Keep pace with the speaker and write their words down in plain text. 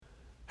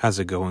How's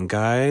it going,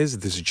 guys?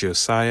 This is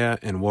Josiah,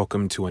 and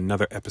welcome to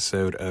another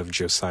episode of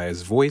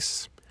Josiah's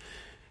Voice.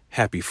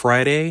 Happy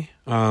Friday.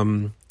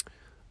 I'm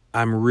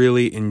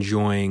really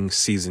enjoying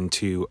season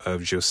 2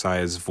 of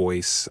Josiah's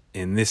Voice.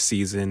 In this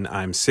season,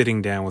 I'm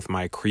sitting down with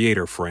my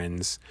creator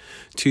friends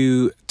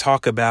to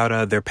talk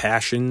about their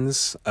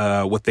passions,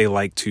 what they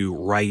like to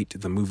write,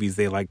 the movies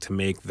they like to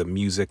make, the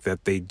music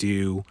that they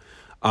do,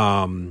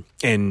 and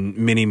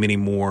many, many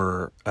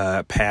more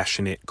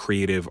passionate,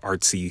 creative,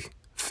 artsy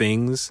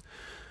things.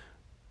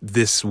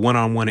 This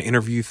one-on-one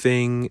interview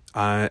thing,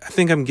 I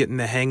think I'm getting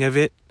the hang of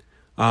it.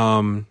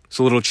 It's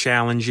a little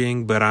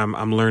challenging, but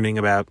I'm learning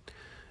about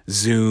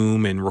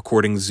Zoom and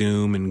recording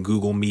Zoom and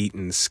Google Meet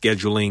and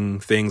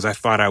scheduling things. I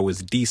thought I was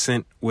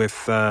decent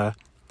with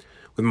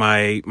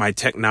my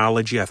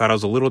technology. I thought I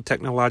was a little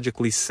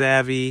technologically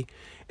savvy.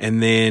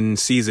 And then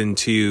season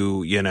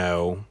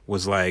 2,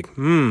 was like,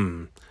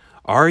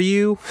 are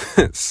you?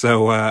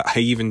 So I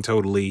even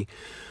totally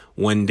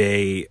one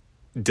day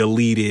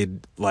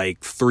deleted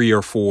like 3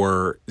 or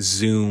 4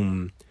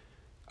 Zoom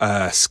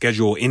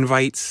schedule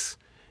invites,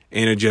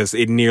 and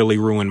it nearly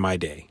ruined my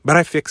day. But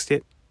I fixed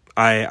it.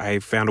 I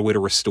found a way to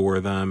restore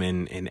them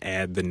and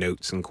add the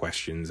notes and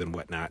questions and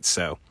whatnot.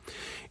 So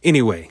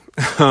anyway,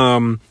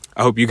 I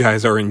hope you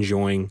guys are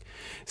enjoying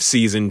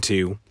season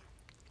 2.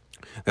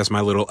 That's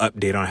my little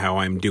update on how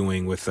I'm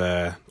doing with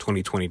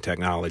 2020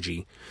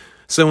 technology.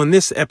 So in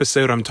this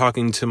episode, I'm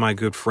talking to my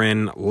good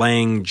friend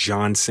Lang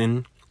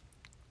Johnson.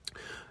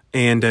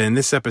 And in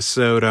this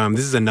episode,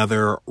 this is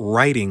another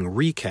writing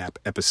recap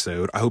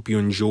episode. I hope you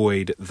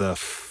enjoyed the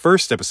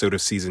first episode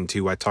of season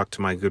 2. I talked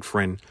to my good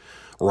friend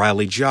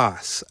Riley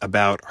Joss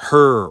about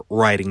her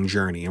writing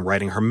journey and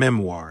writing her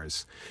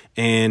memoirs.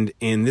 And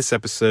in this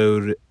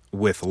episode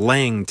with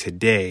Lang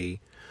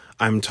today,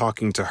 I'm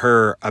talking to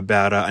her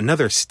about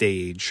another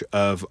stage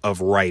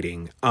of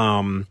writing.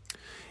 In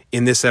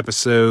this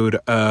episode,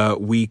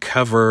 we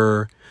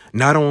cover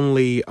not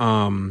only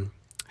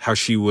how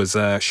she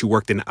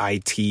worked in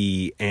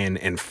IT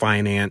and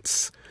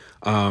finance.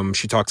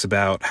 She talks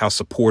about how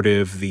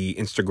supportive the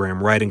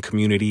Instagram writing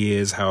community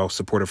is, how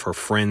supportive her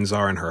friends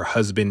are and her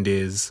husband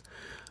is,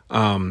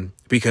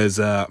 because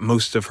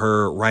most of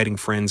her writing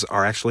friends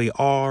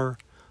are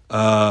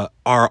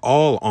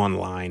all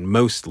online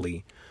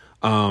mostly.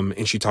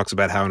 And she talks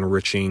about how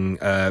enriching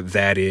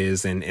that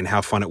is and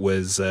how fun it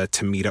was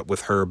to meet up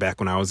with her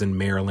back when I was in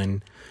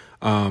Maryland.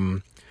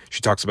 She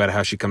talks about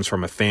how she comes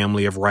from a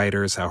family of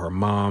writers, how her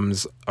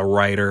mom's a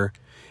writer.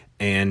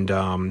 And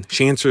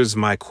she answers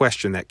my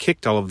question that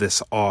kicked all of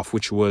this off,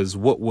 which was,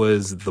 what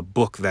was the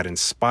book that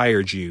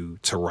inspired you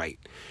to write?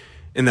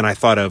 And then I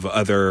thought of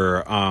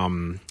other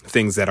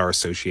things that are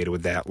associated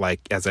with that. Like,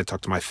 as I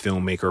talked to my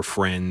filmmaker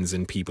friends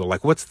and people,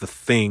 like, what's the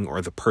thing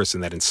or the person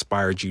that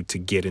inspired you to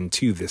get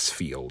into this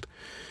field?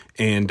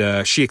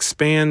 And she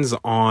expands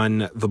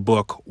on the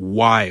book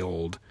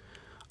Wild,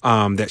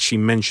 that she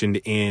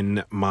mentioned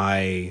in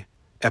my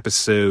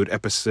episode,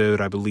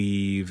 I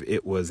believe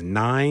it was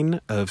 9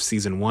 of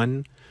season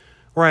 1,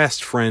 where I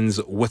asked friends,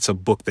 what's a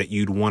book that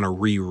you'd want to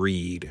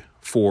reread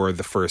for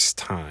the first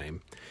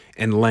time?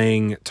 And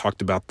Lang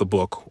talked about the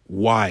book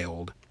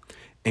Wild.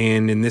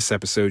 And in this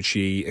episode,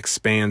 she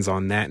expands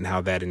on that and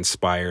how that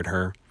inspired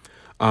her.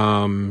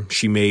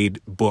 She made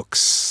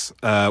books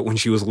when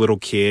she was a little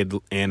kid,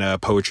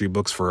 and poetry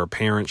books for her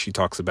parents. She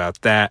talks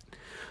about that.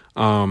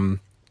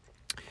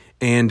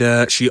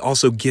 And she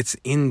also gets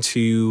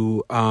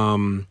into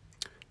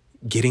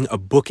getting a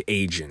book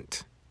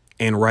agent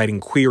and writing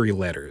query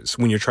letters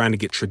when you're trying to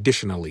get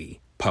traditionally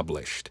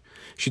published.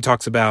 She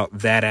talks about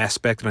that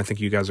aspect, and I think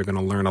you guys are going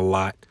to learn a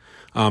lot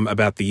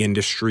about the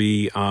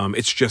industry.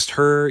 It's just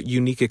her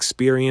unique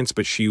experience,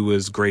 but she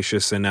was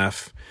gracious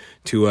enough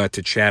to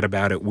chat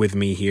about it with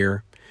me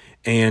here.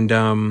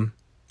 And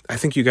I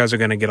think you guys are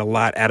going to get a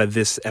lot out of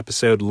this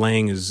episode.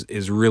 Lang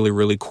is really,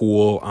 really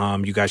cool.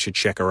 You guys should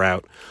check her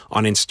out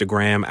on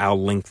Instagram.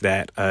 I'll link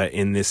that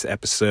in this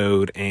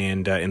episode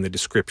and in the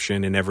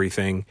description and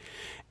everything.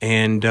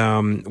 And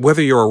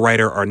whether you're a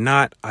writer or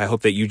not, I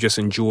hope that you just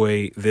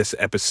enjoy this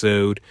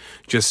episode.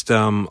 Just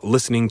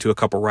listening to a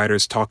couple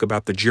writers talk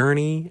about the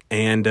journey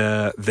and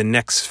the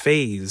next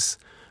phase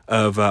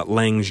of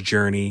Lang's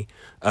journey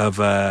of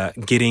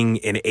getting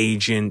an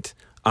agent,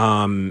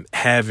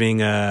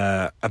 having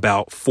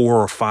about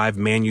 4 or 5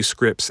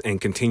 manuscripts and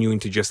continuing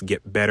to just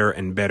get better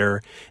and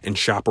better and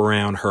shop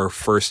around her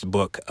first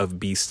book of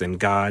Beasts and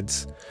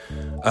Gods.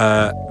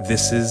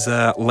 This is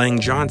Lang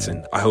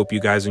Johnson. I hope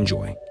you guys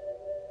enjoy.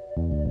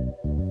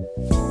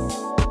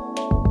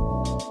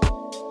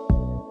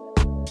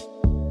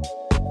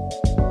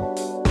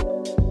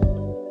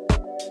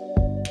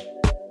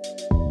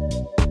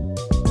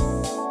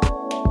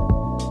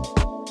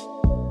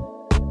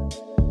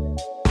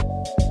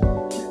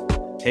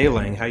 Hey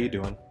Lang, how you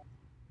doing?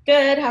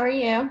 Good. How are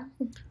you?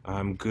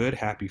 I'm good.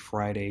 Happy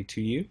Friday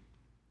to you.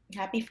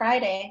 Happy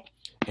Friday.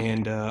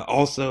 And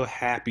also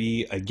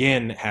happy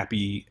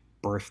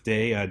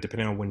birthday,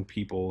 depending on when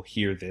people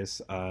hear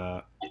this.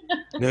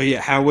 No,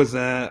 yeah, how was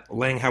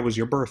Lang, how was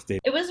your birthday?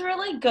 It was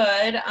really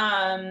good.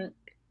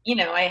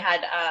 I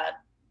had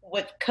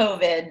with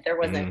COVID, there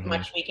wasn't Hmm.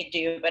 much we could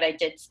do, but I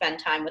did spend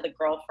time with a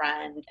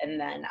girlfriend, and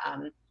then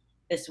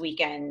this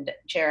weekend,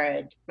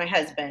 Jared, my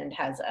husband,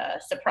 has a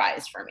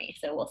surprise for me,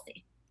 so we'll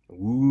see.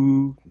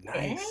 Ooh, Yeah.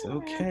 nice.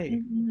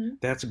 Okay. Mhm.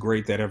 That's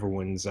great that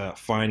everyone's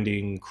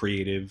finding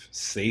creative,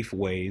 safe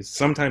ways,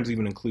 sometimes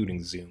even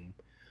including Zoom,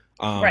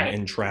 Right.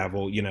 and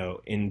travel,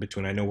 in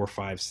between. I know we're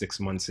 5, 6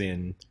 months in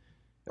and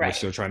we're Right.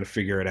 still trying to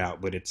figure it out,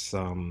 but it's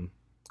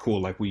cool.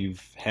 Like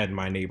we've had in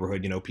my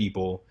neighborhood,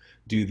 people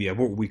do the,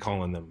 what were we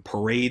calling them?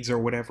 Parades or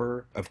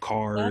whatever of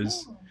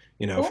cars,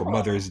 Oh, for cool.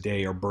 Mother's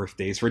Day or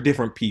birthdays for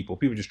different people.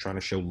 People just trying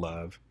to show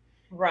love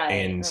Right.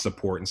 and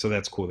support. And so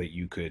that's cool that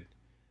you could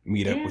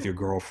meet up Yeah. with your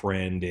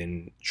girlfriend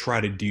and try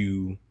to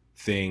do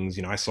things.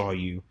 I saw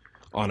you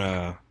on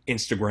a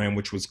Instagram,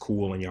 which was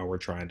cool, and y'all were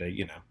trying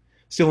to,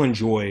 still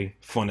enjoy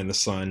fun in the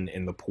sun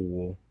in the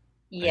pool,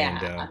 and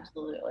Yeah,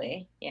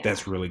 absolutely. Yeah.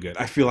 that's really good.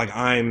 I feel like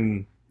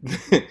I'm.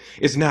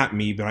 It's not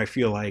me, but I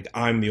feel like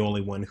I'm the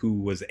only one who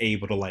was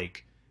able to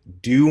like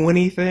do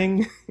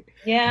anything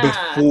Yeah.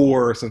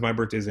 before, since my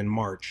birthday's in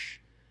March,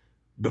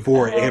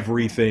 before Oh,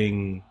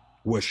 everything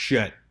was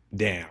shut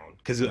down.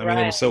 Because I mean, it was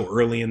right. so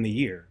early in the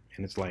year,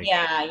 and it's like,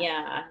 Yeah,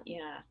 yeah,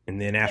 yeah. and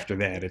then after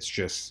that, it's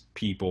just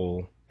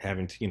people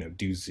having to,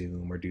 do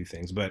Zoom or do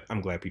things. But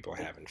I'm glad people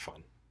are having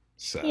fun.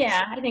 So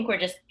Yeah, I think we're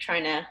just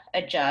trying to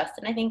adjust,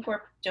 and I think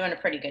we're doing a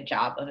pretty good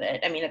job of it.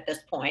 I mean, at this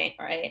point,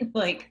 right?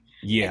 Like, I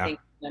yeah, think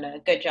we're doing a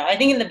good job. I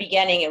think in the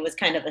beginning it was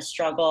kind of a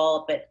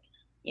struggle, but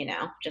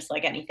just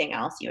like anything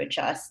else, you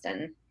adjust,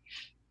 and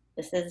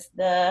this is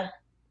the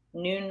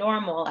new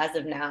normal as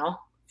of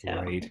now. So,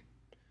 right.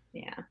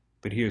 yeah.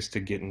 But here's to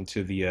getting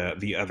to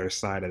the other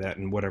side of that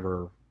and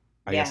whatever,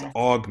 I guess, Yes.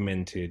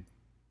 augmented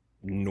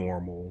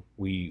normal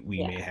we may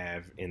Yeah.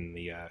 have in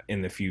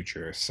the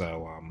future.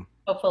 So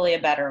Hopefully a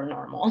better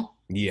normal.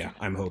 yeah,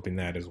 I'm hoping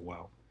that as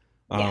well.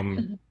 Yeah.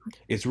 Um,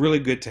 it's really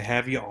good to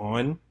have you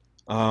on.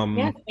 Yeah,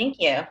 Um, thank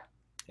you.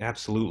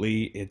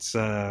 absolutely, it's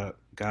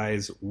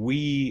guys,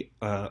 we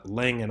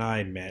Lang and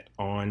I met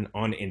on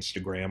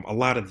Instagram. A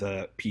lot of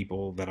the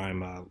people that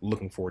I'm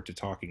looking forward to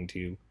talking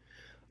to,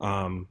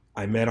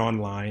 I met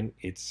online.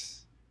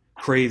 It's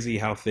crazy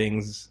how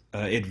things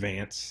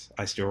advance.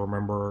 I still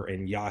remember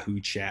in Yahoo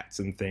chats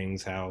and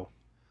things how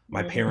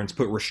my parents Mhm.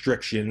 put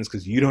restrictions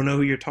because you don't know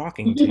who you're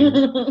talking to.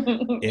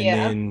 And Yeah.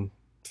 then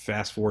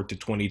fast forward to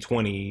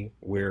 2020,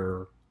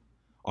 where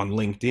on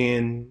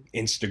LinkedIn,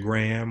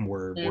 Instagram,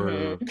 where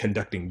we're Hmm.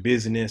 conducting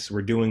business,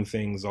 we're doing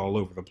things all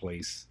over the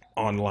place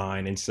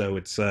online, and so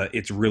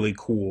it's really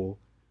cool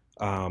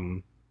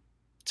um,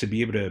 to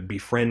be able to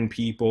befriend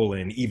people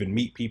and even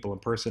meet people in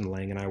person.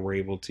 Lang and I were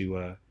able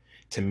to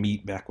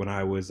meet back when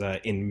I was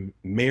in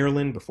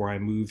Maryland before I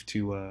moved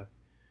to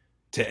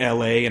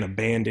LA and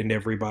abandoned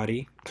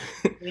everybody.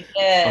 We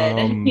did.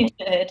 um, We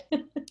did.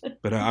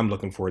 but I'm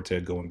looking forward to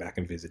going back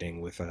and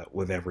visiting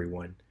with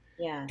everyone.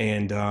 Yeah.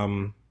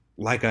 And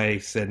like I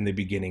said in the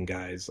beginning,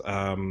 guys,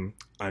 I'm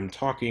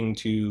talking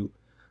to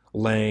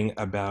Lang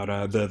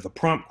about the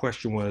prompt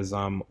question was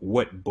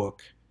what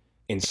book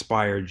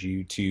inspired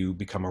you to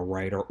become a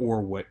writer,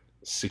 or what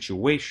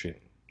situation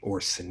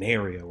or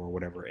scenario or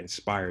whatever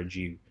inspired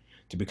you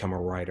to become a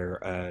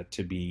writer,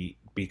 to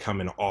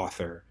become an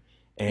author.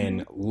 Hmm.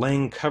 And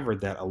Lang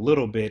covered that a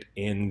little bit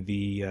in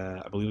the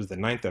I believe it was the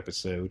ninth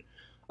episode.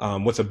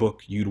 What's a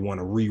book you'd want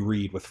to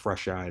reread with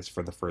fresh eyes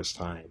for the first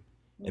time?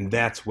 And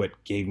that's what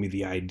gave me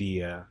the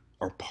idea,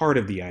 or part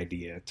of the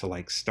idea, to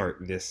like start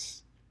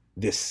this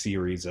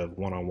series of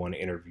one-on-one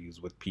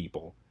interviews with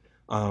people.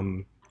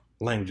 um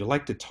Lang, would you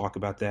like to talk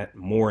about that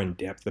more in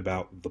depth,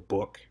 about the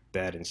book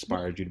that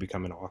inspired you to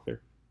become an author?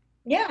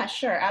 Yeah,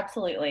 sure,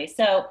 absolutely.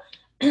 So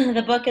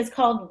the book is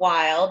called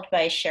Wild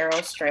by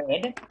Cheryl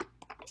Strayed,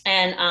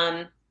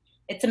 and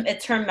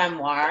it's her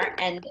memoir,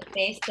 and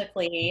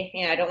basically,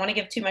 I don't want to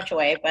give too much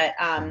away, but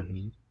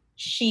Mm-hmm.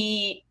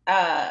 she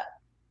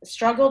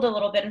struggled a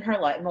little bit in her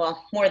life.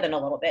 Well, more than a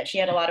little bit. She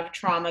had a lot of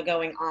trauma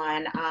going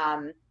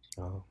on.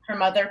 Oh. Her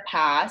mother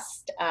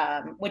passed,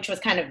 which was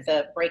kind of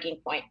the breaking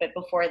point. But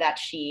before that,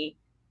 she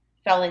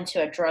fell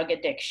into a drug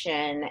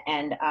addiction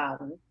and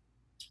an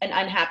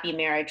unhappy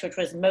marriage, which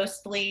was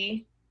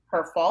mostly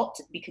her fault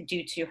because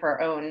due to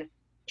her own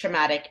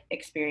traumatic Mm.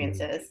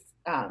 experiences.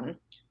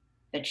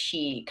 That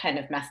she kind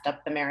of messed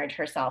up the marriage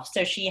herself.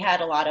 So she had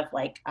a lot of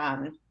like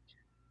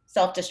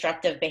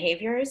self-destructive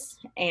behaviors,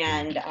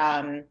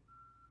 Mm.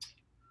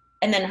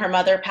 and then her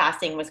mother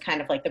passing was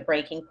kind of like the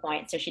breaking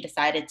point. So she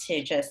decided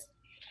to just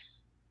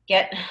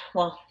get,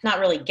 well, not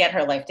really get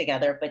her life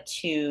together, but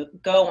to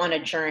go on a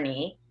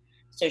journey.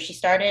 So she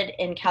started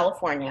in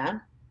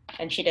California,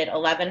 and she did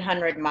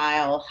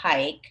 1,100-mile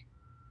hike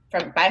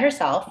from by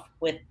herself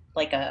with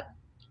like a,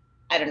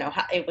 I don't know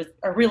how, it was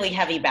a really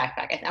heavy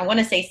backpack. I want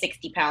to say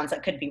 60 pounds.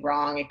 That could be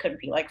wrong. It could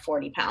be like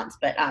 40 pounds,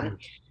 but Mm.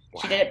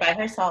 she did Wow. it by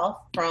herself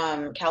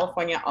from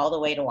California all the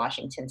way to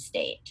Washington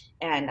State.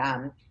 And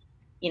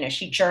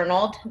she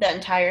journaled the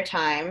entire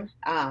time,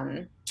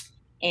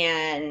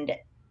 and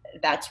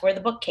that's where the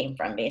book came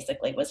from.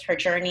 Basically, was her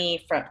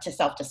journey from to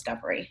self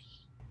discovery.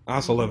 I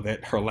also love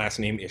that her last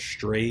name is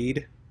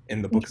Strayed,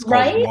 and the book is called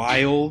Right?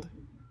 Wild.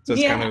 So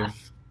it's kind Yeah.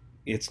 of,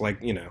 it's like,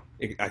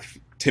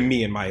 to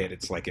me in my head,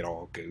 it's like it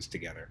all goes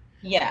together.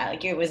 Yeah,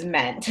 like it was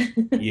meant.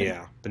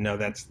 Yeah, but no,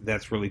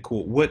 that's really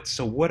cool.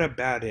 What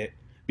about it?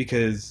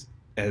 Because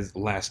as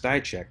last I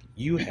checked,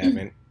 you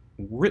haven't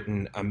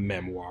written a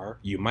memoir.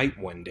 You might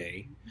one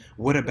day.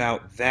 What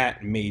about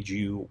that made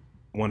you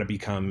want to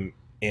become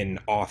an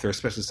author,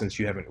 especially since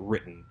you haven't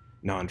written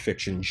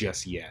nonfiction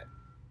just yet?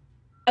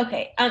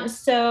 Okay,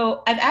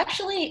 so I've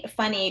actually,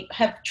 funny,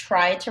 have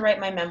tried to write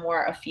my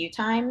memoir a few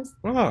times,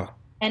 Oh,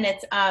 and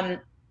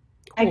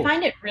I cool.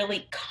 find it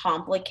really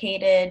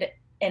complicated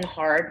and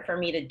hard for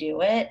me to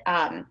do it.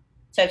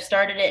 So I've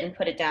started it and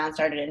put it down,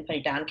 started it and put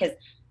it down, because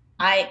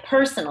I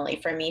personally,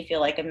 for me, feel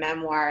like a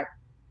memoir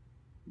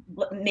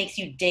makes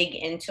you dig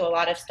into a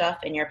lot of stuff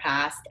in your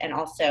past and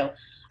also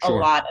a Sure.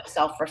 lot of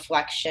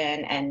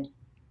self-reflection, and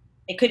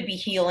it could be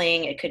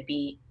healing, it could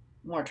be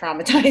more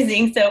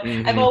traumatizing. So I've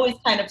Mm-hmm. always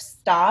kind of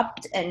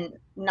stopped and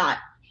not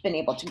been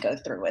able to go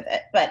through with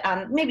it, but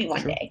maybe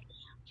one Sure. day.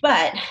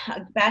 But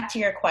back to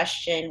your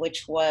question,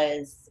 which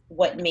was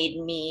what made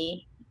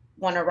me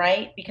want to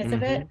write because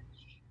of Mm-hmm. it.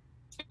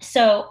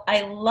 So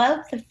I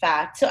love the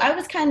fact, so I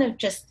was kind of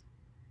just,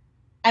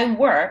 I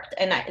worked,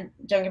 and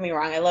don't get me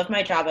wrong, I love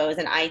my job. I was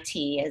in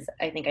IT, as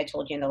I think I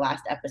told you in the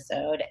last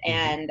episode. Mm-hmm.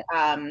 And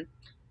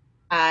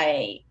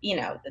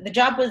the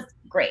job was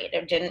great.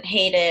 I didn't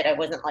hate it. I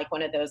wasn't like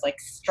one of those like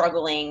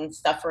struggling,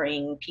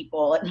 suffering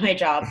people at my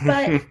job.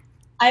 But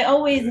I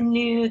always Good.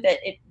 knew that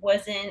it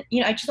wasn't,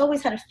 I just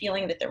always had a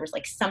feeling that there was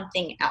like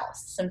something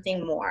else,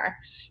 something more.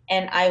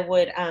 And I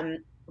would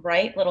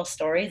write little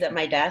stories at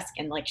my desk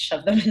and like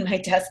shove them in my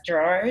desk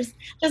drawers,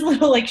 just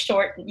little like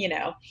short,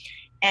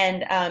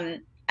 and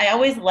I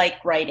always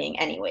liked writing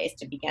anyways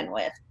to begin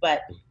with.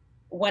 But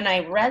when I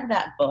read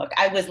that book,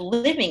 I was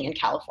living in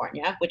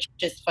California, which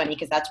is funny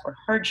because that's where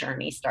her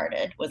journey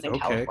started, was in Okay.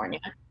 California.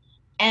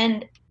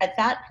 And at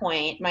that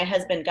point, my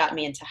husband got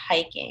me into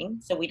hiking.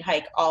 So we'd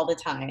hike all the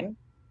time,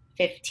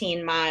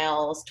 15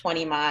 miles,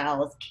 20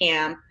 miles,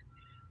 camp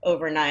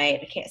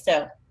overnight.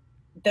 So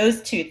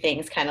those two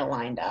things kind of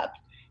lined up.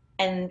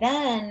 And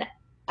then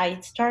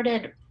I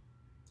started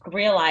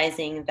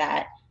realizing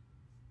that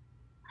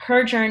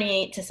her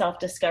journey to self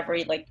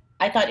discovery, like,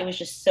 I thought it was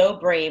just so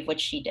brave what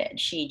she did.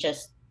 She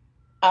just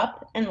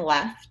up and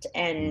left,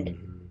 and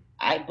Mm-hmm.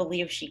 I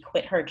believe she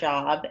quit her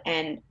job.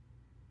 And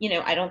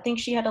I don't think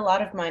she had a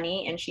lot of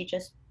money, and she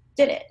just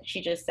did it.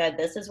 She just said,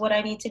 this is what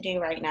I need to do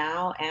right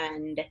now,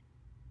 and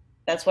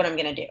that's what I'm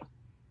going to do.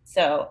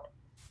 So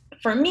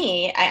for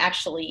me, I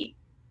actually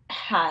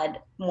had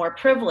more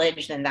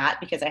privilege than that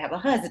because I have a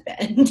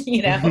husband,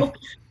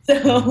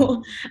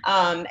 So,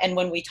 and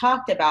when we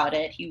talked about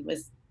it, he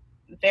was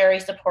very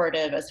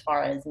supportive as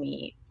far as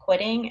me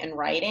quitting and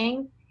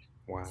writing.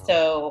 Wow.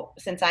 So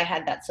since I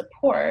had that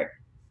support,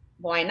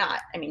 why not?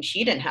 I mean,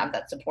 she didn't have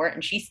that support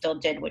and she still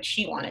did what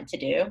she wanted to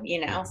do.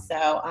 Mm-hmm.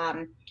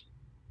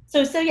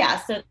 So yeah,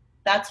 so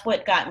that's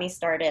what got me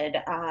started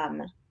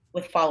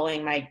with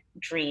following my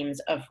dreams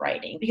of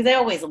writing, because I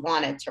always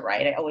wanted to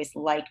write. I always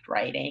liked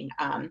writing.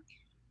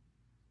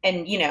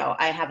 And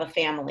I have a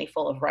family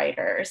full of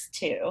writers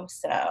too.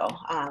 So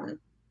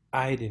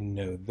I didn't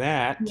know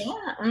that.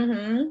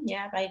 yeah,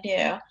 yeah, I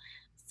do.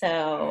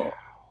 So Wow.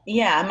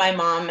 yeah, my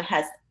mom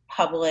has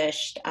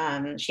published.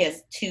 She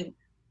has two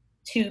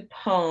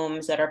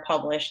poems that are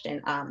published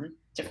in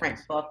different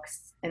Nice.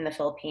 books in the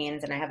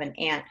Philippines, and I have an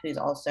aunt who's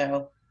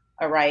also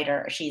a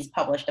writer. She's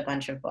published a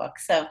bunch of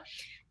books. So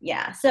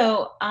yeah,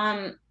 so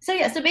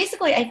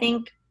basically, I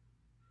think,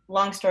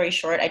 long story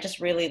short, I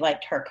just really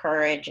liked her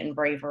courage and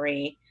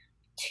bravery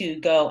to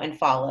go and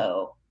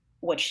follow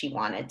what she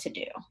wanted to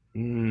do.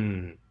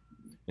 Mm.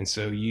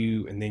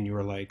 And then you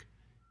were like,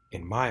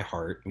 in my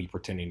heart, me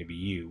pretending to be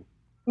you,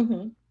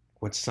 Hmm.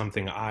 what's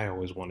something I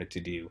always wanted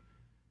to do?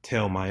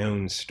 Tell my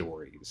own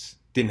stories.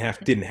 Didn't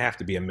have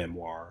to be a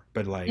memoir,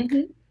 but like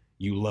Hmm.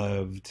 you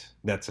loved,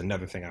 that's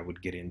another thing I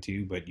would get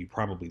into, but you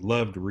probably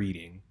loved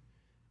reading.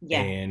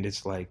 Yeah. And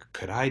it's like,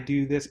 could I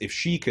do this? If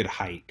she could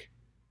hike,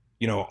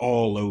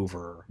 all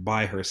over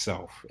by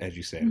herself, as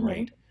you said, Hmm.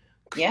 right?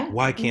 Yeah.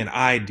 Why Hmm. can't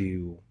I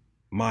do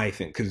my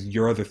thing? Because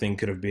your other thing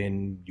could have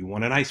been you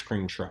want an ice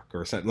cream truck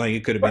or something. Like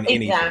it could have been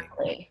anything.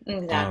 Exactly.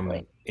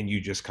 Exactly. And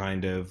you just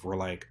kind of were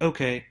like,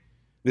 okay,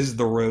 this is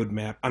the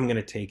roadmap. I'm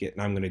gonna take it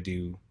and I'm gonna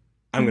do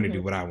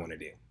Hmm. what I want to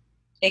do.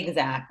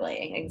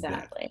 Exactly. That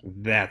Exactly.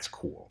 that's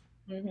cool.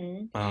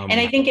 And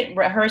I Um, think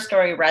her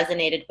story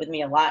resonated with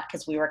me a lot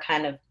because we were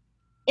kind of,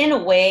 in a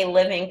way,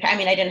 living. I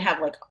mean, I didn't have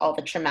like all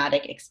the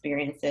traumatic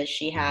experiences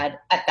she mm, had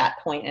at that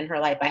point in her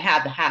life. I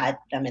have had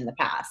them in the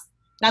past,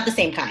 not the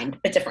same kind,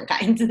 but different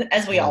kinds,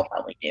 as we sure. all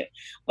probably do.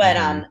 But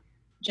Hmm.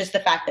 just the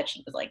fact that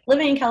she was like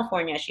living in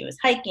California, she was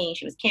hiking,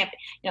 she was camping.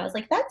 I was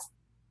like, that's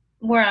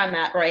where I'm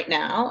at right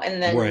now.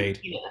 And then, Right.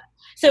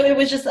 so it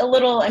was just a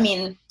little. I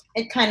mean,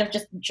 it kind of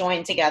just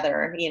joined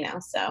together.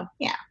 So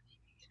yeah.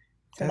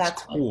 So That's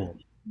that's what. cool.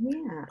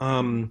 Yeah.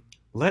 Um,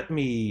 Let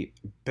me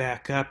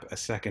back up a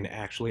second.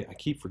 Actually, I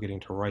keep forgetting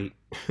to write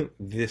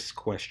this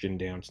question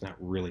down. It's not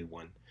really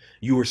one.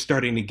 You were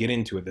starting to get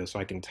into it though, so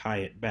I can tie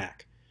it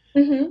back.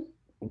 Hmm.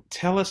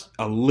 Tell us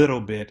a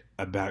little bit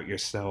about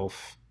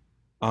yourself.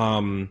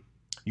 Um,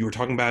 you were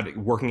talking about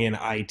working in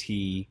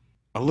IT,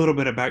 a little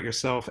bit about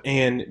yourself,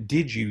 and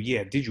did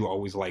you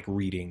always like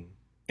reading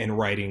and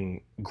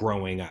writing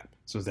growing up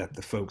so that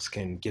the folks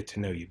can get to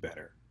know you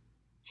better?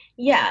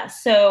 Yeah,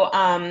 so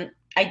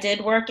I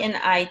did work in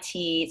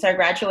IT. So I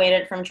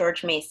graduated from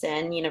George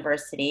Mason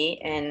University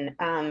in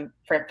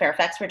for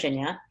Fairfax,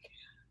 Virginia.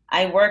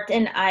 I worked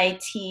in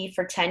IT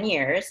for 10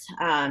 years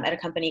at a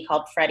company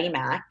called Freddie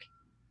Mac.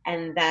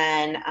 And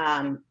then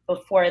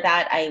before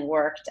that, I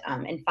worked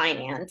in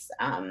finance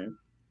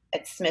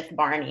at Smith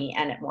Barney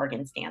and at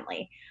Morgan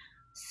Stanley.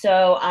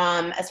 So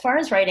as far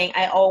as writing,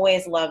 I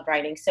always loved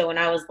writing. So when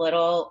I was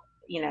little,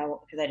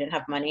 because I didn't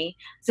have money,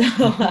 so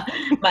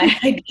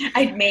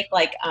I'd make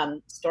like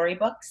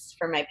storybooks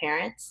for my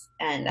parents,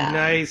 and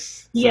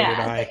Nice. So did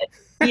yeah, I.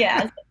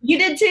 yeah, you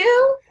did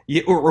too.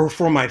 Yeah, or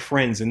for my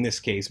friends in this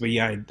case. But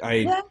yeah,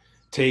 I'd That's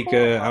take cool.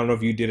 I don't know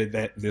if you did it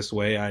that this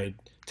way. I'd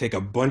take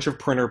a bunch of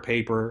printer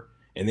paper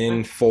and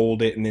then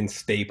fold it and then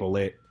staple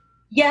it.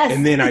 And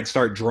Yes, then I'd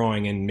start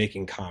drawing and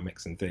making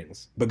comics and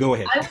things. But go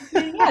ahead. I would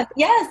do, yes,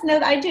 yes. No,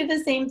 I do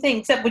the same thing,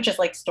 except with just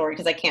like story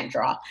because I can't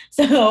draw.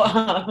 So,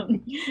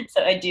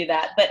 so I do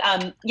that. But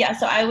yeah,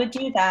 so I would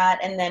do that,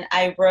 and then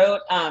I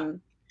wrote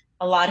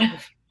a lot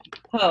of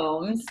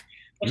poems,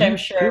 which I'm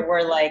sure Cool.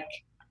 were like,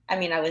 I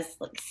mean, I was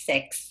like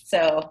six,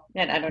 so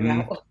and I don't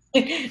know.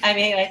 Mm. I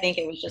mean, I think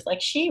it was just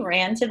like she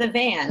ran to the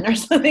van or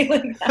something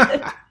like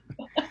that.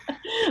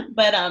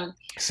 But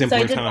so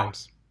I Simpler did.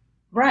 times.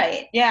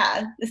 Right.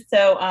 Yeah.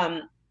 So,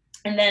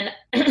 and then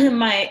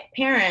my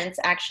parents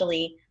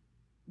actually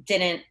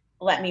didn't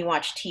let me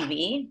watch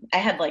TV. I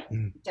had like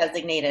Mm.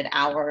 designated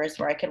hours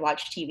where I could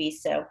watch TV.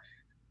 So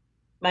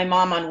my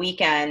mom on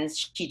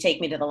weekends, she'd take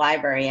me to the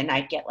library and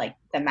I'd get like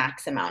the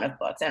max amount of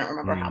books. I don't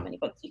remember how Mm. many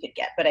books you could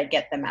get, but I'd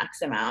get the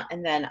max amount.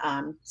 And then,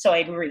 so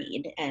I'd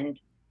read. And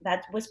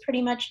that was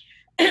pretty much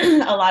a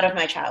lot of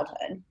my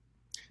childhood.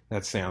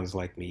 That sounds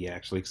like me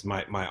actually, because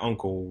my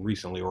uncle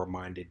recently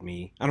reminded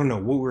me. I don't know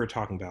what we were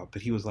talking about,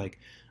 but he was like,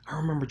 "I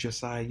remember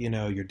Josiah.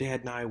 Your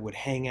dad and I would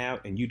hang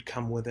out, and you'd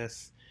come with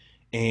us,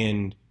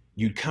 and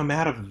you'd come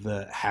out of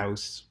the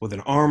house with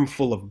an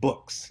armful of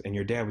books, and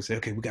your dad would say,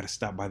 "Okay, we got to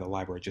stop by the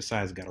library.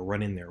 Josiah's got to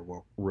run in there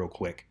real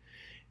quick."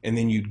 And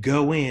then you'd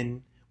go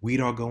in.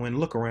 We'd all go in,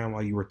 look around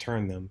while you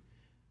return them.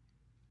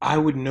 I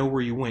wouldn't know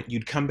where you went.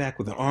 You'd come back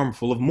with an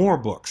armful of more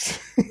books.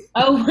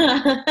 Oh,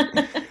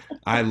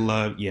 I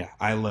loved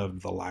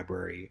the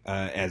library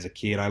as a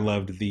kid. I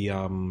loved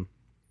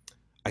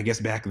I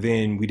guess back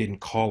then we didn't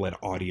call it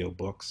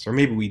audiobooks, or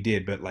maybe we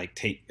did, but like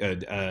take,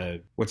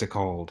 what's it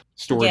called? yeah.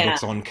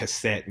 Storybooks on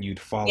cassette, and you'd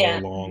follow Yeah.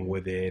 along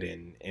with it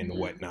and Mhm.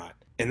 whatnot.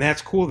 And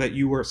that's cool that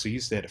so you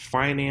said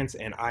finance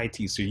and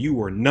IT, so you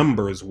were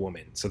numbers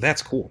woman. So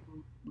that's cool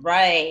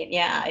Right.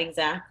 Yeah,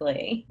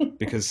 exactly.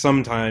 because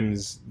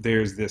sometimes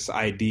there's this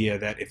idea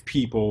that if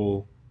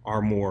people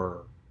are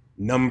more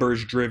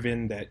numbers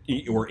driven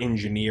or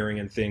engineering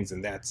and things,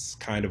 and that's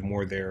kind of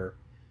more their,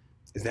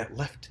 is that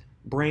left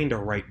brained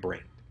or right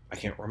brained? I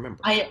can't remember.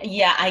 I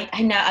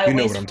know. I You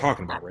know what always I'm forget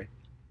talking that. about, right?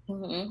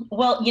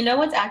 Well,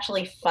 what's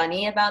actually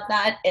funny about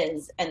that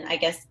is, and I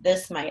guess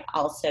this might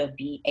also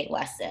be a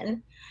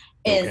lesson,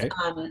 is Okay.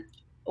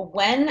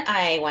 when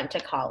I went to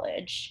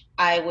college,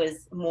 I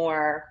was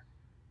more,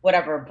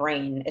 whatever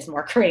brain is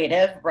more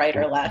creative, right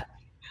or left.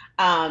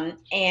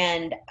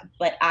 And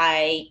but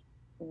I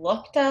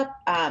looked up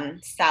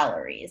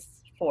salaries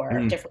for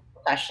Mm, different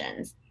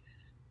professions,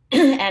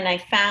 and I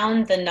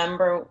found the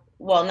number,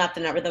 well, not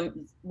the number, the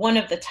one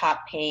of the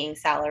top paying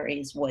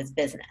salaries was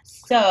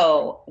business.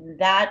 So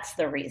that's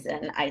the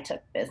reason I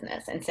took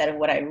business instead of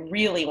what I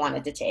really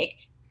wanted to take.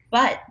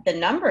 But the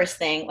numbers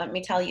thing, let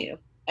me tell you,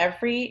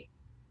 every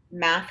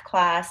math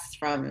class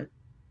from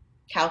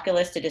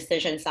calculus to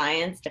decision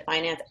science to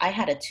finance, I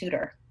had a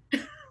tutor.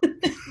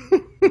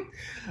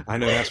 I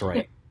know that's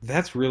right.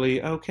 That's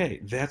really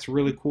okay. That's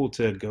really cool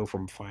to go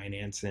from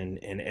finance and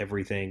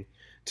everything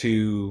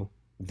to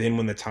then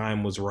when the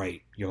time was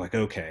right, you're like,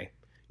 okay,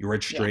 you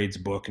read Yeah. Strade's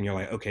book and you're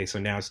like, okay, so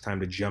now it's time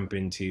to jump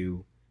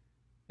into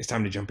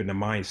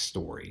my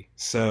story.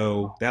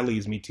 So that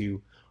leads me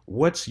to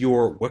what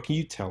can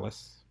you tell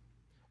us?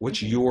 What's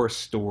Mhm. your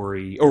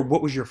story, or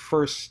what was your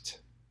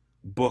first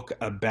book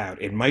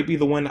about? It might be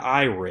the one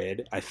I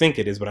read. I think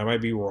it is, but I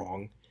might be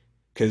wrong.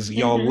 Because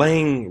y'all Mhm.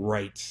 Lang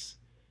writes,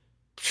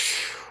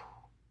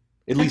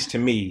 at least to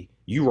me,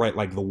 you write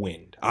like the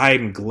wind.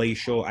 I'm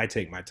glacial. I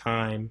take my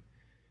time,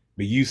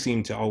 but you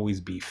seem to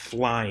always be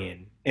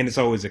flying, and it's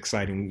always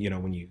exciting,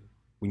 when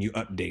you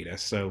update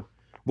us. So,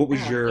 what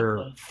was Oh, thank your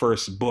you.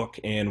 first book,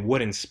 and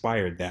what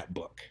inspired that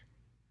book?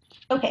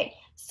 Okay.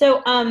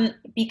 So,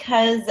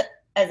 because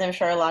as I'm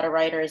sure a lot of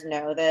writers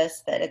know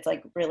this, that it's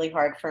like really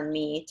hard for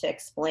me to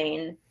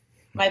explain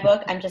my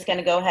book, I'm just going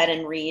to go ahead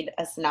and read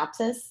a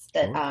synopsis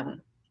that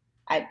Sure.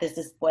 this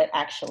is what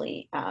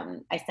actually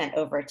I sent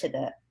over to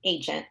the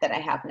agent that I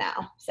have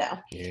now. So,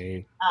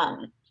 Yay.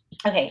 um,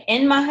 okay,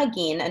 in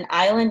Mahagin, an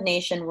island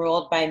nation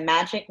ruled by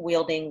magic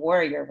wielding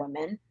warrior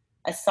women,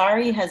 a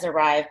Sari has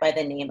arrived by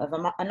the name of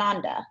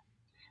Ananda.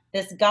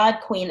 This god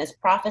queen is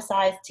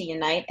prophesied to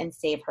unite and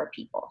save her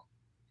people.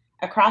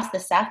 Across the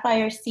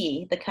Sapphire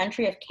Sea, the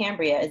country of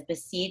Cambria is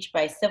besieged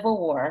by civil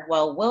war,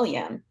 while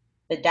William,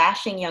 the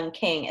dashing young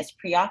king, is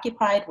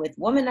preoccupied with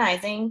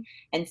womanizing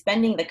and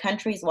spending the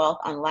country's wealth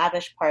on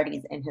lavish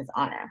parties in his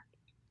honor.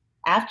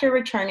 After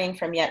returning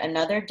from yet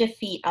another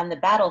defeat on the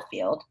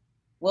battlefield,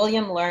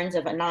 William learns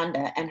of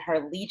Ananda and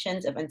her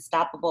legions of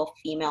unstoppable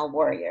female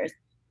warriors,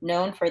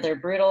 known for their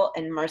brutal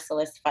and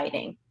merciless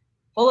fighting.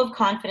 Full of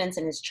confidence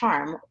in his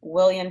charm,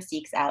 William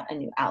seeks out a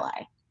new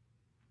ally.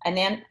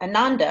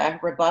 Ananda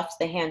rebuffs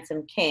the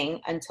handsome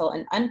king until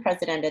an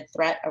unprecedented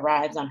threat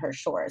arrives on her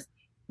shores,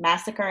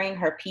 massacring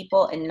her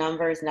people in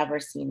numbers never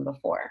seen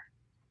before.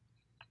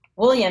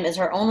 William is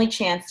her only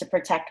chance to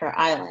protect her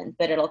island,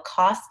 but it'll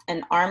cost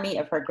an army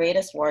of her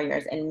greatest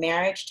warriors and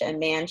marriage to a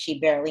man she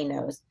barely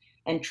knows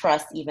and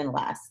trusts even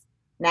less.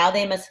 Now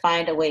they must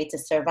find a way to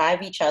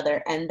survive each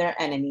other and their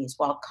enemies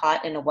while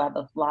caught in a web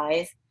of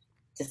lies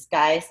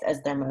disguised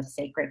as their most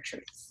sacred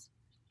truths.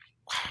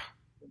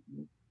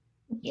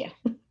 Yeah.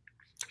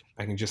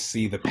 I can just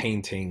see the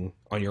painting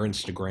on your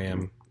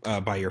Instagram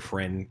by your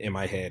friend in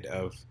my head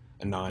of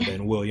Ananda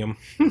and William.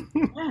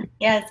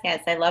 Yes,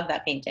 I love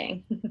that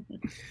painting.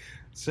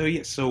 So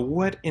yeah, so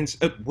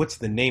what's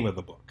the name of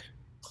the book?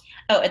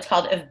 Oh, it's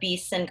called Of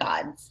Beasts and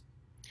Gods.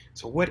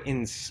 So what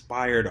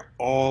inspired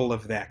all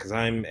of that? Because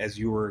as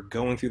you were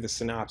going through the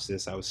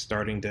synopsis, I was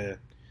starting to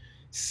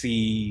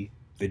see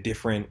the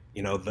different,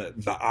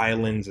 the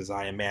islands as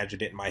I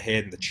imagined it in my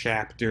head, and the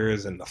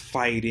chapters, and the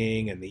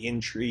fighting, and the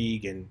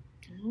intrigue, and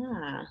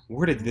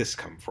where did this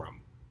come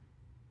from?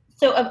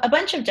 So a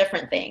bunch of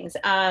different things.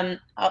 A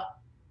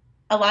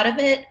lot of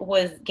it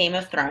was Game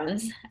of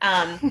Thrones.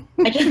 I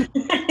just,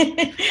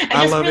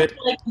 I love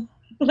really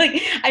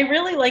it. I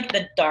really like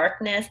the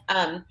darkness.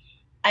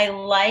 I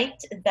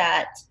liked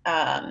that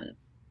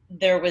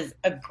there was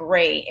a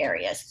gray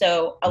area.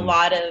 So a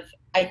lot of,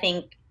 I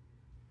think,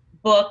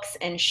 books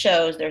and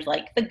shows, there's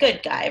like the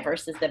good guy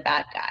versus the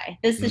bad guy.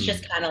 This is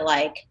just kind of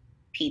like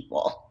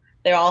people.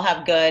 They all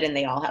have good and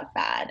they all have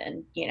bad,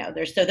 and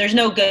there's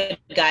no good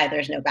guy,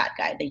 there's no bad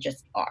guy. They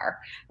just are,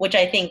 which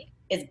I think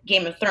is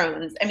Game of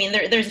Thrones. I mean,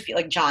 there's a few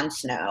like Jon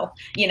Snow,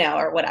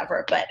 or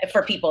whatever. But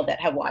for people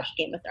that have watched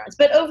Game of Thrones,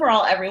 but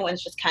overall,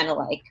 everyone's just kind of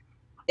like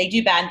they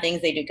do bad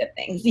things, they do good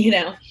things,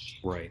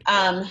 Right.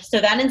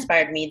 So that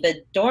inspired me.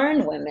 The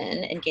Dorne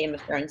women in Game of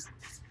Thrones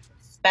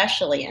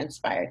especially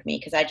inspired me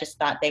because I just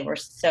thought they were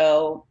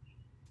so,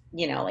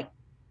 like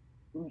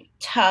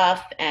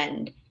tough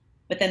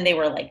but then they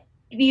were like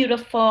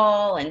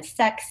beautiful and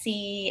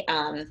sexy.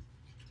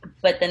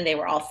 But then they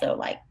were also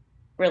like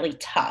really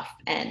tough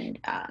and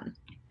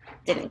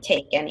didn't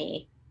take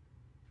any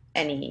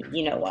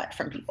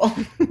from people.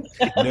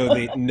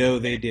 No,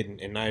 they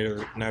didn't, and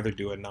neither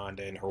do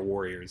Ananda and her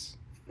warriors.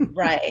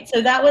 Right.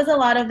 So that was a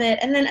lot of it.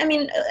 And then, I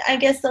mean, I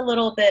guess a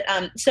little bit,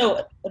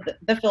 so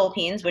the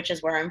Philippines, which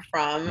is where I'm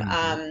from,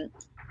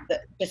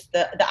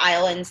 the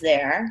islands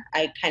there,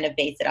 I kind of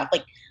base it off.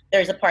 Like,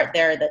 there's a part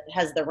there that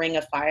has the Ring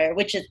of Fire,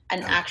 which is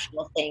an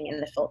actual thing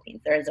in the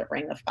Philippines. There is a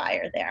Ring of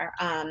Fire there.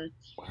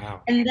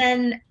 Wow. And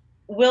then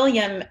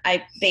William,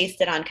 I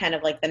based it on kind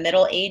of like the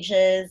Middle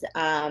Ages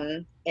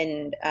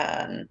in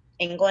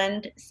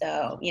England.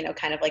 So,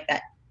 kind of like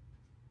that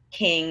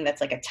king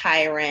that's like a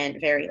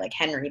tyrant, very like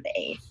Henry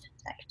VIII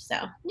type. So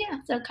yeah,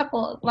 so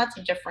lots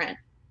of different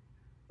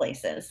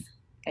places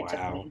I took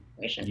the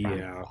inspiration from.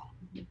 Yeah.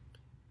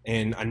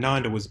 And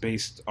Ananda was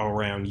based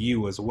around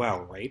you as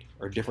well, right?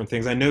 Or different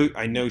things. I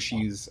know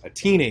she's a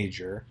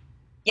teenager,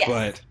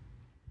 yes.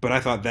 but I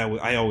thought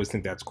I always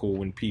think that's cool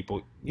when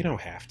people, you don't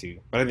have to,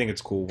 but I think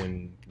it's cool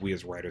when we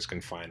as writers can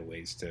find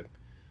ways to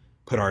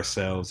put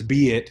ourselves,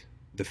 be it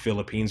the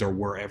Philippines or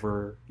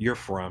wherever you're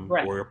from,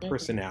 right. or a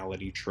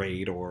personality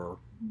trait or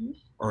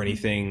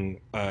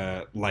anything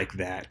like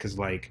that. Because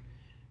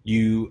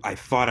I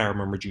thought I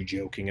remembered you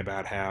joking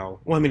about how,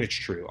 well, I mean, it's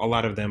true. A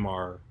lot of them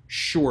are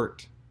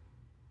short,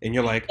 and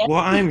you're like, well,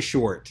 I'm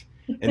short.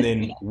 And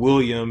then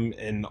William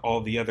and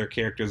all the other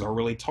characters are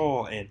really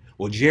tall, and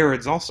well,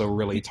 Jared's also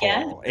really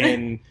tall,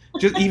 and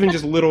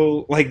just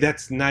little, like,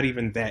 that's not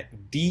even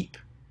that deep,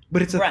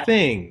 but it's a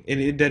thing, and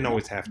it doesn't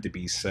always have to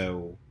be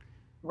so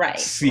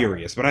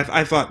serious. But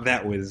I thought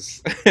that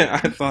was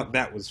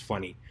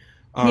funny,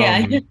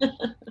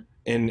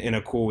 in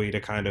a cool way to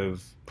kind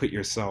of put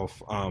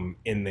yourself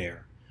in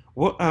there.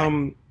 What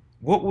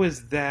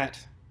was that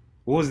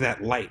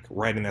like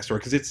writing that story?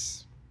 Because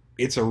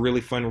it's a really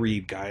fun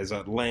read, guys.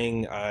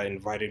 Lang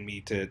invited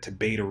me to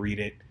beta read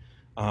it,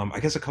 I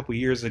guess a couple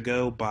years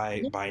ago.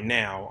 By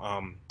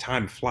now,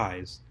 time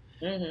flies,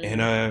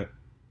 and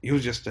it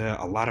was just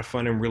a lot of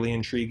fun and really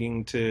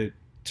intriguing to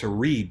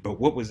read. But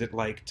what was it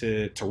like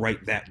to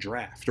write that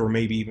draft, or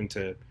maybe even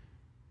to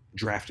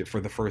draft it for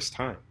the first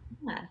time.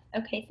 Yeah.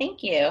 Okay,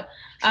 thank you.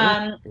 Sure,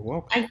 Um, you're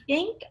welcome. I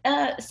think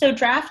so.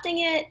 Drafting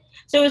it,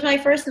 so it was my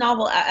first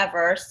novel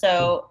ever. Hmm.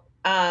 So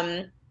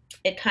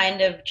it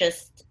kind of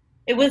just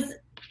it was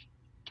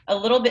a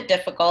little bit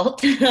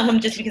difficult,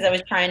 just because I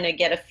was trying to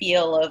get a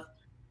feel of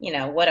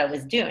what I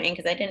was doing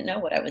because I didn't know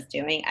what I was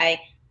doing. I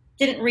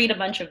didn't read a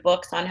bunch of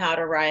books on how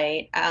to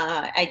write.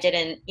 I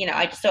didn't,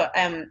 I just so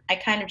I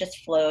kind of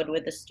just flowed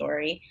with the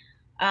story.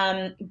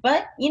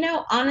 But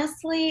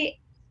honestly,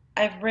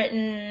 I've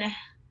written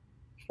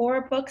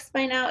 4 books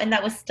by now, and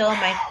that was still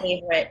my Wow.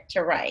 favorite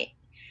to write.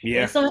 It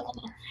Yeah. was so,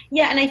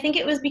 yeah, and I think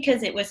it was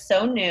because it was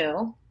so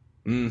new,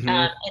 Mm-hmm.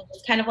 and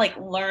just kind of like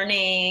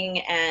learning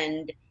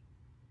and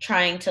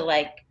trying to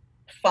like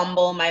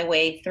fumble my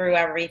way through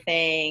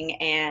everything.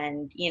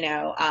 And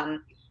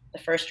the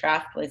first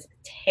draft was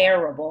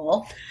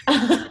terrible.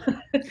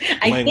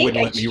 I Lang think wouldn't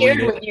I let me read shared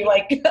it. with you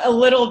like a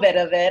little bit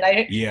of it.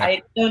 I Yeah.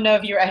 I don't know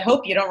if you I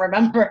hope you don't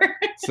remember.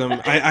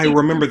 I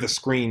remember the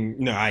screen.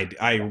 No,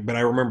 but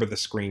I remember the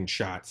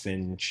screenshots,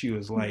 and she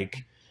was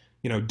like,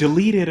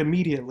 delete it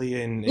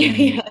immediately, and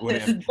Yes,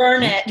 whatever.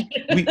 burn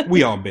We, it.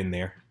 we all been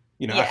there.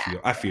 Yeah.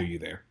 I feel you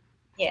there.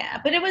 Yeah,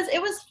 but it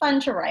was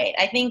fun to write.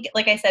 I think,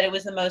 like I said, it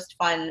was the most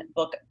fun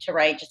book to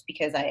write just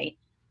because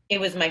it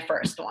was my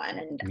first one,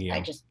 and I Yeah.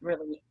 just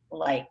really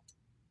liked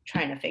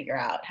trying to figure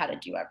out how to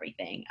do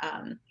everything.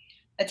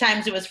 At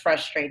times it was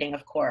frustrating,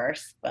 of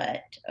course,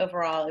 but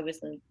overall it was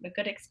a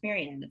good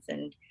experience,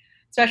 and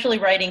especially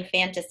writing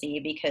fantasy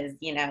because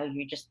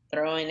you're just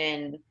throwing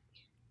in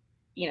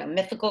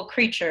mythical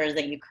creatures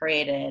that you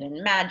created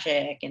and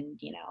magic and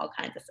all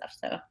kinds of stuff.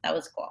 So that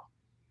was cool.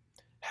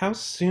 How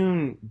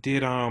soon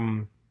did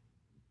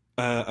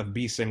of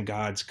Beasts and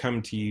Gods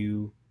come to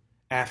you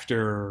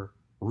after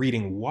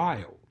reading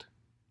Wild?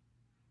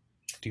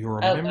 Do you Oh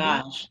remember?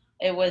 gosh,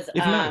 it was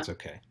If not, it's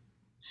okay.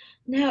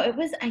 no, it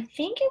was, I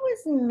think it was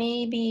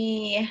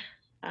maybe,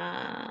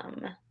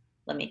 um,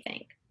 let me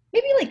think,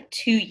 maybe like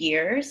 2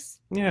 years.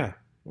 Yeah.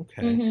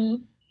 Okay. Mm-hmm.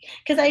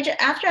 Because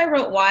after I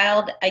wrote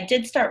Wild, I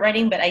did start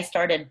writing, but I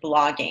started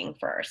blogging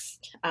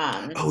first.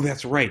 Oh,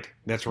 that's right.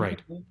 That's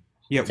right. Mhm.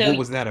 Yeah. So, What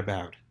was that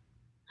about?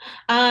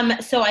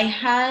 so I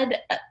had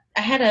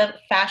a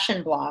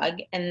fashion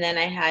blog, and then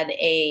I had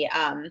a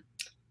kind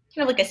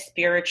of like a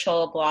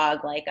spiritual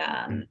blog, like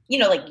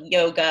like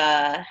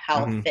yoga,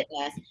 health, Mm-hmm.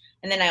 fitness,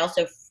 and then I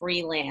also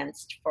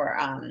freelanced for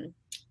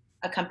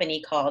a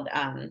company called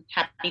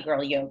Happy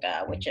Girl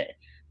Yoga, which it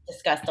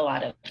discussed a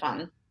lot of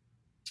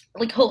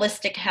like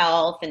holistic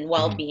health and Mm-hmm.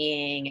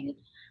 well-being,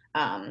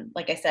 and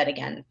like I said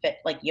again, fit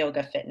like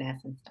yoga,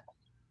 fitness, and stuff.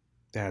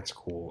 That's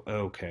cool.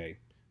 Okay.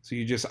 So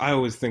I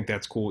always think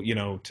that's cool,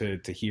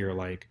 to hear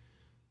like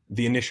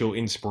the initial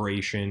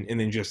inspiration and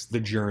then just the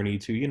journey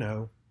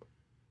to,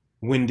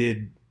 when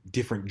did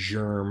different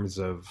germs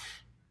of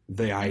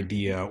the Mhm.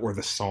 idea or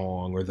the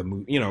song or the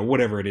movie,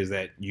 whatever it is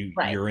that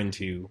Right. you're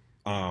into,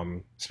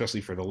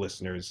 especially for the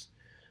listeners,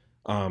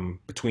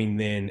 between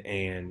then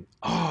and,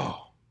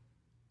 oh,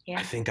 I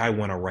Yeah. think I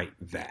want to write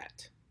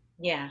that,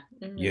 Yeah.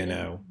 you Hmm.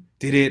 know.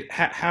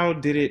 How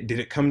did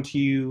it come to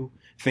you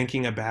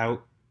thinking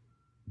about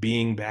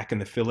being back in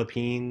the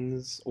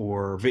Philippines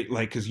or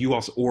like because you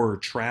also or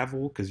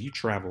travel because you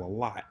travel a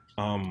lot.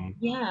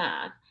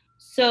 Yeah.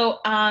 So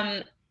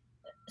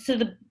so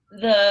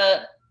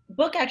the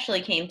book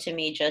actually came to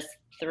me just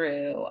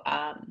through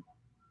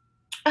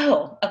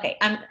oh, okay.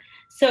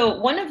 So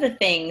one of the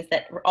things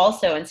that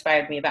also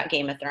inspired me about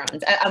Game of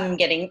Thrones, I'm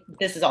getting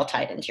this is all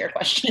tied into your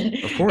question,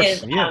 Of is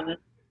course, yeah. um,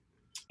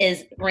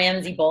 is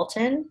Ramsay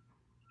Bolton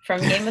from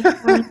Game of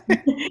Thrones,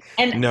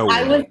 and No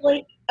I was way.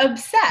 like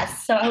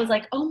obsessed. So I was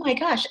like, oh my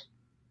gosh,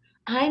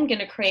 I'm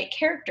gonna create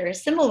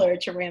characters similar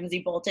to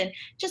Ramsay Bolton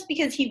just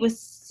because he was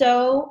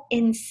so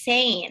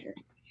insane,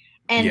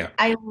 and Yeah.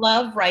 I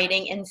love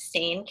writing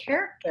insane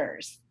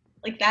characters.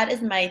 Like that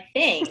is my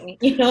thing.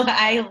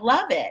 I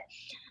love it.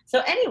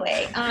 So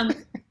anyway,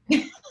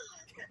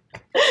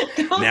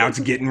 Now it's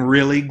getting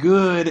really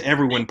good.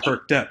 Everyone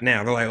perked up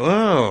now. They're like,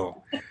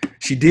 oh,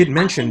 she did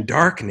mention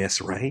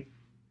darkness, right?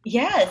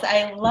 yes,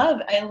 I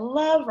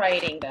love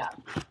writing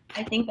them.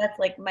 I think that's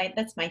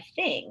my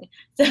thing.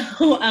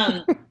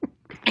 So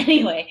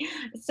anyway,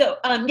 so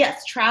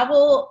yes,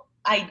 travel.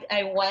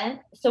 I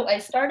went. So I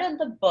started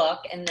the book,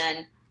 and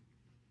then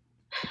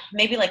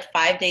maybe like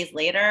 5 days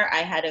later, I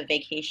had a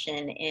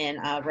vacation in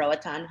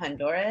Roatan,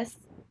 Honduras.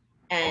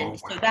 And Oh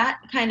so wow. that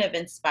kind of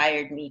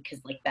inspired me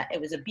because like that it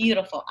was a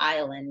beautiful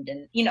island,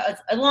 and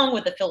it's, along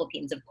with the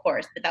Philippines, of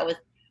course, but that was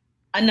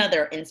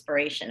another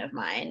inspiration of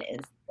mine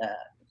is the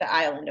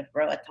island of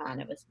Roatan.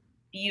 It was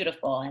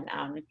beautiful,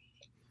 and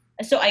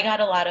so I got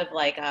a lot of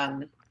like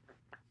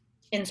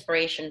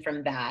inspiration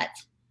from that.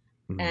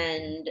 Mm-hmm.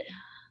 And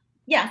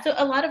yeah, so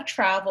a lot of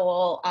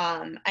travel.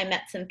 I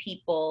met some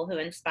people who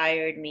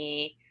inspired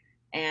me,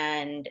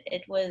 and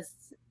it was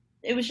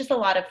just a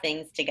lot of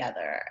things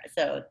together.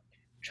 So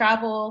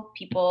travel,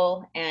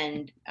 people,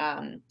 and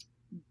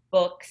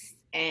books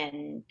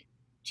and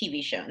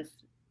TV shows.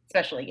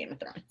 especially Game of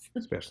Thrones.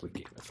 especially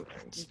Game of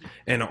Thrones, Mhm.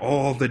 and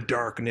all the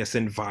darkness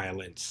and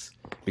violence,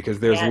 because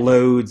there's Yes,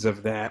 loads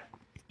of that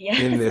in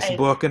yes. this I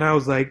book, and I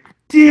was like,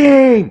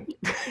 dang.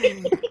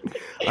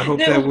 I hope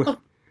that was.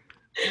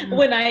 no,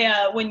 when I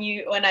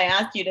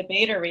asked you to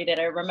beta read it,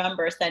 I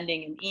remember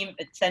sending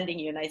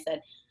you, and I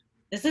said,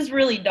 "This is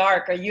really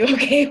dark. Are you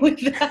okay with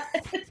that?"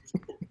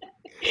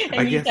 I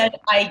And you guess. said,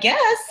 "I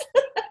guess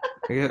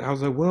I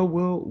was like, well,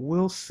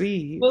 we'll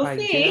see. we'll I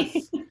see."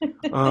 guess.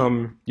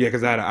 Yeah,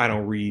 because I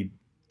don't read.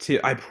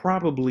 I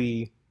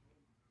probably,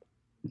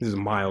 this is a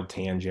mild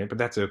tangent, but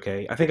that's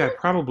okay. I think I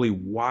probably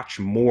watch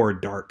more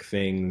dark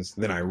things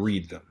than I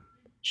read them.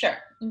 Sure.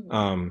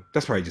 Hmm.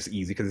 That's probably just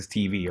easy because it's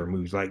TV or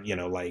movies like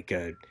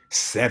like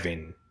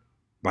Seven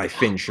by Oh gosh,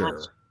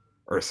 Fincher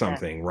or yes,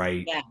 something,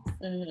 right? yes.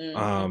 Hmm.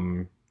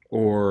 Um,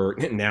 or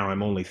now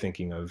I'm only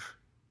thinking of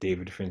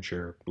David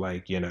Fincher,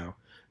 like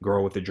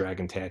Girl with the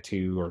Dragon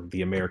Tattoo or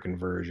the American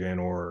version,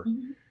 or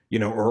Hmm.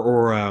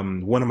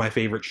 one of my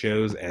favorite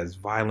shows, as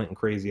violent and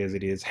crazy as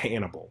it is,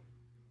 Hannibal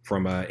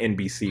from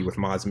NBC with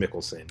Maz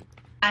Mikkelsen.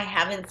 I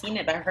haven't seen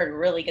it, but I've heard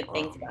really good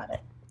things Um, about it.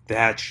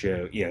 that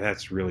show, yeah,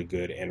 that's really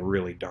good and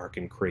really dark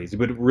and crazy,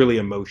 but really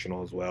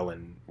emotional as well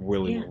and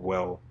really Yeah.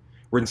 well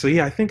written. So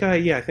yeah, I think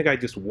I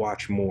just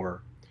watch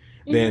more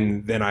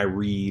Hmm. than I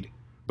read,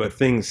 but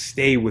things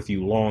stay with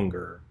you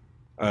longer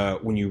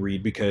when you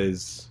read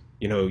because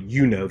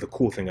the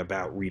cool thing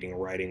about reading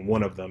and writing.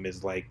 One of them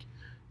is like,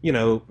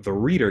 the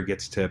reader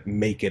gets to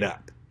make it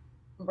up.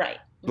 Right.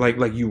 Hmm.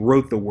 Like you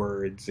wrote the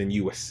words and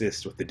you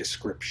assist with the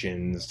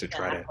descriptions to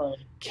try to Exactly.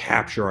 Hmm.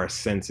 capture our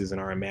senses and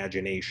our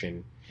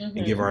imagination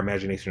and give our Hmm.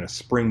 imagination a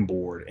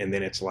springboard. And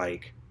then it's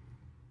like,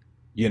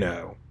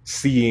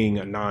 seeing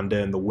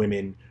Ananda and the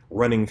women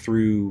running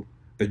through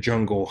the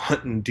jungle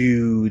hunting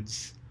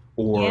dudes,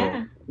 or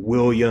Yeah.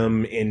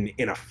 William in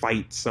a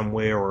fight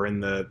somewhere, or in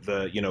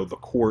the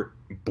court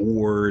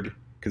board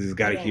because he's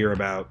got to Yeah. hear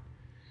about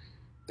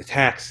the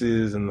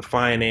taxes and the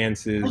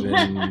finances,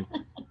 and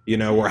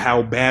or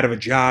how bad of a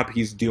job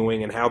he's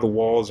doing and how the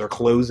walls are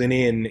closing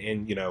in,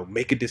 and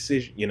make a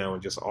decision,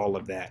 and just all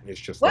of that. And it's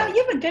just Well, like,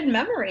 you have a good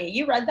memory.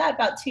 You read that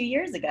about 2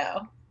 years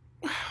ago.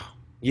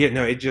 yeah,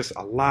 no, it just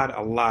a lot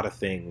of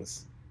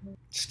things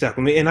stuck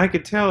with me, and I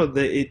could tell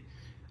that it.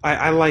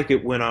 I like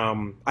it when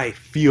I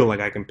feel like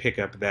I can pick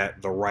up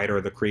that the writer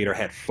or the creator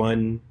had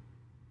fun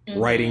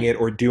writing Hmm. it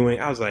or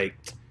doing. I was like,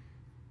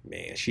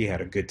 man, she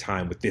had a good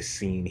time with this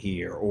scene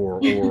here,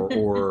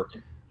 or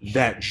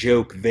that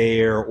joke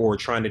there, or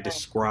trying to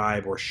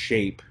describe or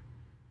shape,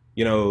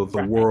 the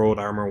Right. world.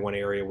 I remember one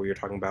area where you're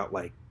talking about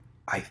like,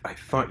 I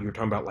thought you were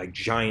talking about like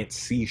giant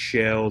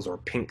seashells or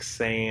pink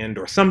sand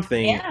or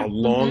something Yeah. Hmm.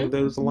 along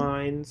those Hmm.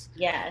 lines,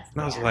 Yes.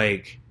 and I was Yeah.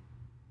 like,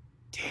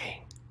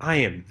 dang, I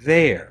am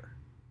there.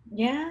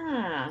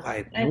 Yeah.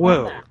 Like, I love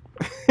whoa.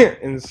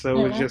 that. And so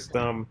I it's love just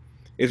that.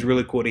 it's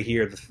really cool to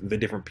hear the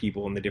different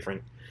people and the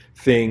different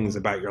things Mhm.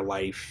 about your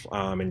life,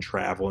 and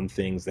travel and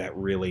things that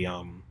really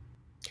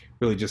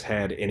just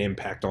had an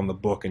impact on the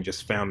book and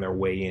just found their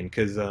way in.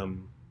 Because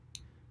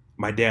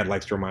my dad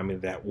likes to remind me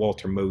that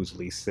Walter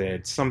Mosley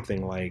said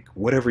something like,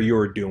 whatever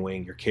you're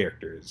doing, your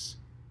characters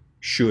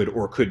should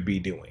or could be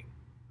doing.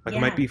 Like, it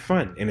might Yeah. be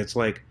fun. And it's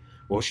like,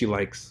 well, she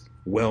likes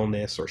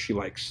wellness, or she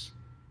likes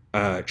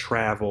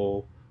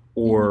travel, Hmm.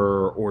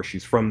 or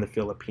she's from the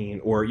Philippines,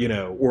 or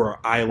or Right.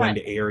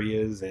 island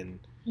areas, and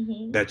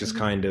Hmm. that just Hmm.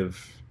 kind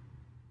of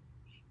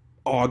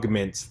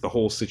augments the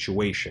whole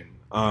situation.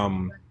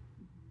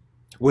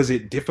 Was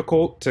it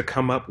difficult to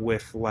come up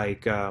with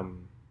like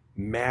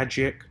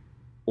magic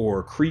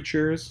or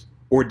creatures,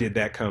 or did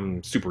that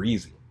come super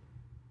easy?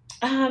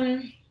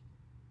 Um,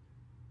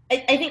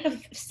 I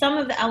think some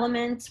of the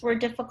elements were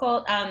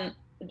difficult.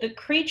 The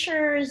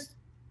creatures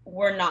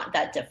were not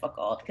that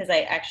difficult because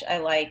I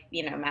like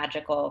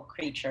magical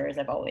creatures.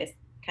 I've always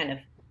kind of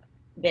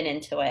been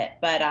into it,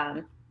 but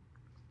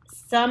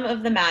some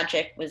of the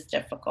magic was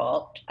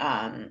difficult.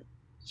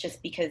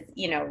 Just because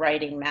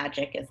writing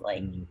magic is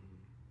like Mm-hmm.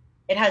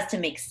 it has to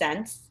make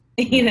sense.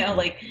 Mm-hmm.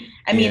 Like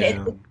I mean,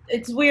 Yeah,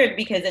 it's weird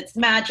because it's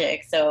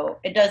magic, so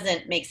it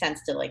doesn't make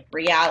sense to like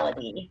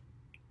reality,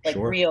 like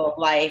sure. real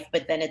life.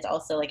 But then it's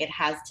also like it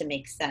has to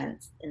make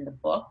sense in the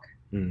book,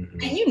 Mm-hmm.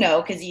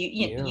 and because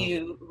Yeah.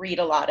 you read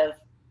a lot of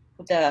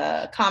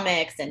the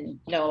comics and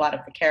know a lot of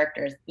the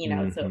characters, so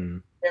Mm-hmm.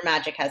 their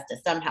magic has to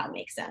somehow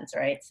make sense,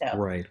 right?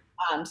 Right.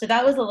 So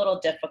that was a little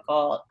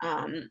difficult.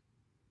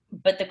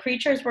 But the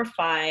creatures were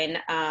fine.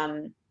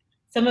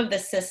 Some of the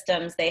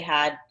systems they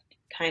had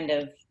kind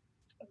of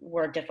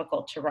were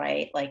difficult to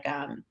write, like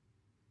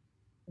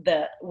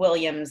the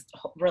Williams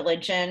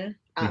religion,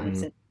 Mm-hmm.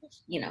 since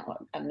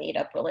a made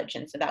up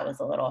religion, so that was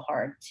a little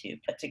hard to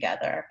put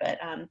together. But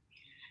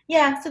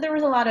yeah, so there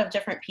was a lot of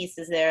different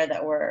pieces there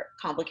that were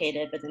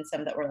complicated, but then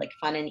some that were like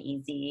fun and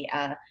easy.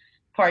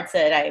 Parts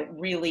that I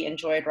really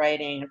enjoyed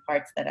writing, and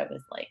parts that I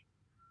was like,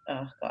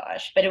 oh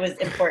gosh, but it was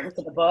important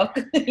to the book,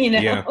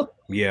 Yeah.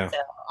 Yeah.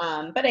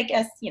 So, but I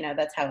guess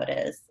that's how it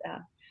is.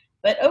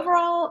 But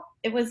overall,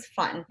 it was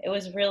fun. It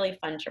was really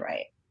fun to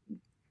write.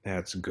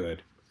 That's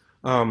good.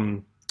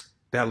 Um,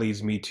 that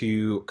leads me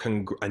to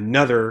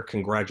another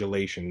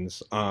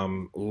congratulations.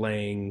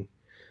 Lang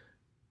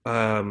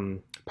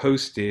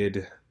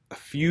posted a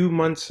few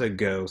months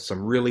ago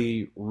some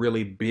really,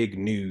 really big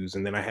news,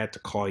 and then I had to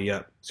call you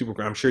up.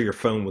 Super, I'm sure your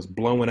phone was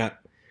blowing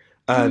up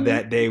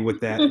that day with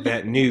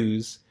that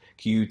news.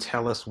 Can you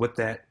tell us what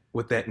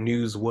that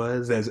news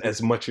was,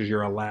 as much as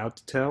you're allowed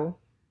to tell?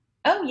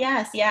 Oh,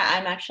 yes. Yeah,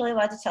 I'm actually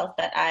allowed to tell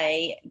that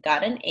I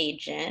got an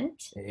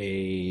agent.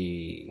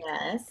 A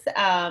Yes.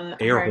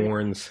 air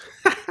horns.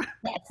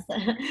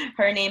 Yes.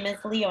 Her name is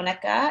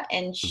Leonica,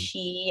 and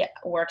she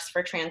works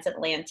for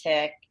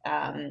Transatlantic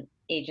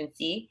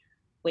Agency,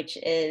 which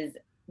is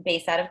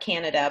based out of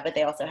Canada, but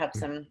they also have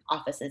some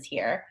offices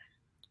here.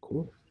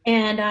 Cool.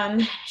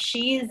 And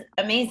she's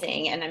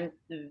amazing, and I'm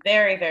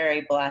very,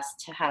 very blessed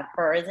to have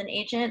her as an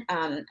agent.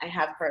 I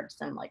have heard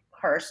some like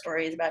horror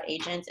stories about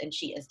agents, and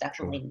she is Sure.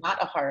 definitely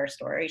not a horror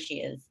story.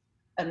 She is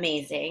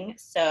amazing.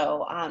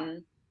 So,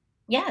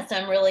 yeah, so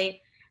I'm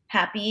really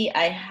happy.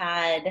 I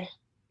had,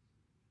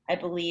 I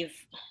believe,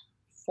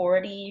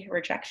 40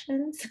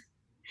 rejections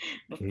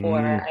before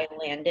Mm, I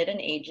landed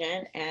an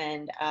agent,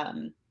 and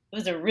it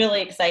was a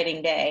really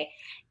exciting day.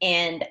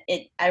 And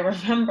I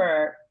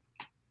remember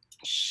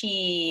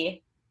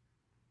she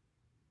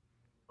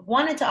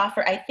wanted to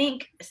offer, I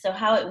think, so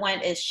how it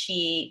went is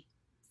she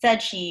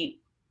said she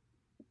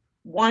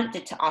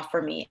wanted to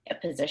offer me a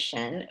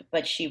position,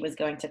 but she was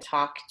going to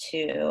talk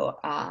to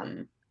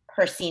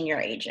her senior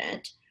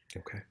agent,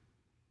 okay.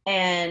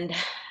 and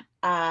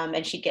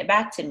she'd get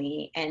back to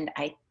me. And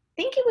I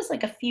think it was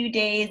like a few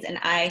days, and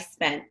I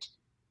spent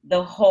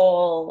the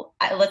whole,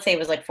 let's say it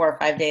was like 4 or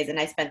 5 days, and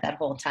I spent that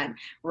whole time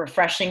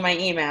refreshing my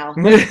email,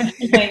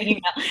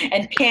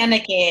 and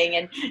panicking,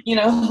 and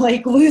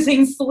like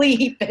losing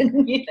sleep,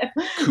 and and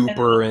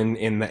Cooper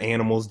and the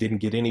animals didn't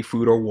get any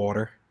food or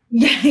water.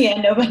 yeah,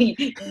 yeah,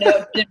 nobody,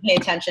 no, didn't pay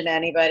attention to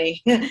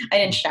anybody. I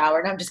didn't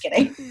shower. No, I'm just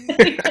kidding.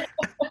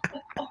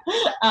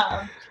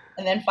 um,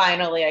 and then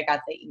finally, I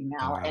got the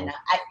email, and Wow.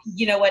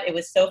 you know what? It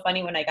was so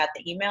funny when I got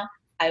the email.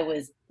 I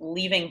was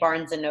leaving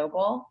Barnes and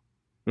Noble,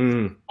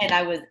 Mm, and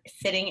I was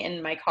sitting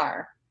in my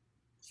car.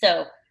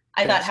 So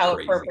I thought that's how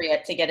crazy.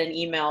 appropriate to get an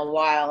email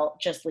while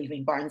just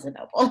leaving Barnes and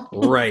Noble.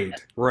 Right, Yeah.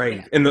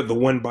 right. And the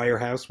one by your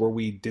house where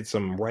we did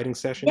some writing Yes,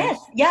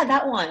 sessions? yeah,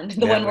 that one,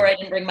 the That one where one. I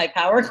didn't bring my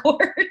power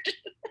cord.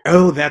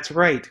 Oh, that's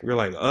right. You're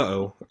like,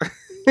 uh-oh.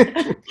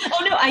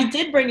 Oh no, I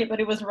did bring it, but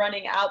it was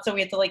running out, so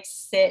we had to like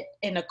sit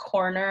in a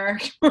corner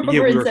Yeah,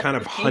 for we were instead kind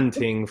of of me.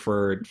 hunting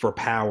for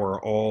power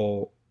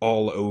all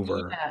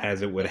over Yeah,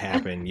 as it would yeah,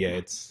 happen. Yeah,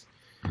 it's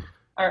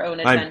our own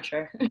I'm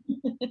adventure.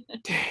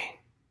 dang,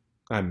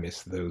 I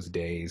miss those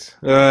days.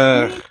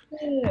 Me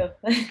too.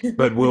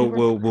 But We we'll were,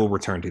 we'll we'll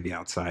return to the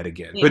outside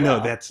again. we But no,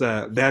 will.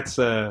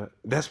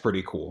 that's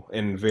pretty cool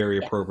and very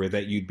Yes, appropriate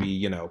that you'd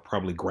be,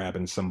 probably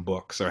grabbing some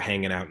books or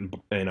hanging out in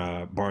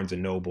Barnes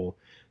and Noble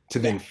to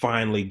then yes,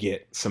 finally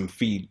get some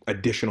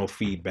additional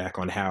feedback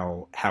on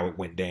how it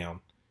went down.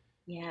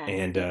 yes,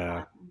 And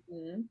yeah.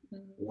 Mhm,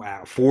 mhm.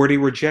 wow, 40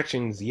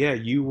 rejections. Yeah,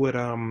 you would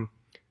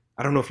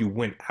I don't know if you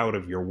went out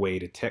of your way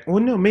to text.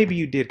 Well, no, maybe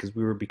you did because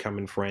we were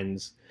becoming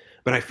friends.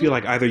 But I feel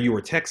like either you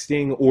were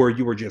texting or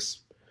you were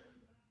just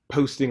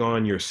posting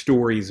on your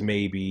stories,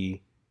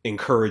 maybe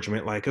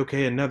encouragement, like,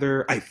 okay,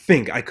 another. I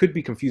think I could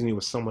be confusing you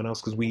with someone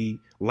else because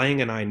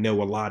Lang and I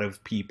know a lot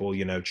of people,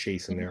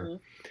 chasing their Mhm.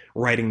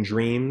 writing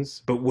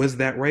dreams. But was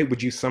that right?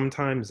 Would you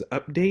sometimes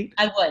update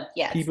I would,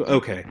 yes. people?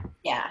 Okay.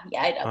 Yeah,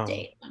 yeah, I'd Um,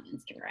 update on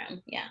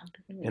Instagram. Yeah.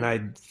 and Mhm. I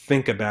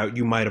think about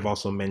you might have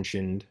also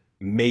mentioned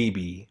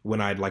maybe when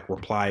I'd like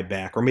reply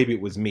back, or maybe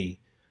it was me.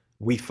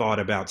 We thought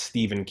about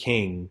Stephen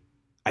King,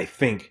 I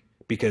think,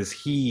 because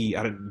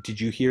did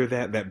you hear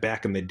that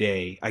back in the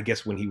day, I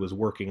guess when he was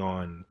working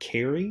on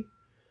Carrie,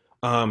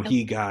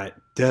 he got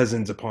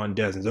dozens upon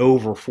dozens,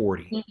 over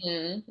 40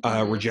 Mhm,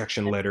 mhm.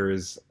 rejection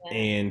letters, Yeah.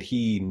 and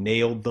he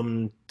nailed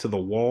them to the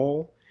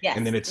wall,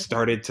 and then Yes. it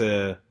started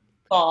to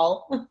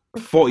Fall.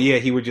 full. Yeah,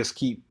 he would just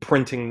keep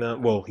printing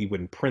them. Well, he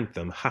wouldn't print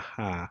them.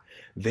 Haha.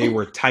 They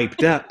were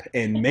typed up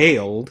and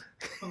mailed,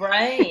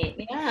 Right.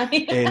 Yeah.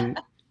 and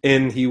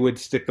and he would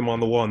stick them on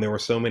the wall. And there were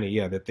so many,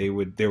 yeah, that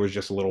there was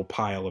just a little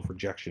pile of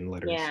rejection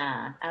letters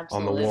Yeah,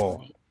 on the wall.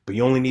 absolutely. But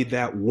you only need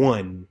that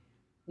one,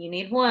 You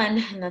need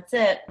one, and that's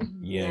it. you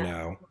Yeah.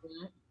 know.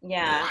 Mhm.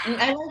 Yeah. And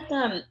I Wow.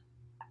 like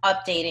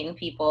updating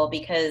people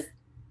because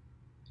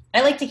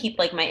I like to keep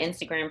like my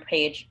Instagram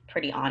page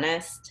pretty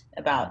honest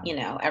about,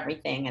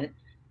 everything, and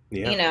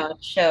Yeah.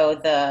 show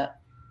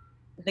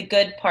the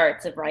good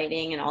parts of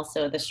writing and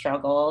also the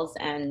struggles.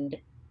 And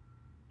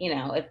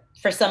if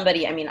for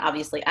somebody, I mean,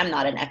 obviously I'm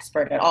not an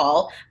expert at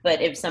all,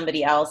 but if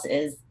somebody else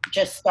is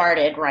just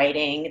started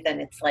writing, then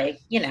it's like,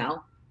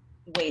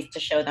 ways to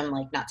show them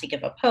like not to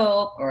give up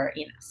hope, or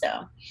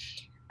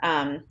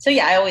so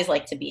yeah, I always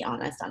like to be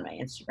honest on my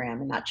Instagram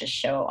and not just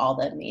show all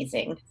the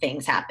amazing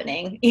things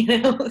happening, so in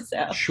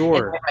my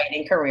Sure.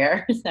 writing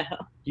career. So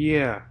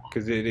Yeah,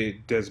 because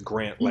it does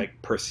grant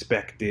like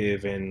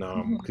perspective, and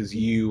because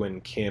Mhm. you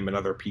and Kim and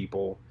other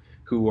people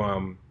who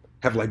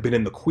have like been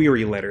in the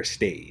query letter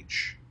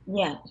stage,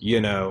 Yeah.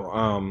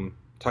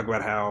 Talk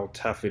about how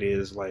tough it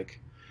is. Like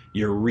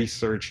you're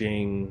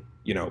researching,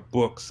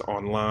 books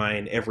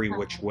online every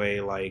which Uh-huh.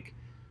 way. Like,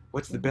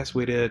 what's the best Mhm.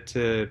 way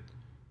to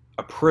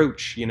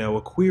approach,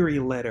 a query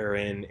letter,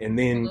 and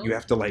then you Mhm.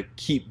 have to like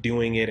keep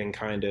doing it and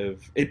kind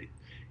of it.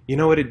 You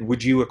know what?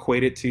 Would you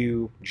equate it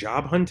to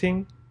job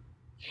hunting?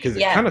 Because it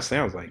Yes, kind of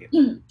sounds like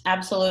it.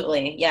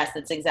 absolutely. Yes,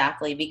 it's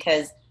exactly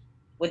because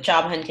with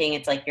job hunting,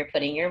 it's like you're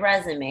putting your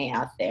resume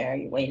out there,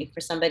 you're waiting for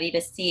somebody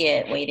to see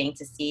it, waiting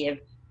to see if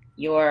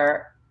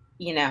you're,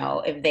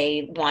 if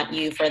they want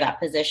you for that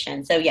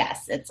position. So,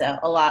 yes, it's a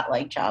lot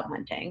like job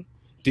hunting.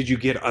 Did you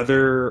get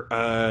other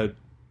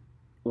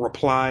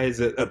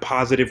replies,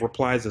 positive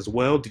replies as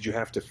well? Did you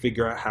have to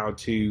figure out how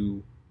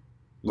to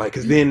like?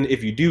 Because then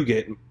if you do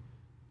get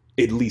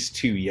at least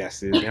two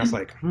yeses, now it's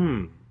like,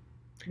 now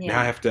I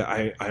Yeah. have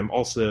to. I'm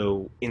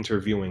also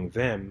interviewing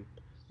them.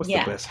 What's the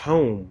Yeah. best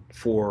home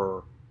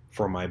for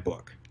my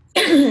book?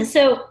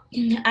 So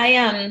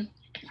I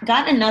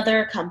got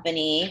another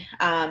company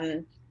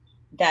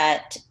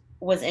that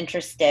was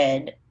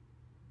interested,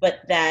 but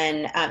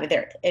then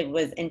there it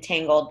was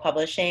Entangled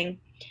Publishing,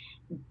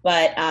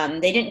 but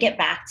they didn't get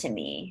back to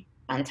me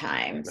on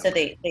time. So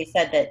Okay. they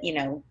said that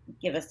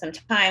give us some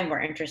time,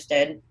 we're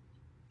interested,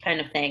 kind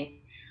of thing.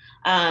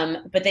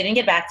 But they didn't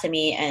get back to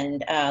me,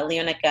 and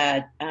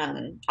Leonica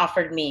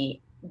offered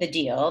me the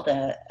deal,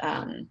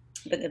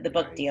 the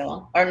book Nice.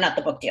 deal, or not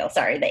the book deal,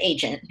 sorry, the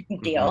agent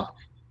Hmm. deal,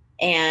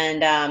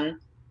 and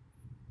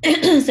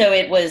so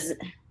it was,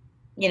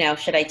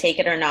 should I take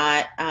it or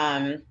not?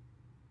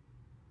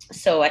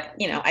 So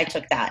I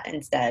took that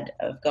instead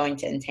of going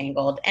to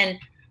Entangled, and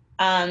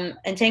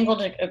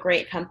Entangled a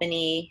great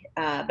company,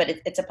 but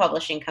it's a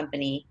publishing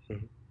company,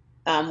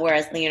 Hmm.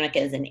 whereas Leonica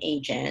is an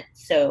agent.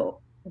 So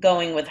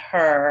going with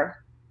her,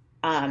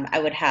 I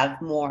would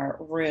have more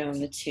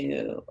room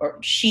to, or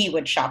she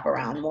would shop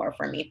around more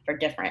for me for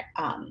different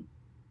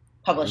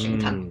publishing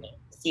Mm. companies,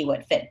 see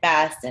what fit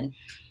best, and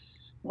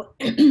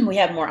we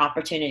have more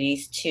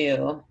opportunities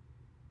to,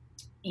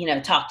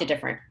 talk to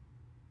different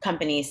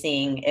companies,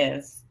 seeing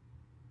if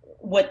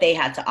what they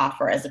had to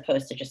offer as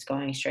opposed to just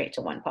going straight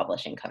to one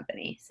publishing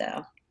company.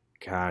 So,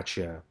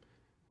 Gotcha.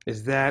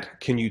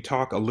 Can you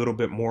talk a little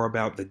bit more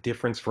about the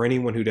difference for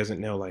anyone who doesn't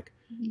know, like,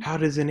 how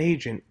does an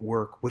agent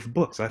work with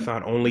books? I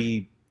thought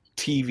only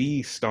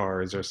TV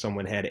stars or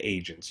someone had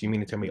agents. You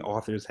mean to tell me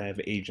authors have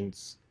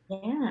agents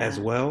as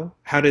yeah. well?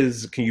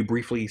 Can you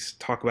briefly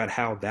talk about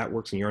how that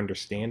works and your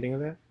understanding of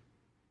that?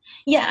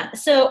 Yeah.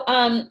 So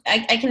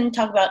I can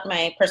talk about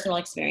my personal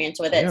experience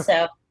with it. Yeah.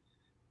 So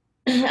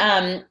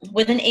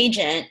with an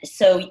agent,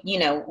 so,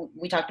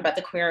 we talked about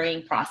the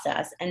querying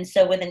process. And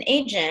so with an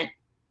agent,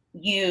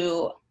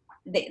 you,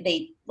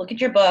 they look at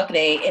your book,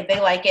 if they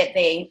like it,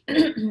 they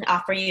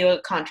offer you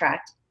a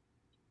contract.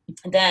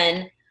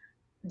 Then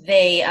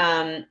they,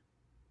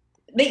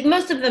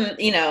 most of them,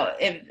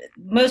 if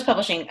most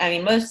publishing, I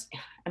mean,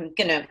 I'm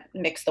going to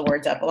mix the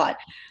words up a lot.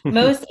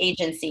 Most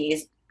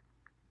agencies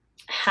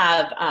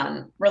have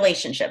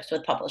relationships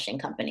with publishing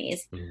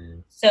companies.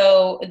 Mm.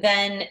 So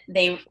then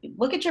they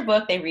look at your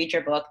book, they read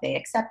your book, they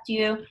accept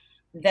you,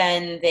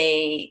 then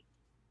they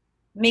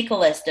make a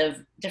list of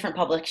different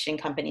publishing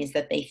companies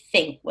that they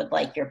think would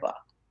like your book.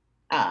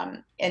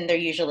 And they're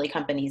usually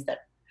companies that,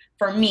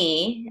 for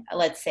me,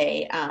 let's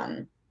say,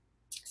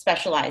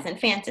 specialize in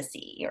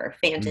fantasy or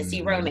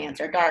fantasy Mm.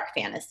 romance or dark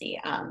fantasy.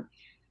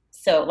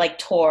 So, like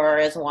Tor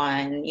is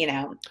one,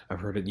 I've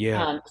heard it.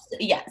 Yeah.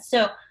 yeah.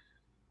 So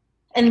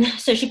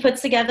she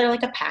puts together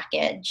like a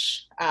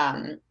package,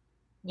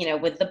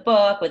 with the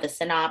book, with a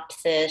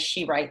synopsis.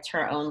 She writes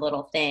her own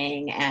little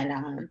thing,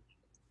 and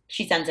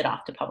she sends it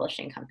off to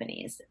publishing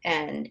companies.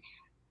 And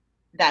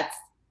that's,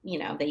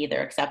 they either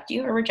accept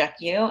you or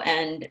reject you.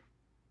 And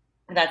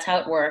that's how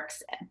it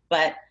works.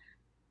 But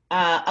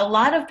a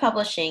lot of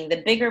publishing,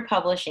 the bigger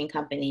publishing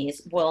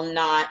companies will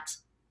not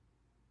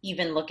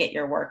even look at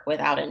your work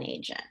without an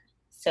agent.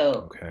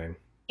 So Okay.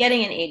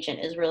 getting an agent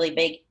is really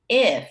big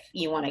if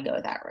you want to go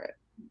that route.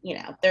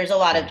 There's a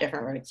lot of Mm.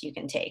 different routes you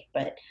can take,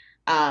 but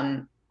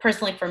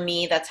personally for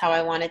me, that's how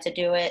I wanted to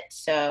do it.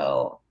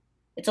 So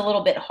it's a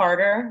little bit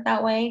harder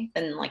that way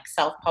than like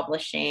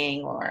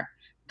self-publishing or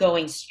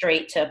going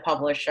straight to a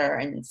publisher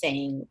and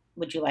saying,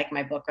 "Would you like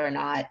my book or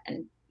not?"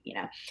 And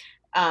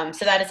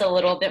so that is a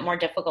little bit more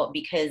difficult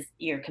because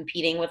you're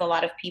competing with a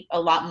lot of people,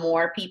 a lot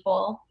more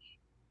people.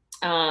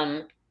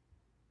 Um,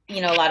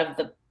 a lot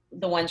of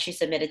the ones she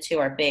submitted to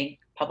are big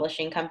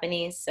publishing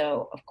companies,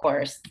 so of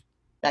course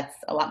that's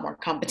a lot more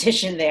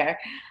competition there.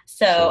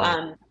 So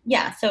Sure.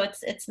 yeah, so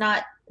it's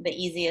not the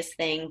easiest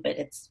thing, but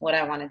it's what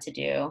I wanted to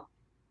do.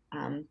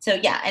 So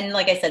yeah, and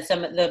like I said,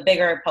 some of the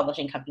bigger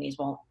publishing companies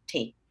won't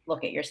take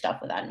look at your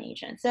stuff without an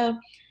agent. So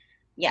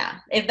yeah,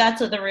 if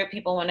that's what the route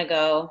people want to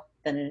go,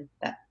 then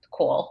that's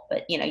cool,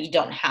 but you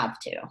don't have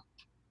to.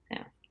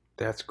 Yeah.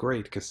 That's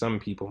great because some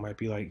people might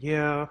be like,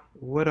 yeah,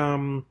 what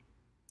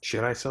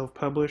should I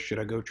self-publish? Should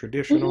I go Mhm.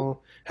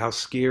 traditional? How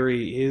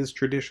scary is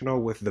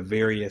traditional with the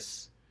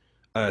various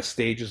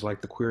stages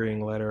like the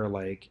querying letter,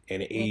 like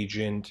an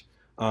agent?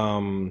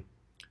 Um,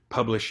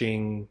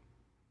 publishing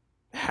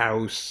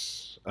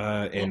house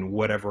and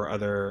whatever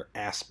other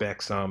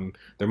aspects.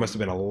 There must have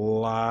been a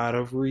lot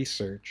of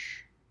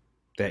research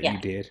that you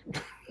Yeah. did.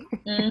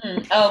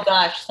 Oh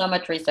gosh, so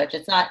much research.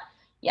 It's not,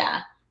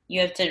 yeah,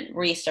 you have to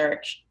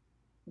research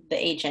the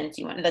agents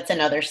you want. That's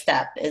another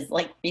step is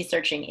like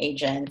researching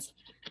agents,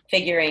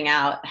 figuring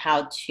out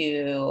how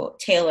to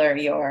tailor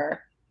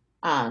your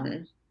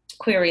um,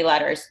 query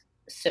letters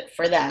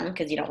for them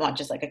because you don't want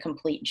just like a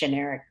complete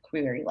generic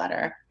query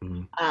letter.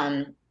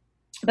 Mm-hmm.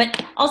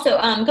 But also,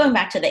 going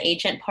back to the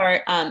agent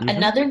part, Mm-hmm.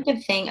 another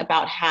good thing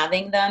about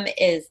having them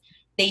is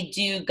they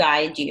do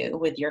guide you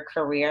with your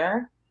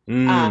career. Um,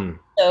 Mm.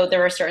 so there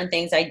were certain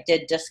things I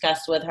did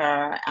discuss with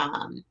her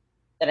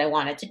that I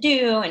wanted to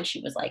do, and she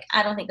was like,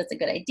 "I don't think that's a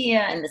good idea,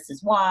 and this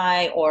is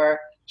why." Or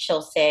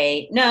she'll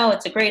say, "No,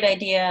 it's a great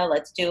idea.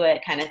 Let's do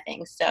it," kind of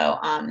thing.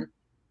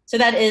 So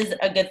that is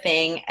a good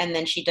thing. And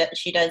then she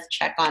does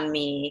check on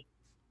me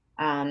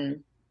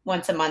um,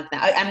 once a month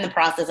now. I'm in the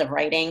process of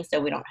writing, so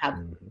we don't have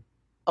Mm-hmm.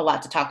 a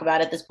lot to talk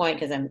about at this point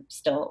because I'm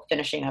still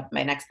finishing up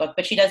my next book.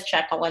 But she does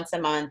check once a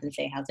month and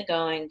say, "How's it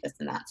going?" This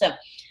and that. So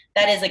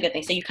that is a good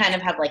thing. So you kind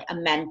of have like a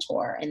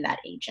mentor in that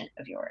agent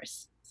of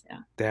yours. So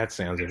That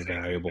sounds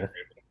invaluable.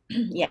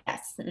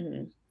 yes.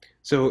 Mm-hmm.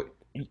 So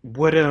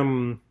what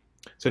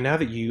so now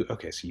that you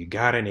okay, so you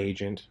got an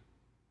agent,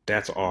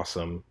 that's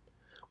awesome.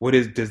 What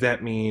is does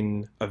that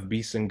mean of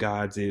Beasts and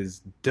Gods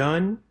is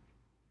done?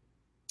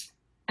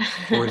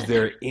 Or is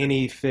there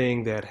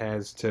anything that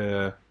has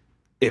to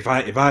if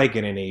I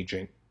get an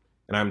agent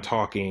and I'm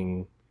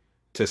talking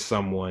to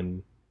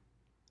someone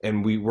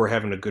and we're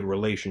having a good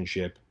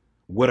relationship,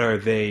 what are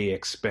they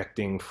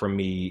expecting from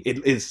me?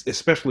 It is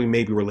especially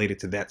maybe related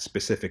to that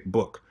specific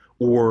book,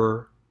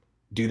 or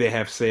do they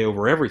have say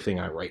over everything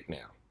I write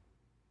now?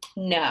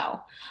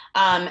 No.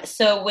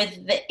 So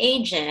with the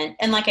agent,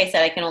 and like I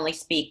said, I can only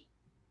speak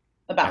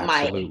about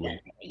my agent.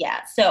 Absolutely.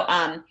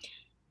 Yeah.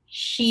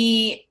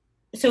 She,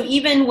 so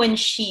even when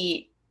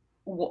she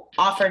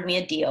offered me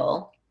a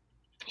deal,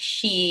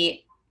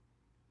 she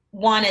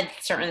wanted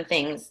certain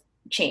things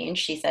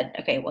changed. She said,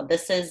 "Okay, well,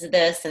 this is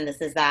this and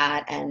this is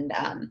that, and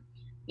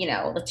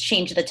let's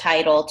change the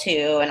title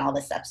too, and all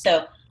this stuff."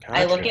 So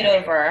I look Gotcha. it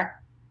over,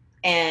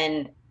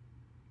 and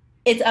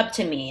it's up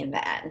to me in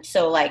the end.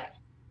 So like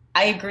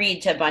I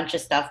agreed to a bunch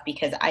of stuff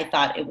because I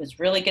thought it was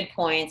really good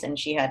points and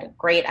she had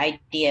great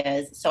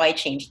ideas. So I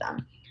changed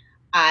them.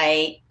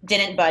 I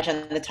didn't budge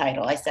on the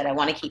title. I said, I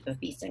want to keep Of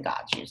Beast and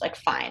God. She was like,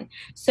 fine.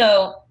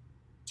 So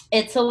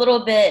it's a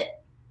little bit,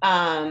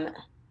 um,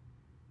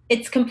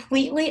 it's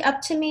completely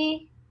up to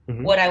me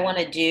Hmm. what I want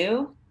to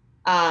do.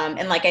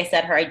 And like I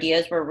said, her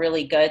ideas were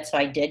really good. So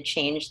I did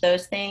change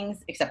those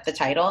things, except the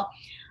title.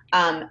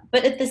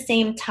 But at the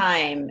same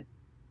time,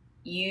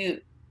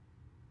 you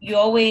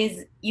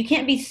you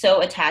can't be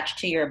so attached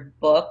to your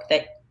book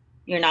that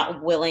you're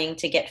not willing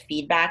to get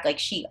feedback. Like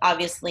she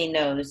obviously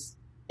knows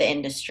the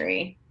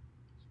industry.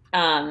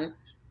 um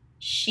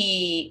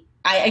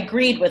I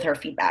agreed with her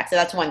feedback, so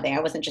that's one thing.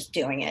 I wasn't just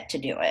doing it to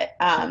do it.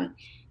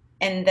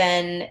 And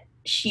then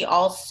she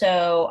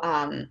also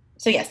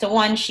so yeah, so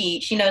one, she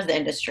knows the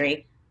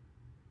industry,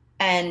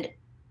 and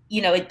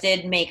it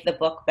did make the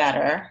book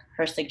better,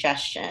 her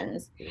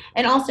suggestions.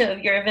 And also,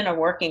 if you're in a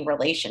working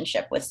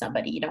relationship with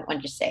somebody, you don't want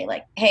to just say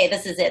like, hey,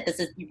 this is it, this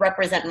is, you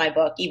represent my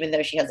book, even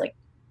though she has like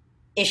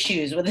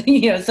issues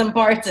with some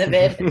parts of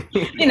it.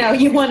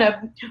 You want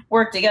to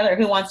work together.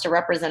 Who wants to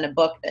represent a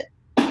book that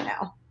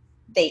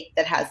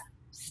that has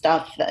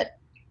stuff that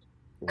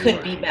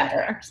could be Right.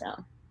 better?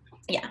 So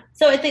yeah,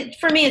 so I think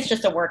for me it's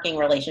just a working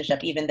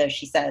relationship, even though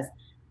she says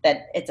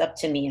that it's up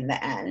to me in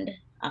the end.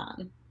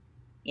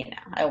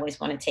 I always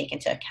want to take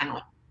into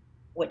account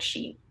what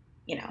she,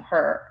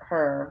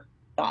 her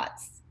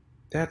thoughts.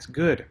 That's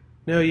good.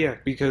 No, yeah,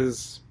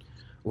 because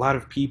a lot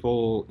of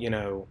people,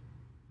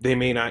 they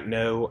may not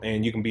know,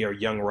 and you can be a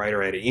young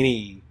writer at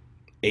any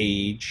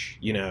age.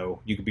 You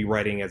could be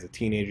writing as a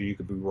teenager, you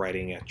could be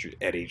writing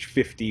at age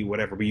 50,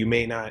 whatever, but you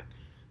may not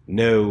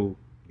know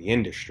the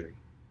industry.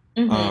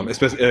 Mm-hmm.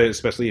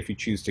 Especially if you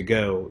choose to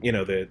go,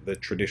 the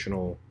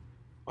traditional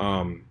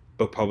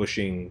book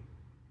publishing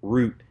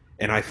route.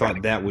 And I thought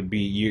Right. that would be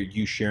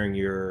you sharing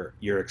your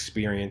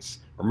experience.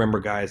 Remember,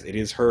 guys, it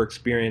is her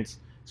experience.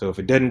 So if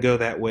it doesn't go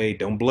that way,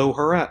 don't blow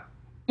her up.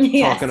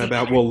 Yes. Talking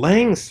about, well,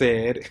 Lang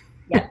said,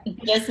 Yeah.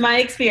 Just my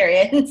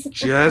experience.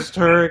 just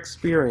her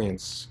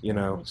experience.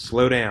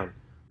 Slow down.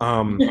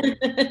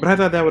 But I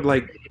thought that would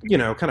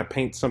kind of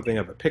paint something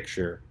of a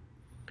picture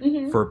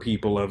Hmm. for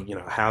people of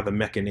how the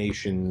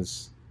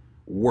machinations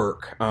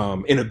work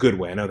in a good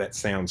way. I know that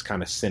sounds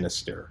kind of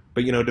sinister,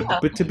 but Oh,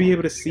 but to be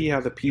able to see how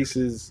the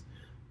pieces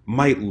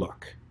might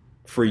look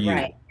for you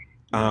right.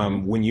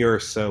 Hmm. when you're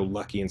so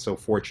lucky and so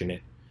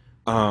fortunate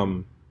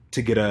um,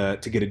 to get a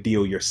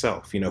deal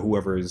yourself.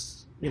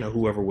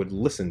 Whoever would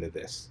listen to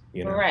this.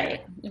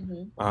 Right.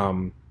 Hmm.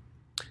 Um,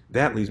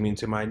 that leads me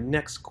into my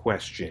next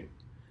question.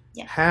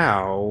 Yeah.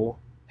 How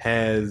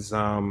has,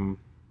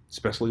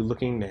 especially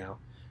looking now,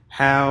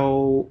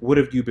 what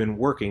have you been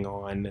working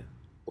on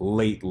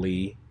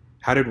lately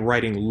how did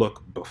writing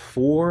look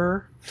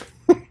before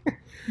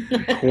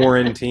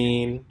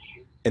quarantine?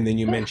 And then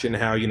you mentioned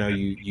how,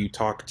 you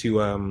talk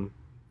to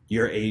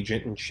your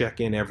agent and check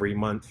in every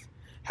month.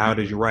 How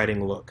does your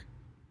writing look?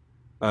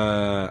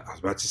 I was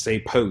about to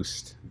say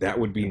post. That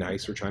would be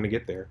nice. We're trying to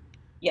get there.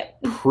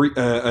 Yep.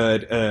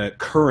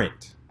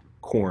 Current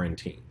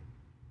quarantine.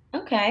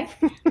 Okay.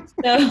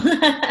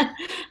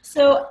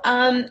 So,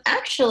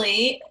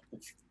 actually,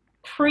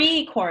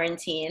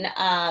 pre-quarantine,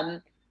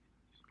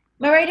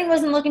 my writing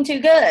wasn't looking too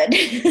good.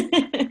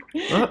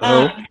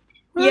 Uh-oh. um,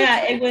 What?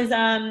 yeah, it was.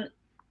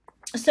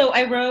 So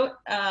I wrote,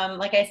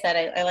 like I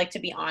said, I like to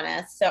be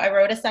honest. So I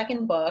wrote a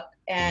second book,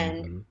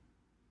 and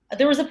Mm-hmm.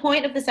 there was a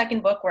point of the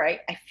second book where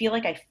I feel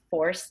like I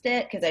forced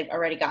it because I'd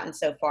already gotten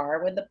so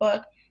far with the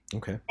book,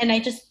 Okay. and I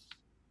just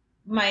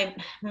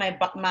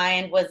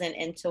mind wasn't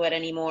into it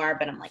anymore.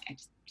 But I'm like, I'm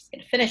just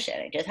gonna finish it.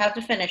 I just have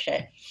to finish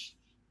it.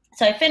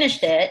 So I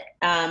finished it.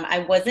 I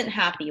wasn't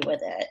happy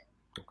with it,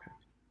 Okay.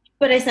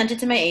 but I sent it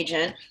to my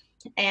agent,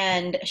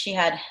 and she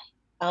had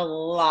a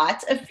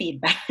lot of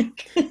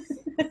feedback.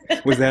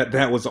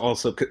 That was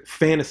also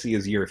fantasy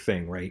is your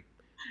thing, right?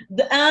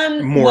 More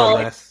or Well,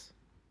 less.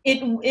 it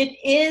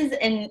is,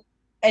 and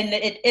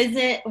it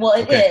isn't. Well,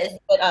 it Okay. is,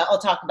 but I'll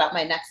talk about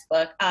my next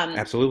book.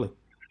 Absolutely.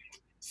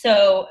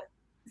 So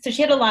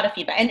she had a lot of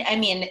feedback, and I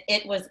mean,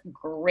 it was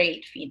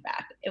great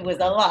feedback. It was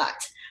a Okay. lot,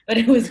 but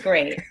it was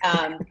great.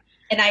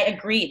 And I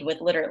agreed with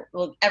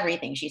literally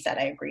everything she said.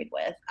 I agreed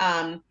with.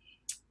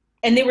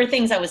 And there were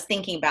things I was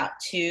thinking about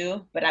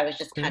too, but I was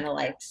just Okay. kind of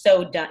like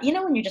so done. You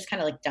know, when you're just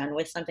kind of like done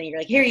with something, you're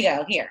like, here you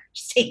go, here,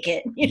 just take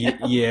it.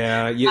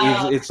 Yeah,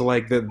 yeah. Um, It's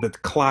like the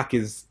clock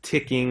is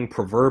ticking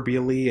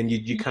proverbially, and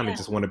you kind of yeah,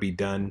 just want to be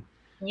done.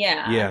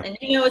 yeah, Yeah. and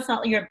it's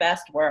not your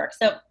best work.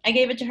 So I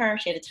gave it to her.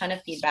 She had a ton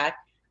of feedback.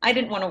 I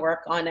didn't want to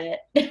work on it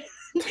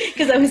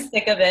because I was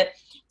sick of it.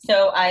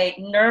 So I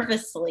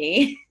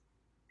nervously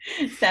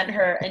sent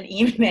her an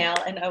email,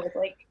 and I was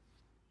like,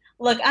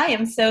 look, I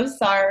am so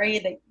sorry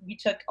that you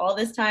took all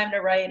this time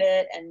to write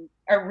it and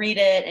or read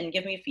it and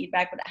give me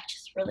feedback, but I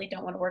just really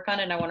don't want to work on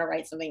it, and I want to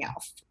write something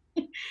else.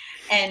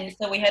 And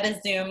so we had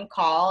a Zoom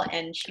call,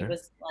 and she Okay.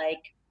 was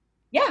like,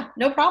 yeah,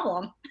 no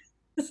problem.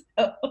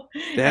 So,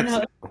 and That's I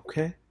was,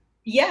 okay.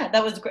 yeah,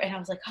 that was great. And I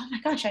was like, oh my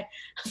gosh, I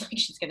was like,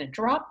 she's gonna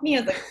drop me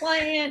as a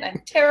client.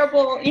 I'm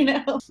terrible.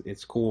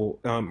 It's cool.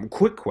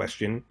 Quick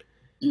question. How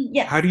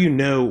Yes. do you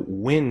know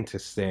when to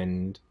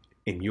send,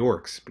 in your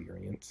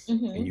experience,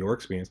 Hmm.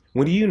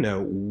 when do you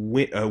know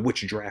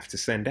which draft to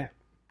send out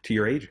to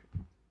your agent?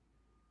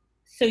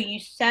 So you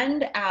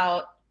send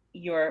out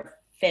your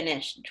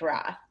finished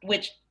draft,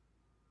 which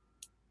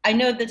I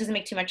know that doesn't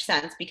make too much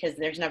sense because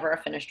there's never a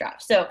finished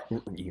draft. So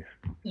Yeah.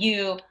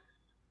 you,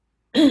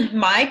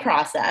 my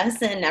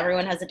process, and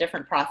everyone has a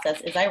different process,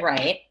 is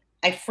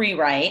I free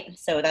write.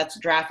 So that's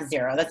draft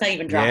zero. That's not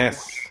even draft one,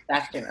 Yes.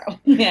 draft zero.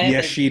 Yeah,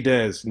 Yes, she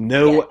does.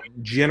 yeah,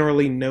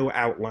 Generally no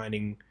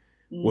outlining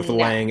with no,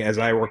 Lang, as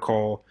I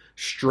recall,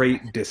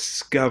 straight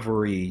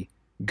discovery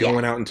yes.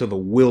 going out into the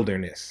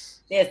wilderness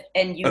Yes,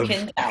 and you of.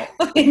 can tell.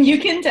 And you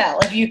can tell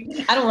if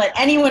you. I don't let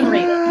anyone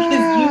read it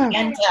because you Ah!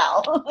 can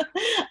tell.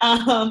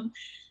 um,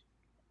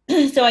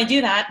 so I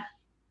do that,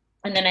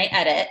 and then I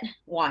edit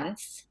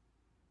once,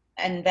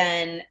 and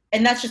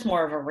that's just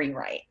more of a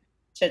rewrite.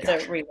 So it's a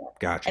Gotcha. rewrite, and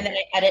Gotcha. then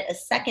I edit a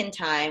second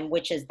time,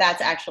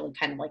 that's actually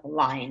kind of like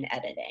line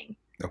editing.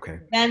 Okay.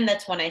 Then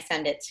that's when I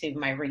send it to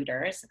my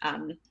readers.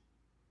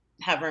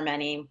 However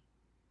many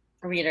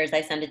readers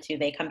I send it to,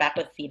 they come back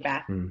with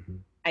feedback. Hmm.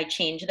 I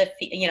change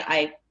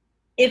I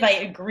if I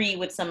agree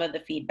with some of the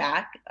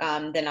feedback,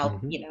 then I'll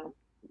Hmm.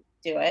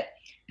 do it.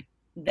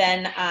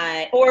 Then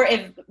or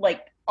if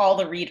like all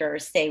the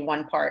readers say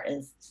one part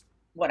is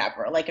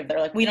whatever, like if they're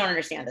like we don't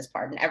understand this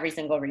part, and every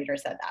single reader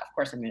said that, of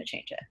course I'm going to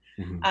change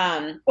it.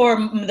 Hmm. Or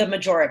the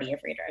majority of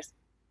readers.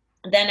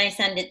 Then I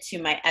send it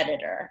to my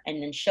editor,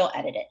 and then she'll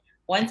edit it.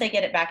 Once I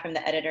get it back from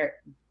the editor,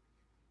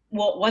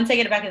 once I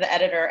get it back to the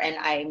editor and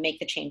I make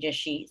the changes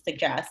she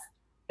suggests,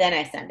 then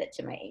I send it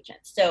to my agent.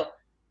 So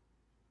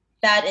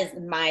that is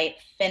my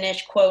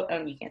finished quote.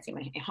 Oh, you can't see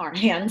my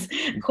hands,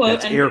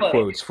 quote That's air unquote.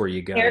 quotes for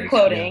you Air guys. Yeah.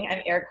 quoting.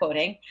 I'm air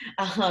quoting.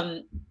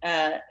 Um,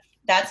 uh,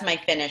 that's my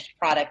finished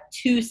product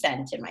to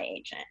send to my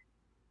agent.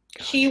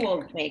 She Gotcha.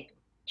 will make.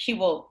 She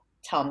will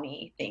tell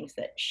me things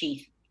that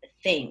she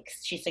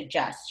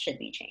suggests should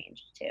be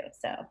changed too.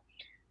 So,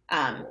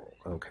 um,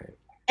 Cool. Okay.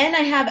 and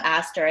I have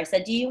asked her. I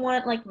said, "Do you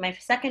want like my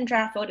second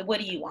draft? What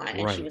do you want?" And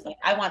she Right. was like,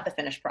 "I want the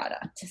finished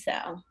product."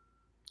 So,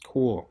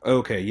 Cool.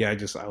 Okay. Yeah.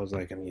 I was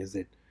like, I mean, is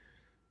it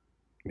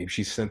maybe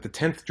she sent the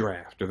 10th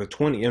draft or the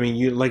 20? I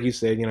mean, like you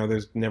said,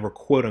 there's never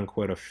quote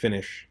unquote a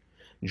finish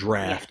yeah,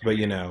 draft, but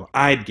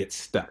I'd get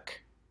stuck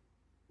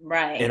and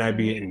right.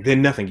 and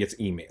then nothing gets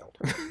emailed.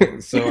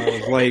 So I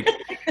was like,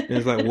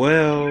 it's like,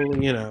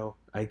 well,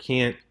 I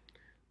can't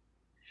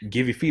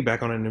give you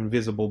feedback on an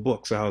invisible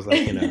book. So I was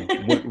like,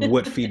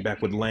 what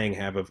feedback would Lang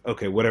have of,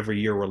 okay, whatever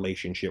your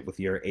relationship with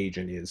your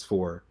agent is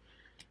for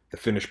the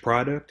finished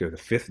product or the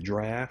fifth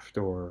draft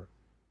or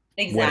what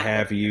Exactly.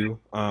 have you,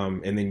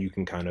 and then you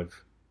can kind of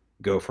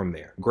go from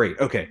there. Great.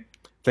 Okay.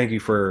 Thank you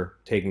for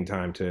taking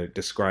time to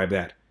describe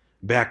that.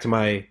 Back to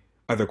my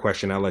other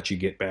question, I'll let you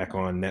get back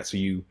on that. So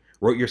you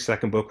wrote your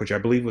second book, which I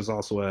believe was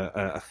also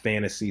a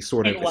fantasy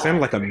sort It of. It sounded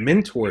was. like a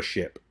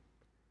mentorship,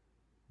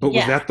 but was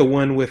Yes. that the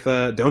one with?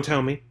 Don't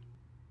tell me.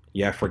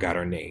 Yeah, I forgot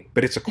her name,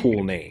 but it's a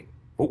cool name.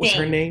 What was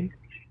her Dane. name?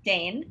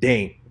 Dane.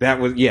 Dane. That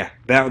was yeah.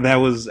 That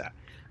was.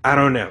 I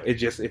don't know.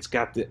 It's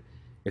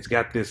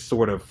got this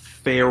sort of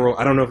feral.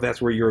 I don't know if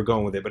that's where you were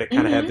going with it, but it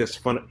kind of had Mm-hmm. this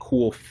fun,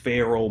 cool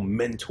feral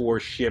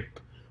mentorship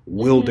Mm-hmm.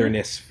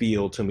 wilderness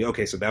feel to me.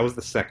 Okay, so that was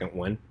the second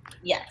one.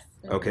 Yes.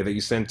 Okay, Mm-hmm. that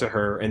you sent to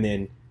her, and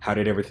then how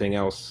did everything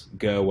else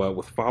go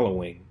with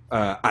following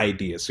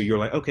ideas? So you're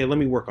like, okay, let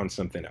me work on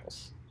something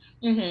else.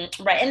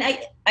 Mm-hmm. Right. And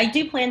I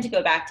do plan to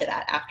go back to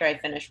that after I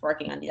finish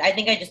working on these. I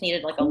think I just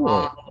needed like a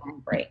long, Cool. long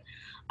break.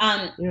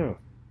 Um, Yeah.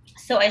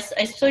 so I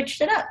switched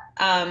it up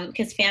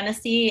because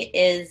fantasy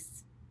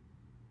is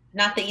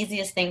not the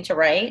easiest thing to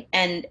write.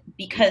 And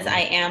because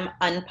I Mm-mm. am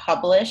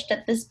unpublished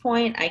at this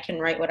point, I can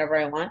write whatever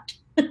I want.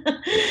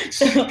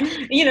 So,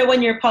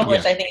 when you're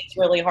published, Yeah. I think it's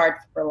really hard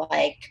for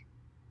like,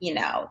 you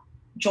know,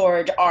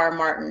 George R.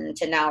 Martin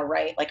to now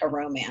write like a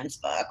romance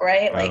book,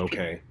 right? Like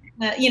people, Okay.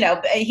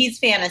 he's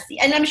fantasy,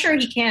 and I'm sure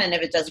he can, and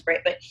if it does great.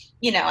 But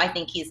I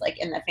think he's like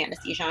in the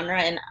fantasy genre,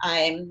 and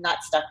I'm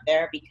not stuck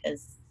there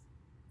because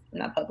I'm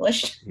not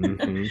published.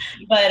 Mm-hmm.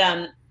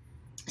 But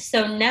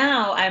so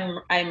now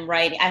I'm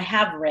writing. I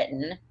have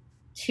written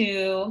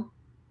two.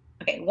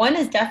 Okay, one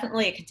is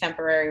definitely a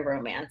contemporary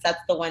romance. That's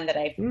the one that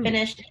I Mm.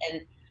 finished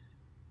and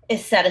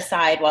is set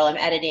aside while I'm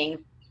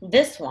editing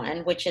this one,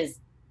 which is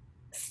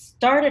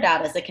started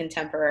out as a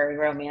contemporary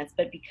romance,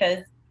 but because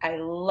I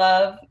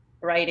love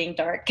writing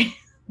dark,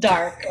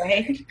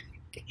 right?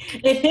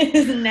 It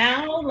is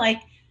now like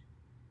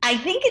I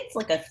think it's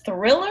like a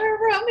thriller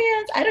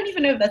romance. I don't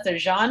even know if that's a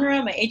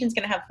genre. My agent's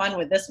gonna have fun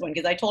with this one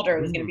because I told her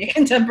it was gonna Mm. be a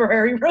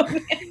contemporary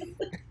romance.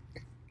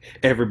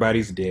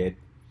 Everybody's dead.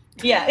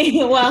 Yeah,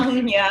 well,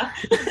 yeah.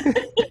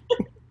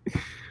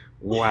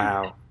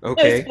 Wow. No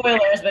Okay.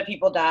 spoilers, but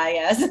people die.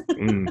 Yes.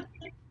 Mm.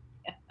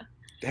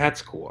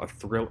 That's cool. A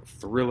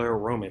thriller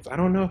romance. I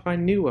don't know if I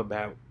knew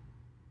about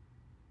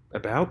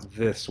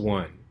this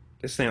one.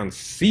 This sounds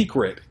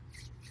secret.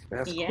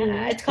 That's Yeah, cool.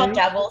 it's called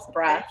Okay. Devil's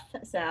Breath.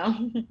 So,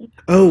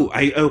 Oh,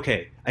 I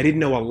okay. I didn't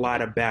know a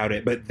lot about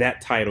it, but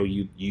that title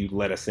you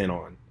let us in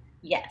on.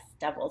 yes,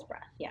 Devil's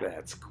Breath. Yeah.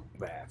 That's cool.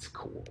 That's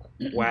cool.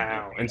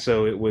 Wow. And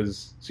so it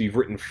was. So you've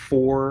written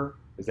four.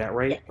 Is that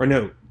right? Yes, Or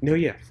no? No.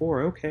 Yeah,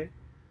 four. Okay.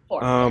 four.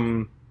 Yes.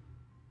 Um.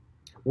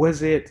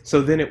 Was it?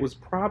 So then it was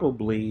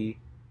probably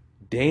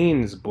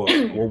Dane's book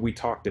where we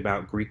talked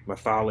about Greek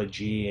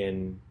mythology,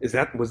 and was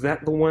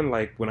that the one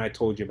like when I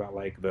told you about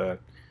like the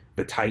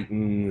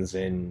Titans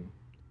and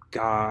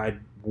God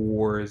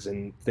wars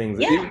and things?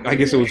 Yeah. I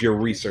guess it Hmm. was your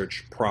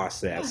research Yeah.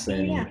 process, Yeah.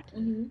 and Yeah.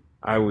 Hmm.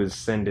 I was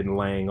sending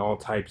Lang all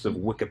types of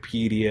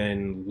Wikipedia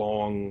and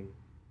long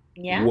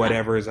Yeah.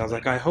 whatevers. I was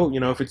like, I hope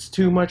if it's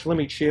too much, let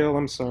me chill.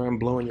 I'm sorry, I'm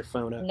blowing your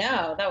phone up.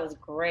 No, that was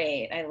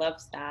great. I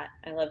love that.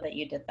 I love that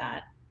you did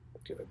that.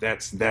 Good.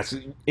 That's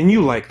and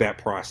you like that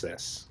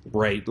process,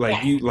 right? Like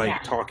Yes. you Yeah.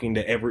 like talking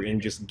to every and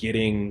just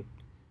getting.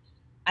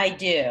 I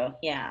do.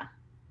 Yeah.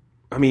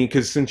 I mean,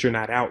 because since you're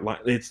not outline,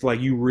 it's like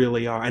you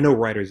really are. I know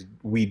writers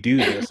we do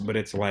this, but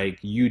it's like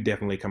you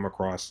definitely come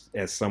across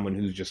as someone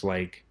who's just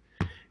like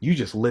you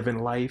just live in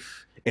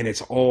life and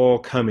it's all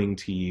coming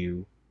to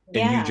you, and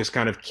you Yeah. just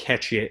kind of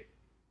catch it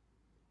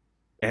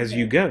as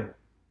you Hmm. go,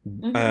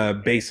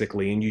 Hmm.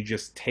 basically, and you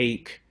just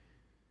take.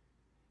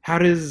 How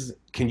does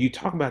can you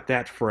talk about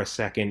that for a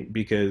second?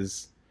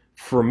 Because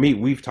for me,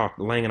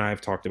 Lang and I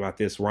have talked about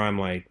this where I'm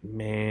like,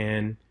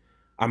 man,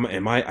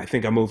 I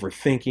think I'm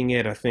overthinking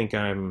it. I think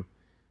I'm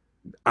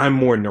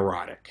more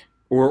neurotic,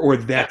 or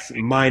that's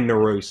my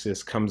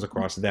neurosis comes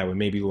across that way.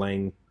 Maybe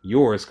Lang,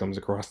 yours comes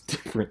across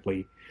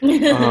differently.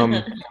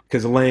 Um,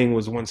 because Lang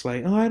was once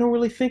like, oh, I don't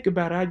really think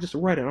about it. I just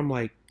write it. I'm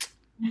like,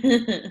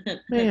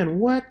 man,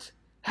 what?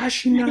 How's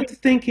she not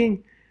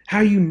thinking? How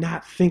are you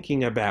not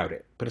thinking about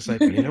it? But it's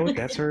like, you know what?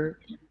 That's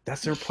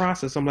her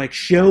process. I'm like,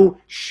 show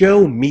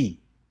me,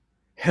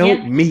 help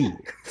Yeah. me.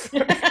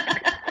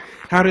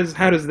 How does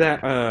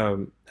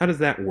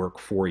that work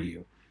for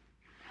you?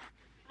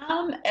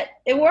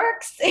 It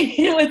works.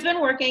 It's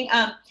been working.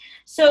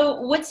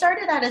 So what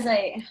started that is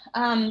I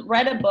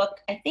read a book.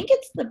 I think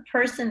it's the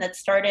person that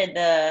started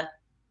the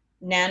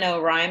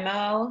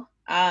NaNoWriMo,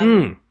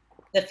 Hmm.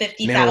 the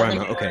 50,000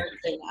 NaNoWriMo. Okay.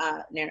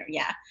 words in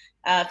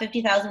yeah,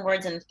 50,000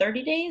 words in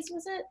 30 days.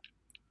 Was it?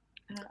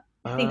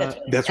 I think that's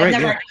what it is. That's I've right.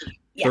 never Yeah. actually,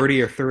 yeah,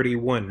 30 or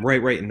 31.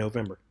 Right. In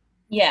November.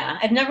 yeah,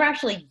 I've never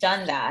actually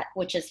done that,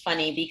 which is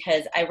funny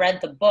because I read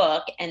the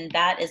book and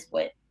that is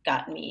what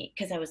got me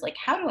because I was like,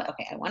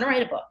 okay, I want to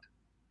write a book.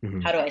 Hmm.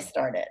 How do I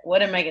start it?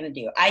 What am I going to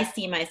do? I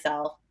see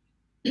myself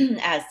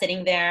as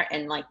sitting there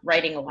and like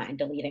writing a line,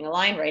 deleting a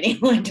line, writing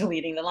a line,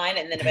 deleting the line.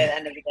 And then by the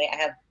end of the day, I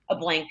have a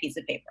blank piece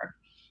of paper.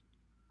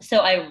 So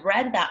I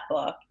read that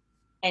book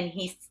and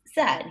he's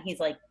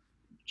like,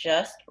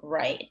 just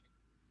write.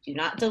 Do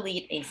not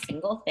delete a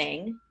single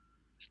thing.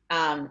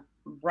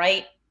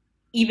 Write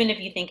even if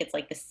you think it's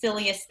like the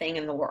silliest thing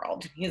in the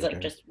world, he's like,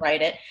 Okay. just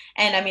write it.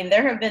 And I mean,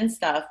 there have been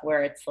stuff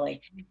where it's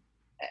like,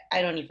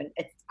 I don't even,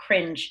 it's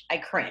cringe. I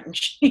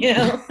cringe, you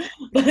know,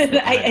 but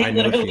I I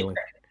know the literally feeling.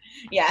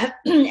 cringe. Yeah.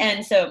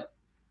 And so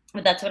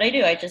that's what I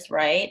do. I just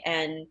write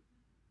and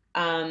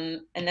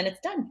then it's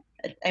done.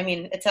 I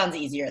mean, it sounds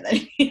easier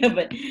than,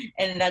 but,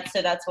 and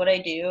that's what I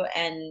do.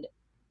 And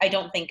I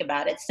don't think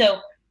about it. So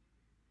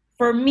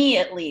for me,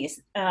 at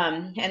least,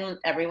 and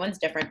everyone's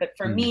different, but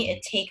for me, Hmm.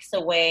 it takes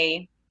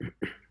away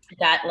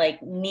that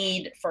like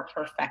need for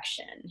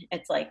perfection.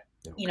 It's like,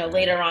 Okay.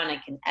 later on I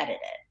can edit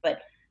it,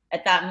 but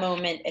at that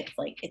moment, it's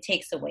like it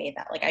takes away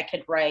that. Like I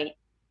could write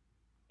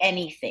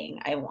anything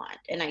I want,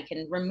 and I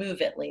can remove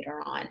it later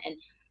on.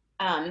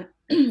 And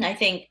I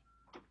think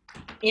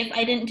if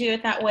I didn't do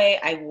it that way,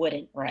 I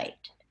wouldn't write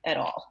at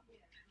all.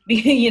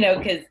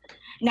 Because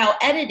now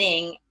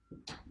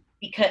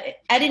because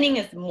editing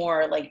is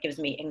more like gives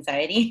me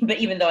anxiety, but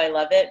even though I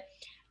love it,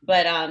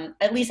 but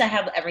at least I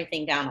have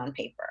everything down on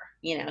paper,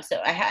 so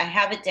I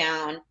have it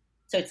down.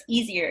 So it's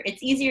easier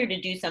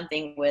to do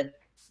something with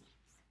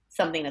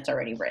something that's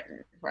already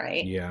written,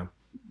 right? Yeah.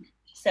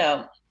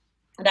 So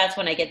that's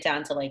when I get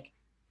down to like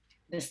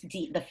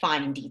the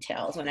fine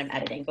details when I'm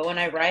editing. But when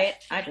I write,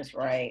 I just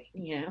write.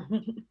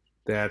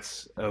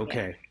 That's Yeah.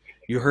 okay.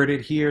 You heard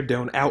it here.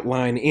 Don't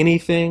outline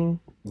anything.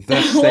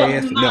 Thus Well,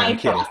 saith. No, I'm my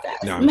kidding. process,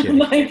 No, I'm kidding.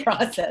 my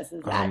process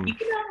is that Um, you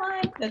can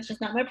outline. That's just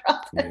not my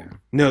process. yeah.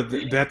 No,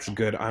 that's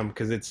good.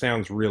 Because it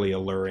sounds really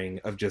alluring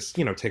of just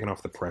taking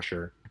off the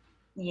pressure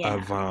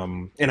of Yeah.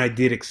 and I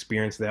did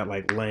experience that.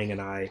 Like Lang and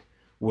I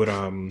would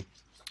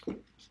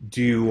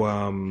do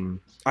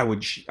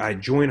I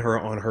join her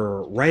on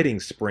her writing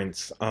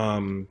sprints.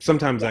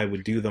 Sometimes Yeah. I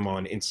would do them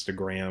on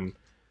Instagram.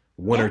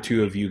 One or Yeah.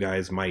 two of you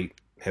guys might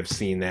have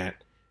seen that.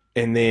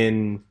 And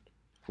then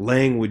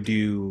Lang would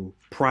do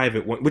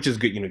private one, which is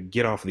good,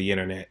 get off the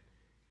internet.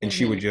 And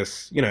she would Mhm.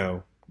 just,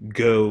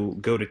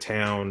 go to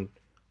town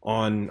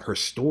on her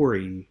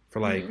story for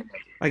like, Mhm.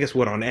 I guess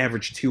what, on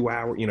average 2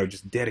 hours,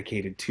 just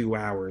dedicated 2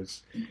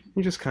 hours.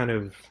 And just kind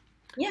of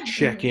Yeah.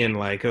 check Mhm. in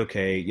like,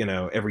 okay,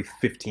 every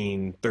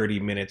 15, 30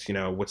 minutes,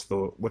 what's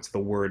the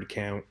word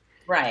count?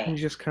 And Right.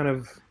 just kind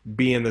of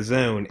be in the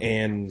zone.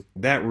 And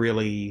that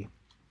really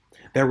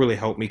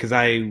helped me because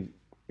I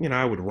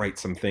would write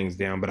some things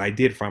down, but I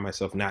did find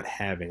myself not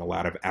having a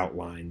lot of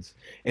outlines.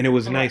 And it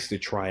was Right. nice to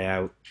try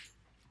out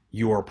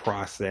your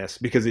process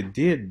because it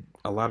did,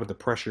 a lot of the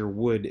pressure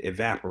would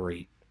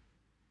evaporate.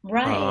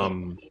 Right.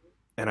 Um,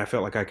 and I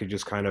felt like I could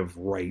just kind of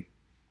write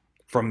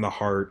from the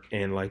heart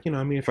and like,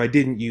 I mean, if I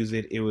didn't use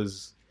it, it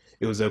was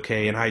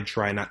okay. And I'd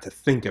try not to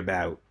think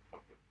about,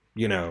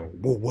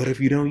 well, what if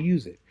you don't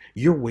use it?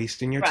 You're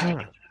wasting your Right.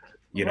 time.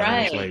 It's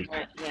Right. like,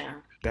 Right. Yeah.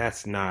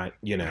 that's not,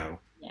 Yeah.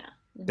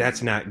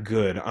 that's Mhm. not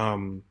good.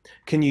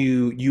 Can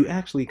you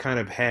actually kind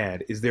of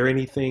is there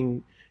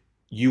anything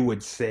you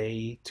would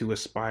say to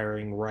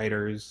aspiring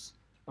writers,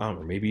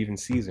 or maybe even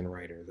seasoned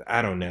writers,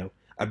 I don't know,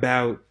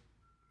 about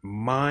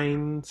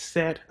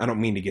mindset? I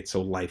don't mean to get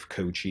so life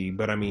coachy,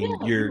 but I mean,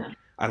 Yeah. Yeah.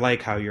 I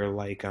like how you're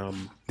like,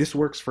 this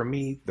works for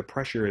me, the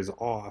pressure is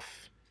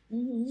off,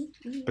 Mhm.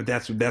 but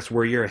Mhm. that's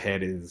where your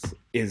head is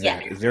Yeah.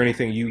 at. Is there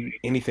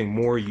anything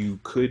more you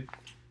could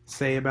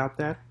say about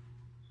that?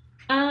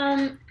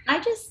 I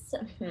just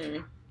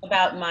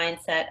about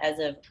mindset as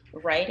of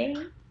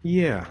writing.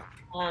 Yeah.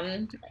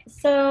 Um,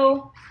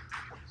 so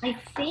I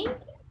think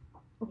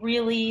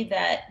really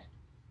that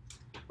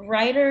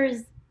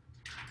writers,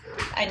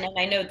 I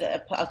know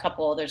that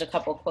there's a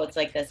couple quotes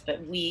like this,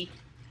 but we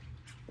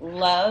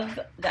love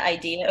the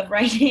idea of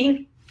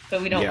writing,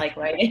 but we don't Yeah. like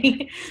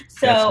writing. That's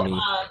So,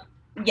 me.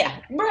 yeah,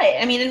 right.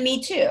 I mean, and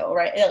me too,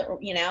 right?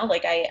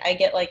 Like I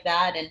get like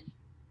that. And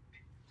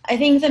I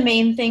think the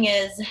main thing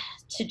is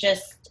to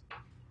just,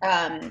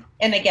 and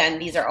again,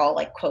 these are all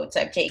like quotes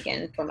I've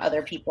taken from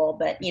other people,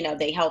 but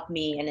they help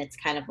me. And it's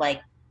kind of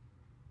like,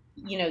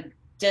 you know,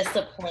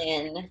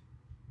 discipline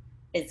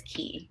is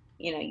key.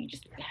 You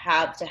just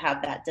have to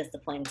have that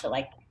discipline to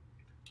like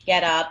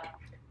get up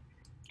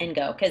and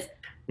go. Because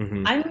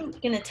Hmm. I'm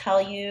going to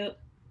tell you,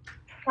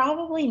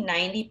 probably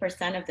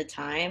 90% of the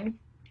time,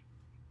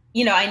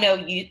 I know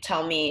you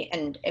tell me,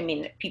 and I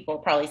mean, people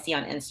probably see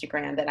on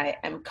Instagram that I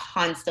am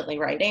constantly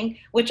writing,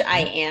 which I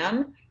Yeah.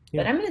 am.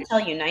 But Yeah. I'm going to tell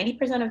you,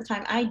 90% of the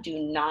time, I do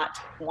not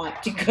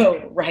want to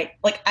go write.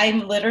 Like,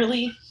 I'm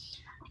literally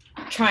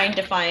trying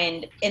to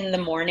find in the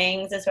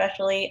mornings,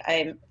 especially,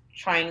 I'm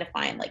trying to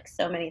find like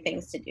so many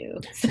things to do.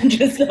 So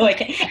just so I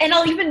can, and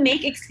I'll even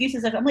make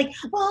excuses of, I'm like,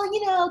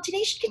 well,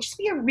 today could just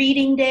be a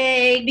reading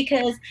day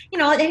because,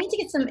 I need to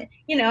get some,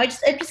 I'm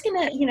just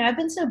gonna, I've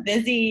been so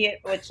busy,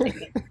 which I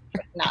mean,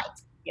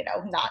 not,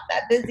 not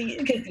that busy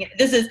because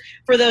this is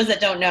for those that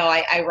don't know,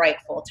 I write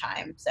full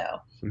time. So,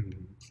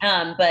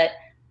 Hmm. but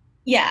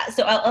yeah,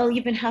 so I'll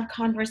even have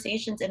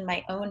conversations in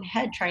my own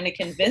head trying to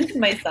convince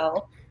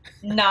myself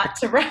not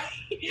to write.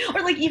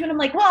 Or like even I'm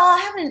like, well, I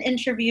have an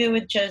interview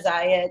with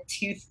Josiah at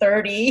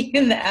 2:30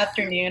 in the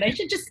afternoon. I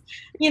should just,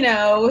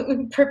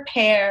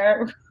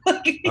 prepare.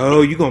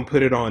 Oh, you gonna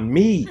put it on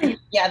me?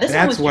 Yeah, this one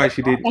That's was why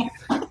she did. your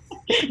fault.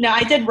 No,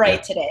 I did Yeah.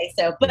 write today,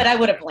 so but I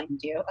would have blamed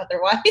you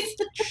otherwise.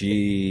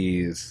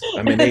 Jeez,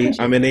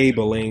 I'm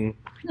enabling.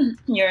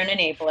 You're an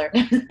enabler.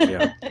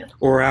 Yeah.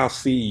 Or I'll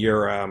see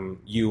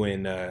you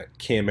and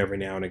Kim every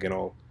now and again.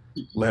 I'll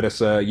let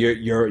us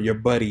your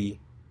buddy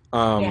Yes.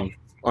 um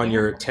on Yeah.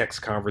 your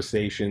text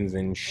conversations,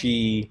 and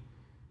she,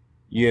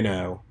 you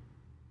know,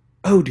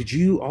 oh, did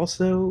you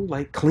also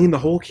like clean the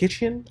whole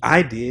kitchen?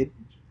 I did.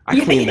 I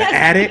Yeah. cleaned the Yes.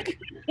 attic.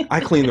 I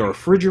cleaned the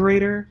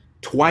refrigerator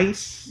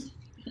twice.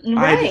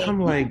 Right. I'm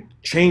Yeah. like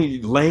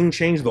changed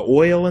the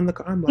oil in the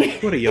car. I'm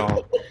like, what are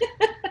y'all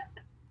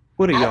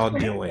doing?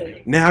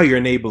 Absolutely. Now you're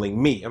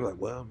enabling me. I'm like,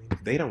 well, I mean,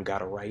 if they don't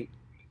got it right,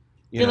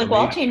 You're like,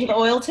 well, I'll maybe. change the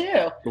oil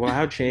too. Well,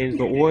 I'll change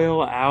the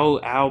oil.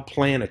 I'll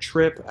plan a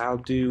trip. I'll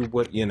do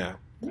what. Yeah.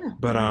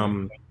 But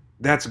Yeah.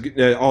 that's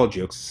all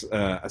jokes.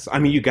 I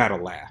mean, you gotta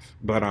laugh,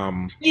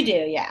 You do.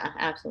 Yeah.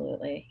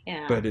 Absolutely.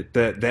 Yeah.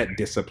 that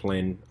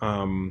discipline.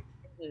 Mhm.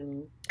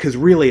 Because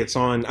really, it's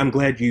on. I'm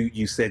glad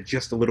you said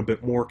just a little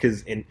bit more.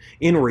 Because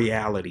in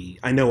reality,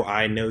 I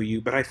know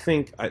you, but I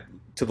think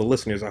to the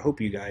listeners, I hope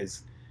you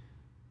guys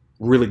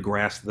really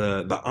grasp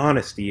the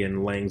honesty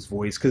in Lang's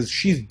voice because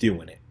she's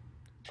doing it.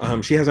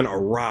 She hasn't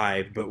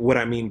arrived, but what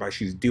I mean by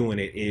she's doing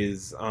it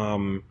is,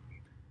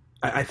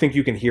 I think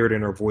you can hear it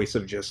in her voice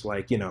of just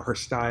like, her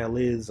style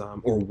is,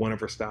 or one of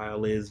her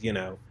style is,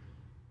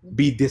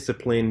 be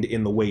disciplined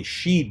in the way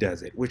she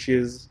does it, which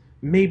is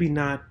maybe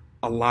not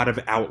a lot of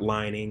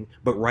outlining,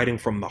 but writing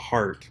from the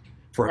heart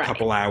for a Right.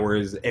 couple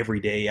hours every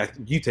day.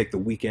 You take the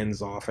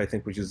weekends off, I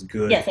think, which is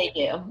good. Yes, I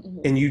do. Hmm.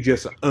 And you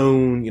just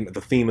own,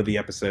 the theme of the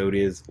episode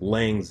is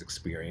Lang's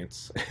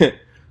experience.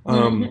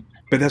 Hmm.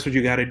 But that's what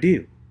you got to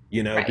do,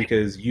 Right.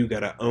 because you got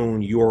to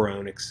own your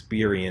own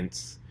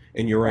experience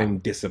and your Right. own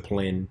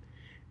discipline,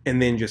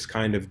 and then just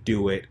kind of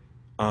do it,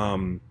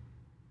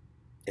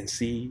 and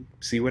see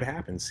what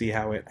happens, see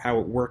how it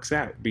works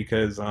out.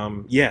 Because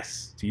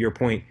yes, to your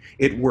point,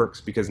 it works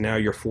because now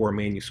you're four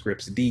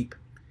manuscripts deep,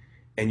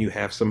 and you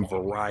have some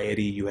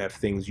variety, you have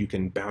things you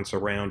can bounce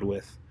around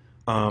with.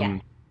 Yeah.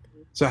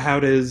 So how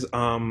does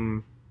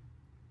well,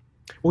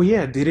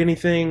 yeah, did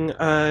anything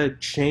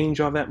change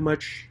all that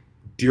much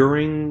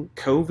during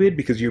COVID?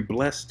 Because you're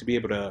blessed to be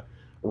able to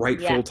write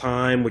Yeah. full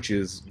time, which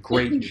is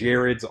great.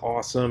 Jared's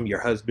awesome. Your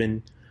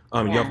husband,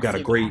 y'all have Yes. got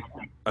He's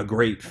a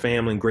great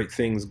family and great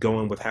things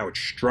going with how it's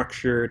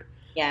structured.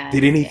 Yes.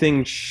 Did Yeah.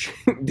 anything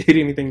did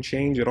anything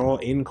change at all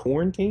in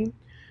quarantine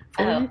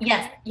for Oh, you?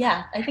 yes.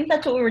 Yeah. I think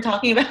that's what we were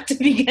talking about to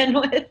begin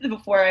with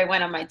before I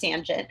went on my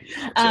tangent.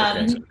 Okay.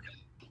 Um,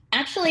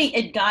 Actually,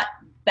 it got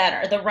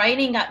better. The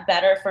writing got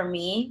better for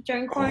me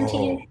during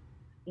quarantine.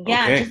 Oh,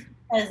 Yeah, okay. just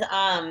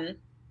because,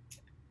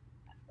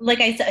 like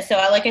I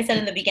said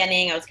in the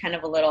beginning, I was kind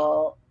of a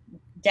little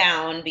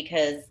down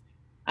because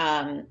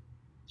um,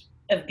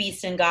 of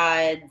Beast and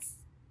Gods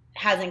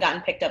hasn't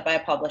gotten picked up by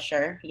a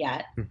publisher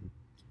yet. Mhm.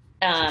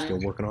 So Um, still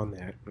working on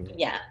that.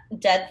 yeah,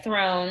 Dead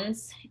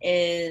Thrones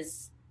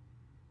is.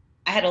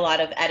 I had a lot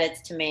of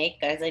edits to make,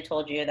 as I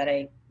told you that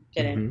I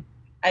didn't. Mm-hmm.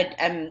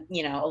 I'm,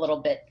 a little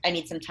bit. I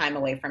need some time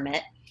away from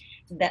it.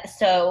 That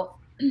so,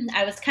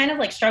 I was kind of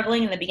like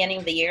struggling in the beginning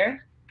of the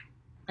year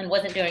and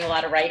wasn't doing a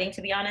lot of writing,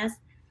 to be honest.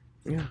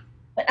 Yeah.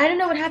 But I don't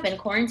know what happened.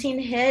 Quarantine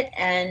hit,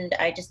 and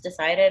I just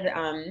decided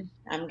I'm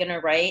gonna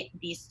write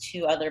these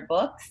two other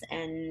books,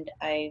 and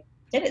I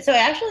did it. So I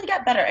actually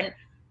got better, and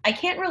I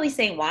can't really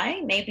say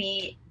why.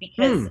 Maybe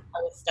because Hmm.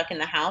 I was stuck in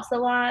the house a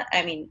lot.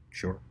 I mean,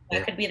 Sure. that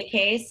Yeah. could be the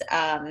case.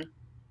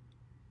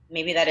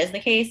 Maybe that is the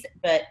case,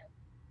 but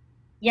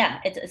yeah,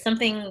 it's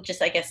something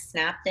just I guess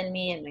snapped in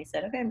me, and I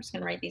said, okay, I'm just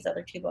gonna write these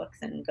other two books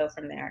and go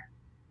from there.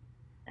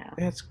 So,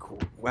 That's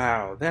cool.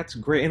 Wow, that's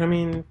great. And I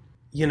mean,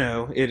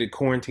 it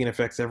quarantine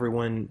affects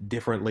everyone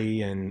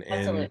differently, and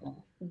absolutely.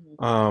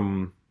 Hmm.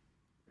 um,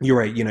 you're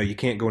right. You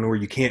can't go anywhere.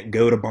 You can't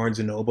go to Barnes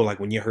and Noble like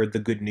when you heard the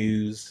good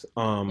news,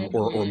 or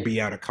Hmm. be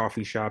out at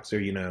coffee shops,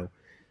 or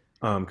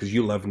because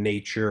you love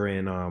nature,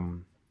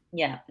 and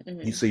Yeah.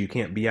 Hmm. you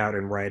can't be out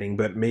and writing.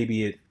 But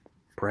maybe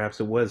perhaps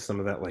it was some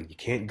of that, like you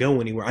can't go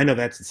anywhere. I know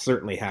that's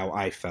certainly how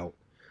I felt.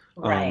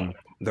 Right. Um,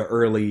 the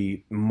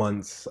early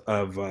months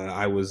of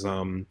I was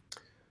the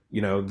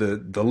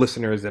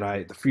listeners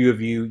the few of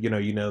you,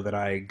 that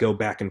I go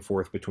back and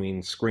forth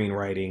between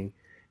screenwriting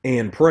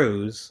and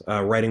prose,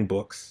 writing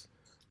books,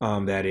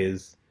 that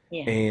is.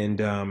 Yeah. And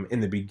in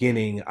the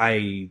beginning,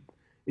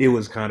 it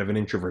was kind of an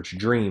introvert's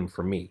dream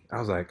for me. I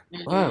was like,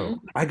 oh,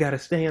 Hmm. I gotta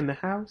stay in the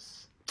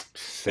house,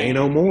 say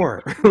no Same.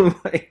 more.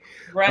 like,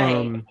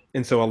 Right.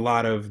 and so a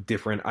lot of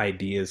different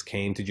ideas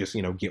came to just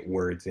get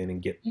words in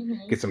and Hmm.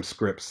 get some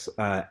scripts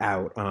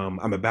out.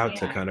 I'm about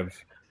to Yeah. kind of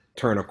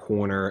turn a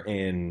corner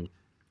and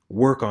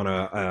work on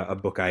a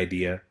book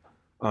idea.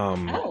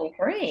 Um, Oh,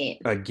 great.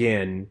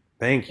 Again,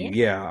 thank you.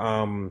 Yeah,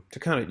 Yeah. To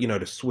kind of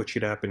to switch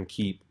it up and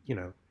keep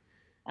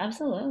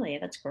absolutely.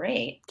 That's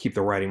great. keep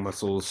the writing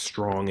muscles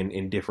strong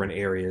in different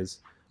areas.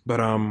 But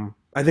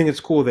I think it's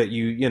cool that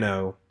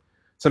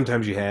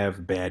sometimes you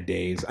have bad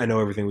days. I know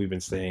everything we've been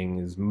saying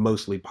is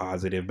mostly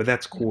positive, but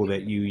that's cool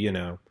that you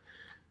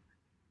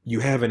you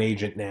have an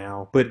agent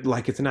now, but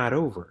like it's not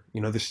over.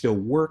 You know, there's still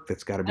work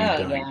that's got to be Oh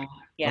done yeah,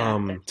 yeah.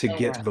 There's to still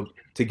get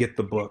work.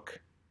 the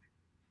book,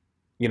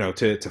 you know,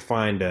 to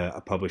find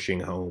a publishing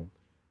home.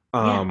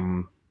 Yeah.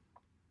 Um,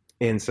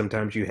 and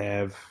sometimes you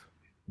have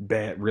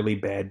really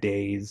bad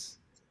days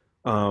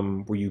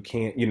where you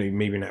can't, you know,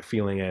 maybe not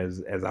feeling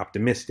as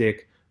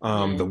optimistic. The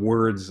Mm,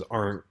 words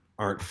aren't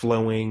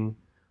flowing.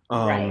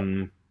 right.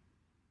 Um,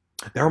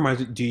 that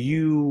reminds me,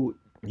 you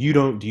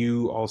don't do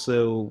you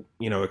also,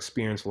 you know,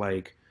 experience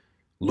like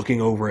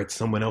looking over at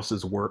someone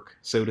else's work,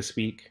 so to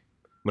speak,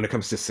 when it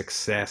comes to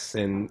success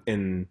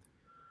and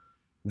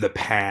the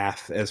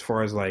path as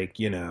far as like,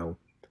 you know,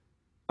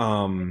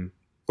 um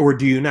or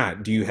do you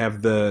not? Do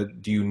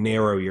you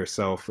narrow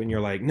yourself and you're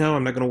like, no,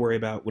 I'm not going to worry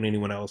about what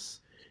anyone else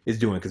is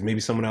doing because maybe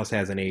someone else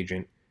has an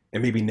agent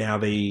and maybe now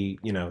they,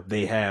 you know,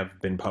 they have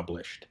been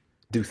published.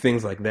 Do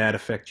things like that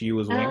affect you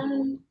as well?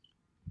 Um,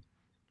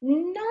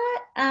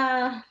 not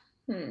I'm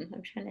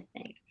trying to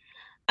think.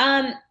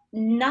 Um,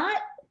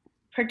 Not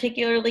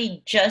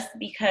particularly just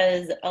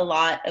because a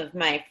lot of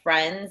my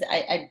friends,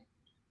 I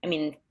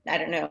mean, I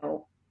don't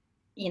know,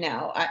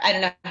 I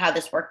don't know how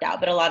this worked out,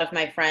 but a lot of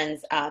my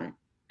friends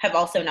have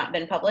also not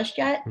been published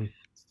yet. Mm.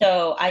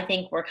 So I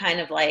think we're kind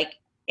of like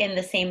in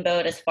the same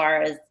boat as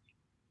far as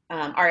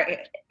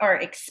our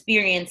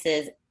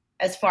experiences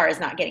as far as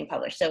not getting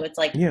published. So it's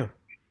like Yeah.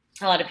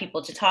 a lot of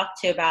people to talk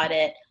to about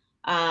it.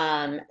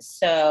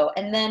 So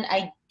and then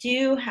I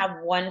do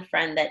have one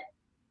friend that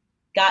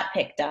got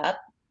picked up.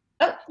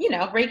 Oh,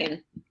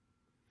 Reagan.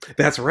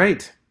 That's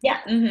right.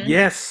 Yeah.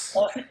 Yes.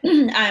 So,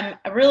 I'm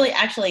really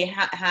actually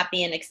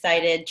happy and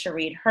excited to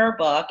read her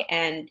book,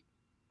 and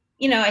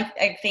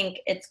I think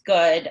it's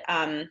good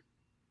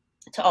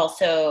to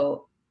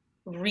also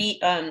read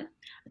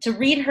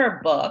her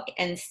book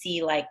and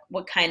see like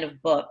what kind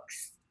of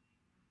books,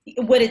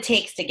 what it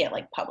takes to get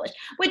like published.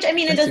 Which I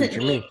mean, I it see what doesn't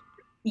you mean, mean.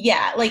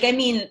 yeah. Like I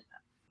mean,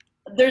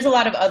 there's a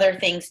lot of other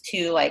things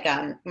too. Like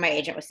my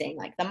agent was saying,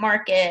 like the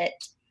market.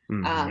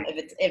 Hmm.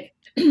 If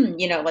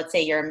let's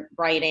say you're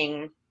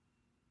writing,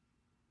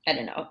 I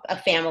don't know, a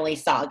family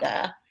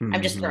saga.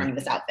 I'm just Hmm. throwing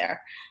this out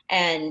there.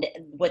 And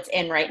what's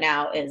in right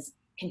now is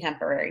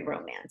contemporary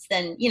romance.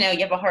 Then, you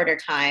have a harder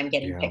time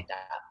getting Yeah. picked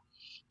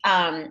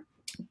up.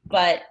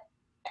 But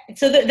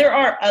so there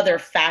are other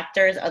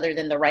factors other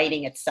than the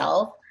writing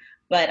itself.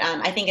 But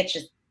I think it's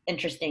just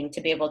interesting to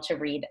be able to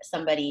read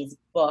somebody's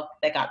book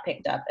that got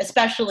picked up,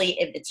 especially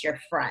if it's your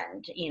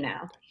friend.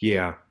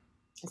 Yeah.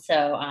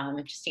 So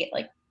just to get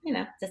like,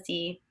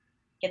 to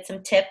get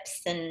some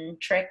tips and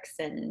tricks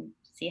and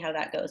see how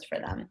that goes for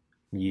them.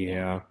 Yeah.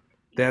 Yeah,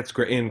 that's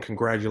great. And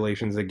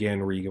congratulations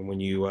again, Regan,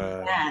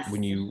 Yes.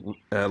 when you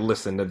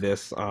listen to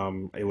this.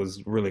 It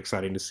was really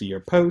exciting to see your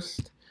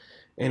post,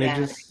 and it Yeah.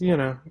 just, you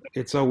know,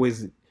 it's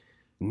always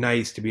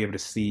nice to be able to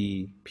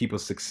see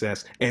people's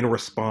success and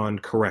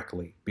respond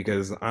correctly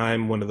because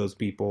I'm one of those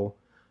people.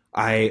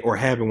 Or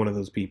have been one of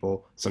those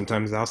people.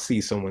 Sometimes I'll see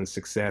someone's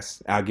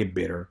success, I'll get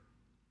bitter.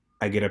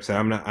 I get upset.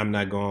 I'm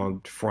not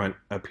going front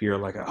up here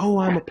like, oh,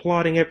 I'm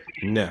applauding it.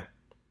 No,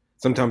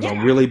 sometimes Yeah. on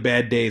really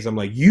bad days, I'm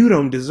like, you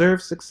don't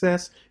deserve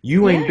success.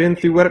 You ain't Yeah. been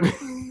through what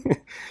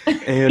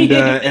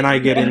and I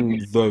get in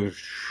the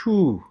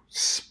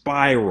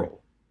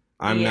spiral.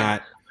 I'm Yeah.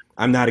 not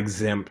I'm not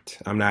exempt.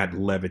 I'm not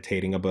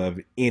levitating above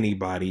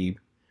anybody,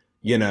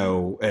 you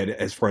know,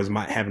 as far as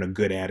my having a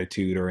good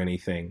attitude or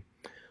anything.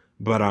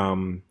 But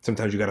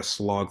sometimes you got to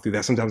slog through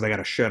that. Sometimes I got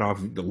to shut off.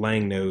 The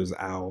Lang knows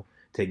I'll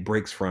take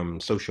breaks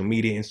from social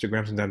media,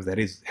 Instagram. Sometimes that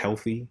is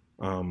healthy.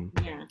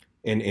 Yeah.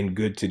 And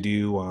good to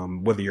do,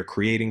 whether you're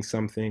creating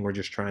something or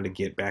just trying to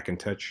get back in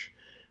touch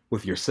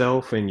with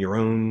yourself and your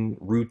own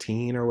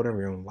routine or whatever,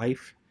 your own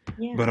life.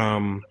 But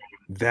Yeah.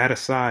 that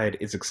aside,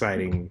 it's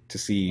exciting to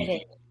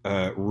see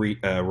It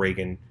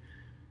Reagan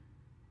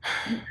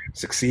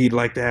succeed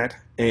like that, is.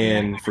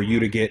 and for you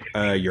to get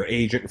your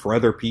agent, for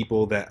other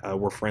people that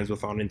we're friends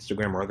with on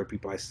Instagram or other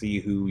people I see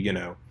who, you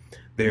know,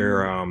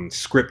 their Yeah.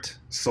 script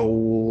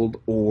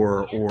sold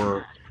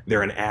or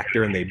they're an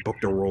actor and they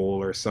booked a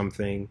role or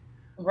something.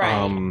 Right.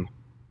 Um,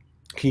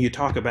 can you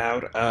talk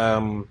about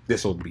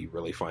this will be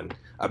really fun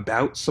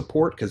about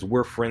support because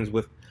we're friends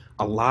with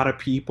a lot of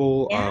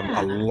people. A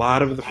Yeah.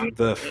 lot of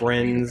the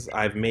friends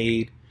I've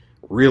made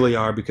really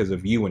are because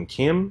of you and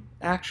Kim,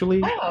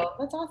 actually. Oh,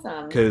 that's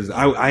awesome. Because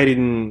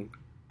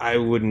I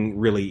wouldn't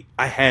really,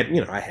 I had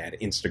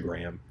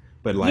Instagram,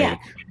 but Yeah. like,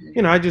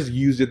 you know, I just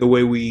used it the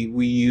way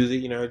we use it,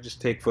 you know,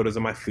 just take photos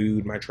of my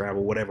food, my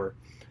travel, whatever.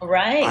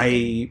 Right.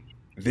 I,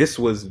 this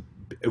was,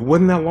 it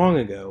wasn't that long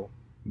ago,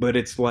 but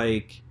it's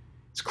like,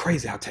 it's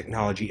crazy how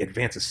technology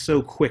advances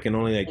so quick in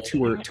only like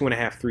two and a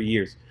half, 3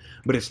 years.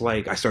 But it's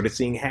like, I started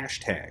seeing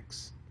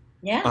hashtags,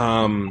 Yeah.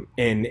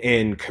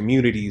 and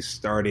communities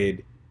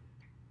started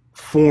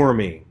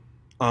forming.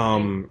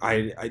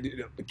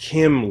 Mm-hmm.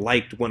 Kim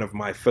liked one of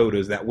my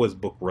photos that was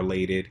book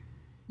related,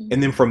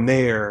 and then from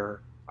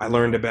there I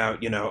learned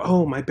about, you know,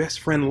 oh, my best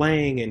friend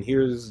Lang, and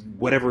here's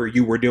whatever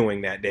you were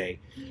doing that day,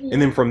 and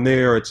then Yeah. from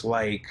there it's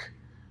like,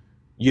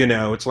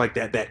 It's like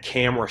that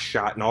camera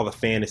shot in all the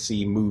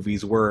fantasy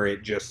movies where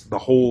it just the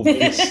whole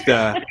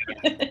vista,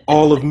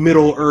 all of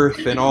Middle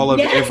Earth and all of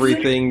Yes,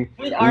 everything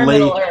we are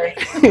Middle lay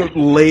Earth.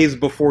 lays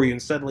before you,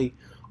 and suddenly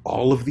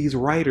all of these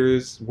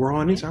writers were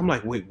on Instagram. I'm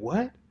like, wait,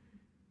 what?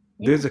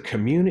 Yeah. There's a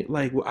community.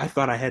 Like, I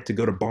thought I had to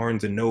go to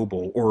Barnes and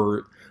Noble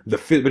or the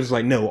fit, but it's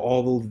like, no,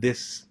 all of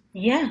this.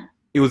 Yeah.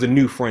 It was a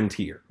new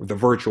frontier, the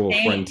virtual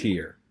Same.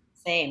 frontier.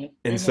 Same.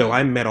 And so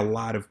I met a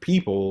lot of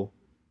people,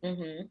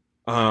 Mm-hmm.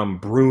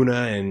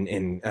 Bruna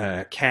and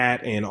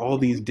Kat and all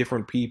these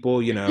different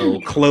people.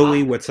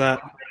 Chloe, what's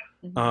up?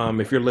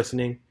 If you're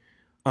listening,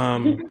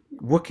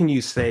 what can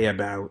you say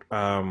about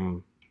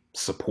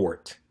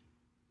support?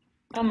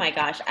 Oh my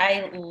gosh.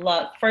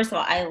 First of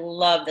all, I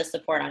love the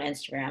support on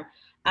Instagram.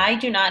 I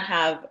do not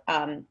have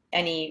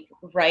any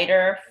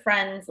writer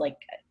friends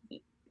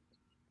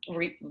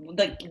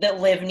that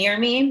live near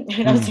me.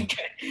 I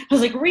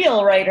was like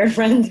real writer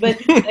friends, but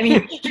I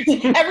mean,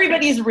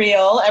 everybody's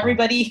real.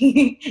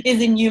 Everybody is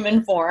in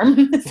human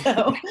form.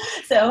 So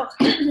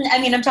I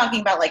mean, I'm talking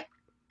about like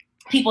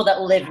people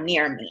that live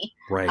near me.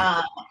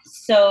 Right.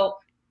 So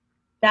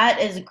that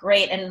is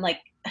great. And like,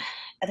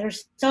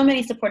 there's so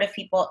many supportive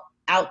people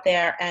out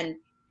there. And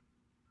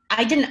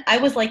I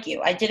was like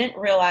you, I didn't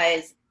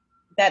realize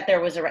that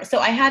there was so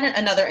I had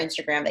another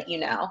Instagram that,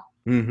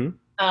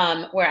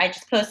 Mm-hmm. where I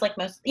just post like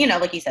most,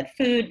 like you said,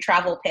 food,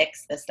 travel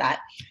pics, this, that.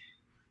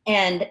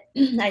 And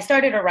I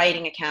started a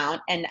writing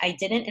account and I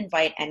didn't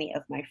invite any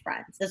of my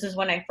friends. This is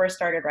when I first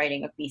started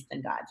writing of Beast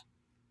and God.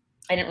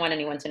 I didn't want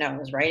anyone to know I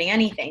was writing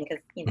anything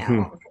because,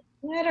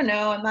 I don't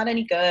know, I'm not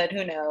any good.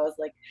 Who knows?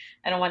 Like,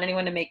 I don't want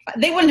anyone to make fun.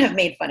 They wouldn't have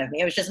made fun of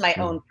me. It was just my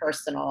own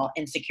personal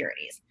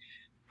insecurities.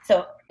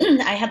 So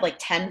I had like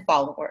 10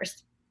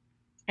 followers.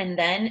 And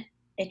then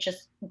it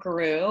just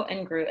grew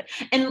and grew.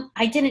 And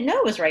I didn't know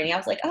it was writing. I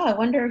was like, oh, I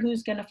wonder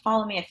who's going to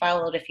follow me. I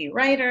followed a few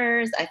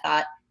writers. I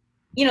thought,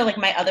 like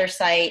my other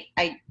site,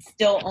 I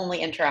still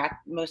only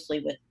interact mostly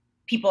with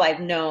people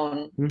I've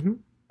known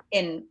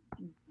in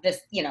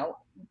this,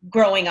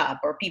 growing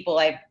up, or people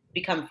I've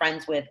become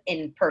friends with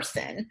in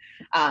person,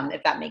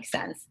 if that makes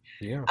sense.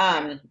 Yeah.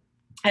 I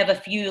have a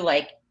few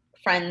like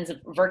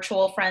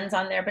virtual friends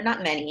on there, but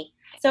not many.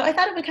 So I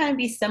thought it would kind of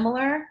be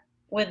similar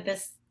with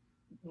this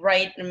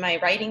my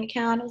writing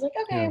account. I was like,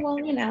 okay, well,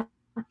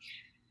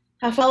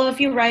 I'll follow a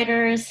few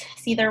writers,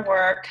 see their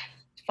work,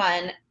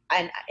 fun.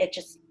 And it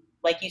just,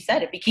 like you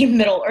said, it became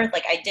Middle Earth.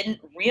 Like, I didn't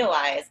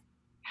realize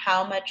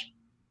how much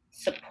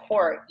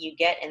support you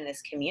get in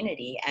this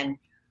community. And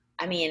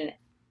I mean,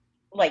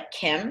 like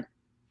Kim,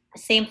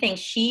 same thing.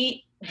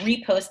 She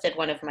reposted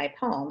one of my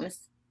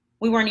poems.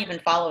 We weren't even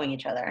following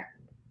each other.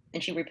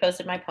 And she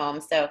reposted my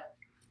poem. So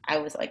I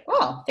was like,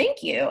 oh,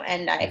 thank you.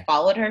 And I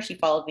followed her. She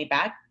followed me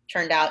back.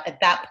 Turned out at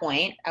that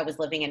point, I was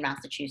living in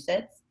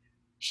Massachusetts.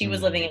 She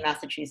was living in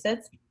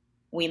Massachusetts.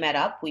 We met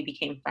up. We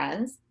became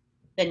friends.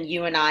 Then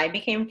you and I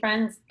became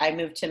friends. I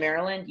moved to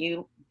Maryland.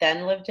 You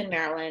then lived in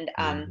Maryland.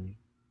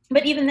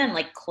 But even then,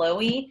 like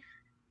Chloe,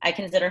 I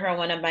consider her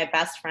one of my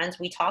best friends.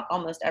 We talk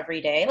almost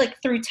every day,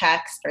 like through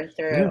text or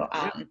through,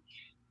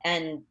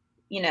 and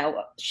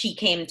she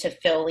came to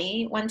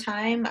Philly one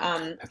time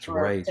That's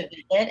right. to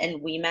visit,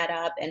 and we met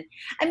up. And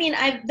I mean,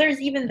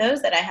 there's even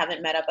those that I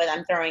haven't met up with.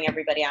 I'm throwing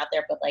everybody out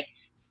there, but like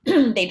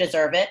they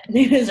deserve it.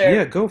 They deserve.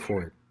 Yeah, go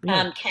for it.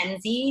 Yeah.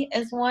 Kenzie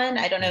is one.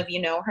 I don't know if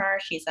you know her.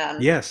 She's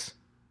yes.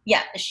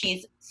 Yeah,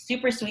 she's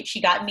super sweet.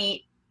 She got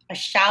me a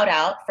shout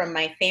out from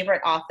my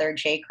favorite author,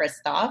 Jay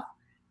Kristoff,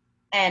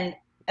 and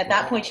at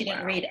that point, she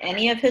didn't read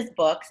any of his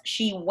books.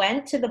 She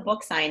went to the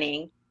book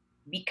signing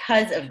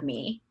because of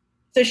me.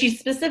 So she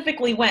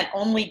specifically went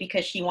only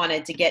because she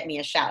wanted to get me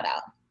a shout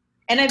out.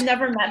 And I've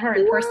never met her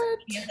in person.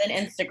 She's on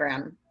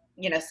Instagram.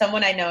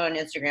 Someone I know on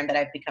Instagram that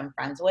I've become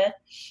friends with.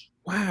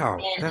 Wow,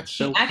 and that's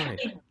she so actually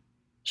kind.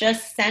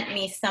 just sent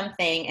me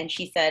something, and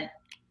she said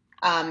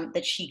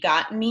that she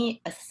got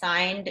me a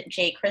signed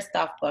Jay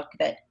Kristoff book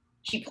that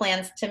she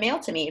plans to mail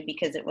to me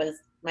because it was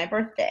my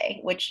birthday,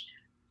 which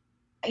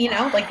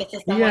like this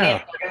is someone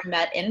I've never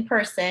met in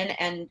person.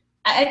 And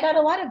I got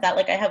a lot of that.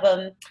 Like I have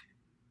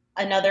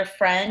another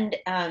friend,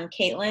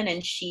 Caitlin,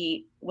 and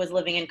she was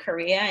living in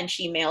Korea, and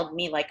she mailed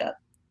me like a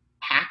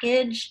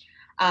package.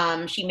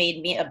 She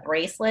made me a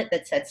bracelet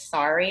that said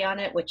 "sorry" on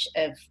it, which,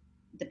 if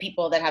the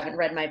people that haven't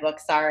read my book,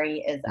 "Sorry"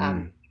 is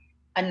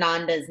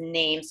Ananda's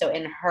name. So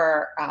in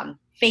her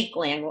fake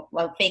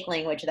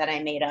language that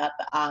I made up,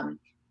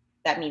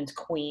 that means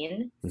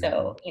queen.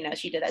 So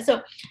she did that.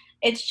 So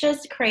it's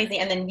just crazy.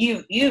 And then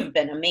you've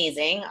been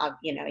amazing.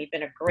 You've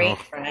been a great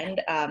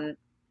friend.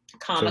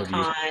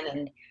 Comic-Con,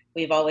 and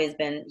you've always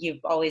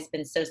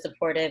been so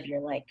supportive. You're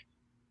like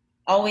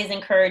always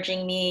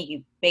encouraging me.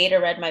 You beta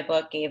read my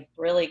book, gave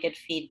really good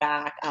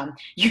feedback.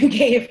 You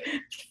gave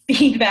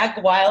feedback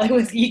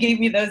you gave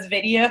me those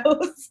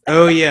videos.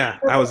 Oh yeah,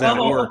 I was at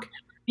work.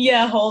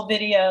 Yeah, whole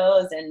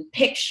videos and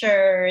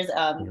pictures.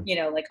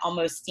 Like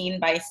almost scene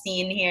by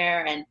scene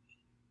here. And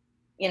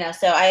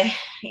so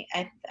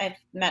I've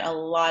met a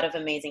lot of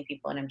amazing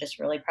people, and I'm just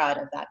really proud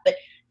of that. But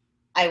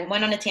I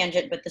went on a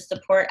tangent, but the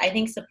support, I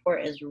think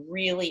support is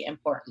really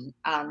important.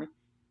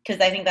 Because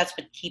I think that's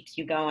what keeps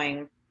you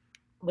going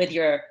with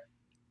your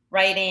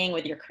writing,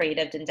 with your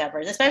creative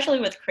endeavors, especially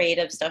with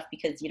creative stuff,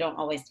 because you don't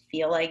always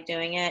feel like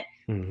doing it.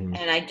 Hmm.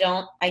 And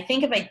I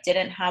think if I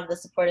didn't have the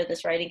support of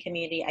this writing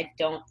community, I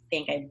don't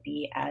think I'd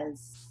be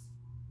as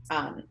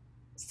um,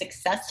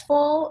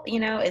 successful,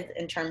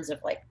 in terms of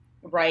like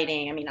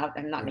writing. I mean,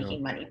 I'm not Yeah.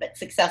 making money, but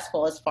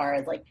successful as far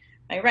as like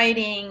my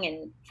writing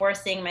and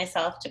forcing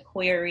myself to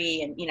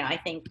query. And, I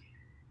think,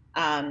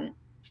 um,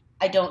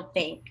 I don't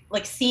think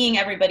like seeing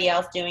everybody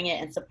else doing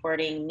it and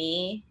supporting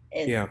me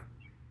is, Yeah.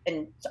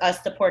 and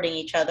us supporting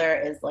each other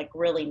is like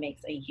really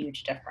makes a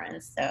huge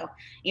difference. So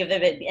either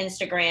if it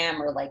Instagram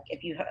or like if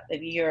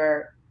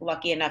you're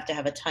lucky enough to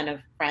have a ton of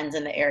friends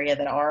in the area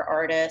that are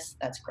artists,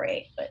 that's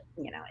great. But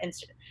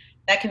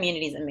that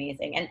community is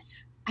amazing, and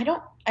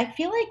I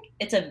feel like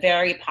it's a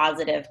very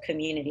positive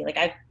community. Like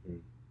I've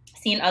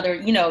seen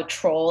other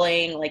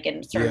trolling like in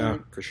Yeah,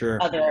 certain for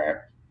sure.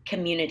 other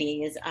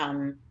communities.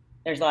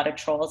 There's a lot of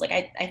trolls. Like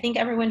I think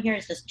everyone here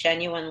is just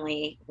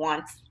genuinely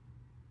wants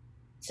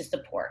to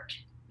support.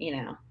 You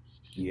know.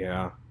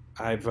 Yeah.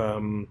 I've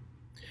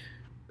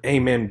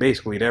amen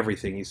basically to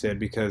everything you said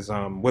because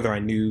whether I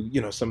knew,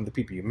 some of the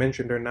people you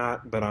mentioned or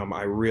not, but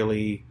I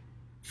really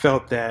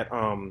felt that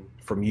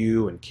from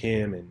you and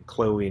Kim and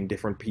Chloe and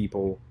different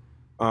people,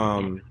 Yeah.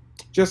 um,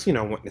 just,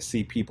 wanting to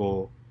see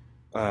people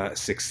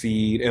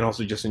succeed and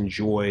also just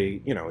enjoy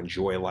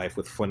life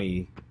with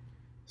funny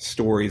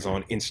stories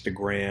on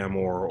Instagram Oh,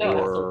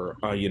 or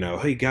absolutely.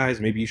 hey guys,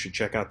 maybe you should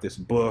check out this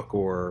book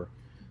or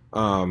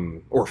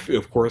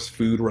of course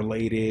food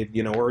related,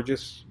 or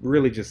just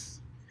really just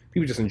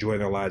people just enjoy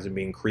their lives and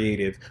being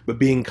creative, but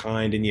being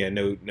kind and yeah,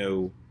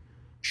 no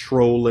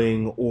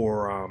trolling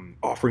or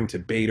offering to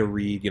beta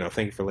read.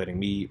 Thank you for letting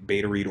me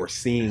beta read or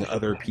seeing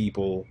other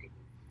people.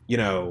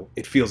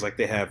 It feels like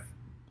they have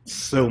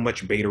so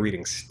much beta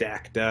reading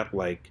stacked up.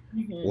 Like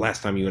Hmm.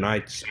 last time you and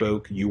I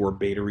spoke, you were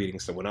beta reading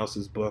someone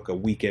else's book a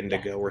weekend Yeah.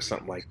 ago or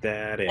something like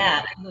that, and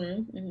Yeah.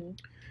 Hmm. Hmm.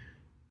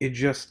 it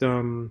just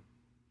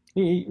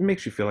it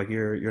makes you feel like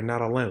you're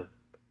not alone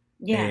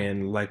Yeah.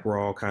 and like we're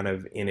all kind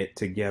of in it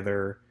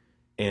together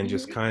and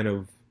just Hmm. kind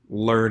of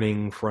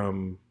learning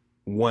from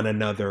one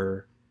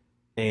another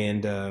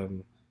and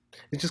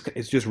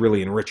it's just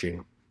really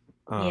enriching.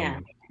 Yeah.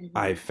 um Hmm.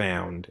 I've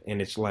found,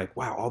 and it's like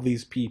wow, all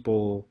these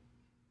people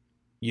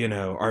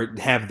are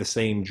have the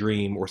same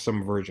dream or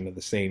some version of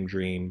the same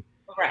dream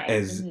Right.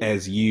 Hmm.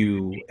 as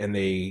you, and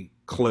they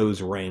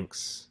close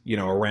ranks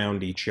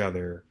around each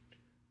other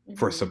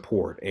for Hmm.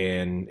 support.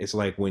 And it's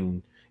like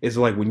when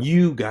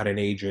you got an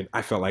agent,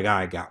 I felt like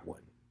I got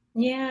one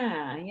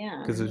Yeah.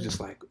 Yeah. because it was Hmm. just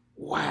like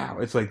wow,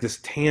 it's like this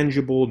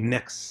tangible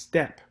next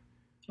step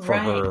for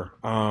Right. her.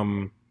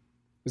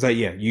 It's like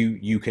yeah,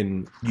 you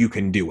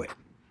can do it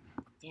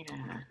Yeah.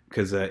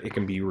 because it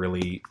can be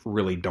really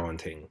really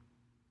daunting.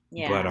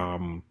 But Yeah.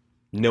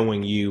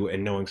 knowing you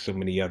and knowing so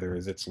many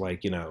others, it's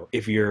like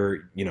if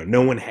you're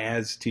no one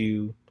has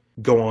to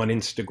go on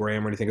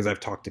Instagram or anything. Because I've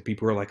talked to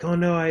people who are like, oh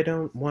no, I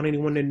don't want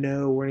anyone to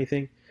know or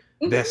anything.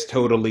 That's Hmm.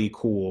 totally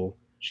cool.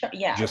 Sure.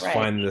 Yeah. Just Right.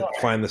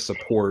 find the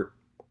support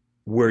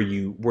where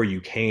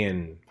you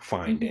can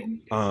find it.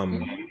 Hmm.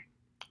 Hmm.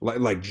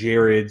 Like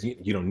Jared,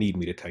 you don't need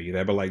me to tell you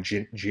that, but like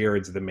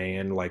Jared's the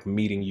man. Like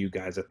meeting you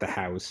guys at the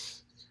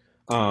house,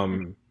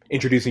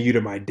 introducing you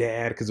to my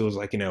dad because it was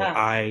like Oh,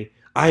 I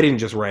didn't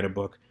just write a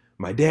book.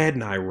 My dad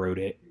and I wrote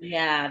it,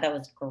 yeah. That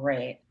was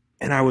great.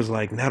 and I was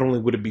like, not only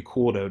would it be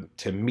cool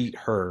to meet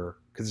her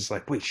because it's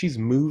like, wait, she's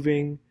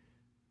moving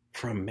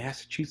from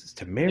Massachusetts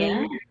to Yeah.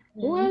 Maryland,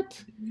 Hmm.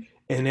 what?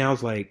 And I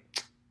was like,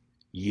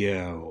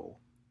 yo,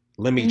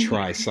 let me Hmm.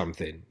 try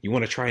something. You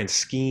want to try and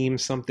scheme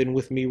something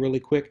with me really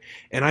quick?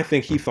 And I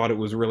think he thought it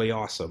was really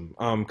awesome.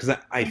 Because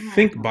I Yeah.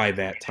 think by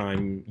that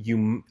time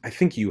I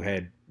think you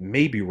had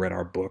maybe read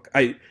our book.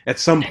 At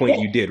some I point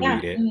did. you did Yeah.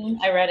 read it. Hmm.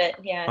 I read it.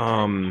 Yeah.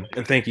 It's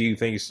And thank you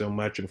so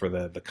much, and for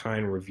the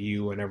kind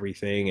review and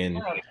everything. And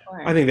oh, of I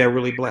course. think that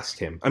really blessed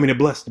him. I mean, it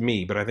blessed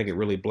me, but I think it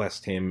really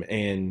blessed him.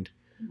 And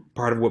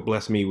part of what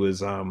blessed me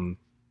was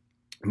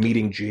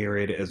meeting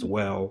Jared as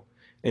well,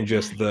 and Yeah.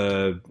 just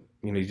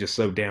he's just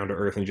so down to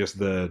earth and just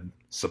the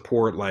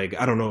support. Like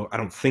I don't know, I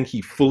don't think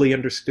he fully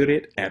understood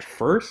it at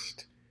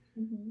first,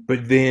 Hmm.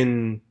 but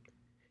then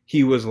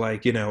he was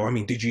like, I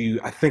mean, did you?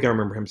 I think I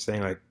remember him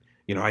saying like,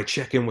 I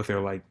check in with her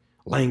like,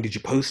 Lang, did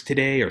you post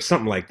today or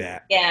something like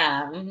that?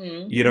 Yeah. Hmm.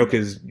 Hmm.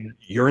 Because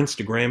your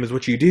Instagram is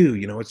what you do.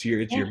 It's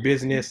your Yeah.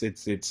 business.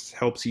 It's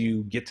helps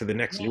you get to the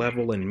next Yeah.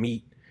 level and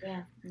meet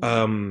Yeah. Hmm.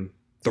 um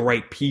the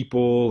right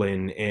people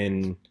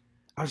and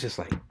I was just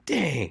like,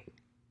 dang,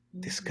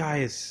 this Hmm. guy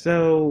is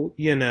so,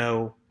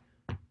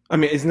 I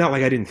mean, it's not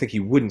like I didn't think he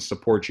wouldn't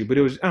support you, but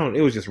it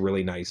was just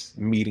really nice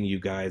meeting you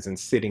guys and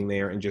sitting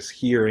there and just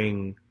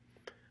hearing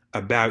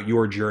about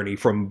your journey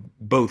from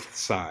both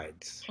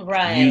sides. You,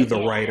 Right.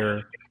 the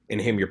writer, and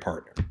him, your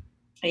partner.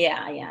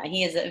 Yeah. Yeah.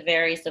 He is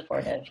very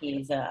supportive.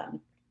 He's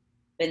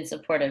been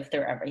supportive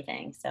through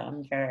everything. So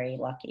I'm very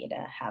lucky to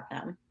have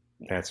him.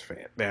 Yeah.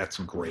 That's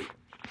great.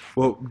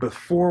 Well,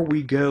 before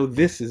we go,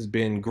 this has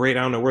been great.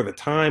 I don't know where the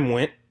time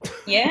went,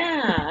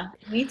 Yeah,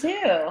 me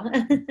too.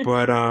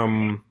 but It's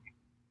been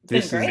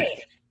this is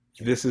great.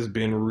 this has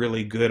been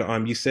really good.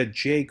 You said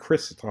Jay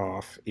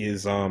Kristoff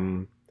is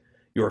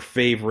your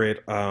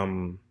favorite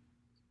or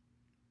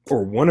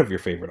one of your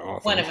favorite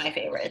One of authors. my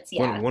favorites.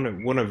 One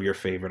Yeah. one of your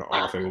favorite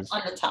authors.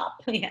 On the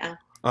top. Yeah.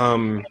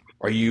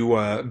 Are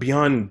you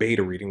beyond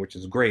beta reading, which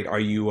is great? Are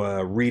you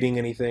reading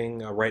anything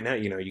right now?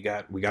 You know,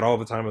 we got all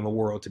the time in the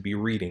world to be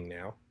reading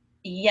now.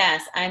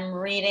 Yes, I'm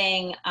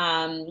reading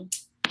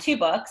two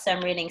books.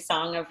 I'm reading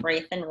Song of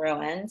Wraith and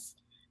Ruins.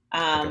 I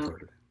think I've Um,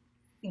 heard of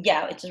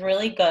yeah, it's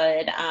really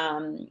good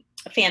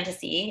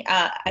fantasy. it.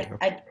 Yeah.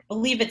 I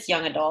believe it's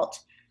young adult.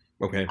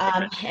 Okay.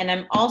 And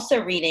I'm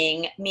also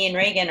reading. Me and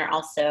Reagan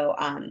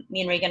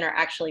are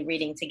actually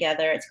reading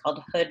together. It's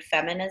called Hood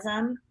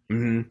Feminism,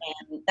 Hmm.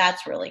 and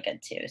that's really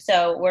good too.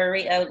 So we're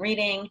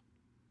reading.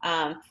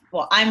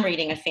 Well, I'm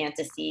reading a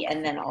fantasy,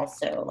 and then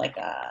also like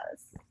a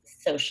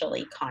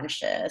socially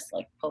conscious,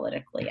 like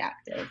politically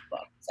active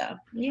book. So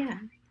yeah,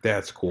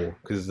 That's cool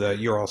because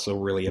you're also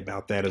really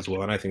about that as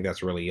well, and I think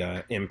that's really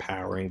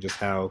empowering. Just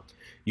how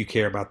you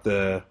care about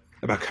the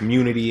about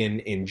community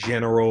in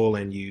general,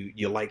 and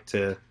you like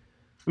to.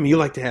 I mean, you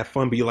like to have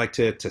fun, but you like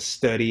to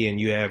study, and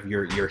you have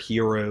your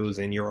heroes,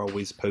 and you're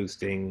always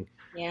posting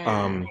yeah,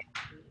 um,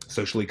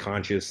 socially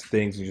conscious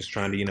things, and just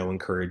trying to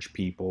encourage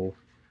people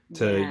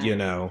to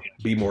yeah,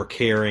 be more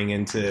caring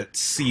and to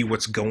see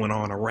what's going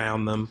on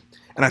around them.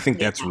 And yeah,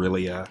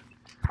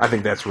 I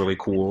think that's really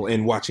cool.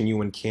 And watching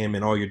you and Kim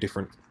and all your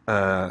different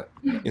uh,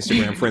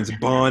 Instagram friends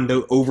bond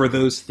over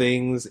those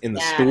things in the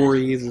yeah,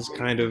 stories is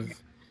kind of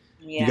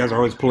you guys are yeah,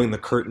 always pulling the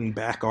curtain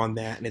back on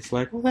that, and it's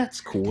like, well, that's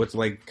cool. It's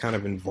like kind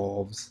of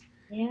involves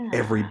yeah,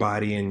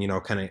 everybody, and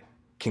kind of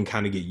can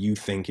kind of get you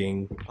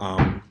thinking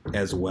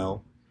as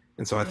well.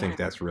 And so I yeah. think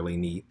that's really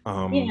neat.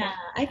 Yeah,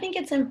 I think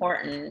it's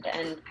important,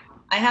 and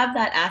I have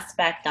that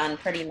aspect on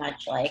pretty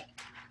much like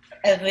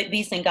at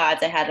least in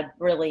Gods. I had a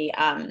really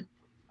a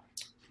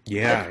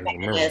Yeah, I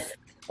remember. feminist,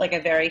 like a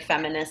very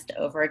feminist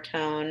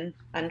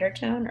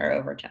undertone or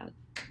overtone,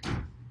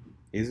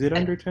 Is it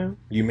Undertone?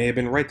 You may have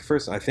been right the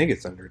first. I think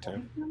it's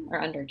Undertone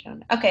or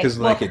undertone. Okay, because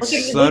well, like it's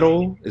look,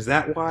 subtle. Is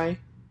that why?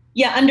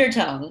 yeah,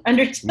 undertone,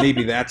 undertone.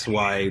 Maybe that's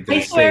why I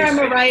they swear say I'm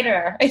a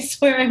writer. I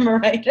swear I'm a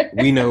writer.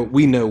 we know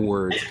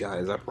words,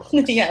 guys. I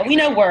promise. Yeah, we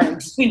know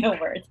words. We know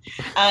words.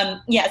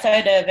 Yeah, so I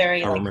had a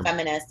very I like remember.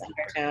 feminist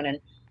undertone,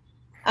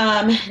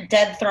 and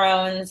Dead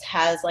Thrones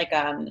has like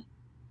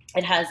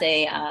it has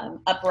a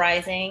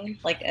uprising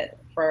like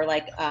for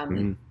like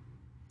Mhm.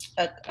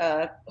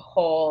 a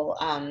whole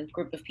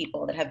group of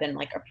people that have been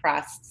like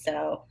oppressed.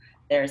 So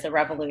there's a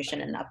revolution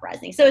and an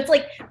uprising. So it's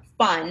like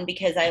fun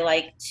because I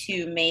like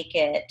to make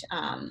it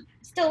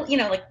still,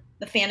 like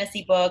the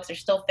fantasy books are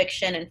still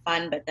fiction and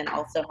fun, but then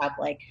also have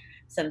like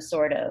some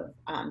sort of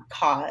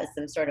cause,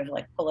 some sort of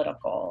like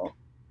political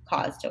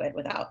cause to it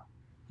without,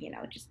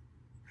 just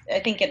I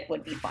think it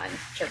would be fun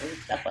to read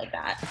stuff like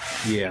that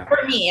Yeah,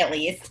 for me at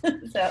least.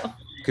 So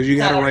because you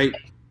got to not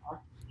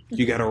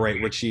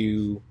write what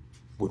you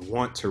would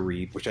want to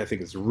read, which I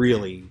think is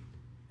really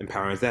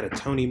empowering. Is that a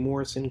Toni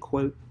Morrison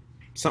quote?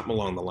 Something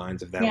along the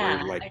lines of that, where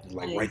yeah, like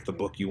write the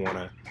book you want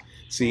to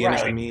see. And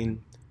I right.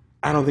 mean,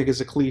 I don't think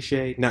it's a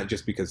cliche, not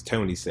just because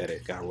Tony said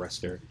it, God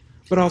rest her,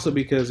 but also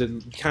because it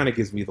kind of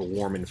gives me the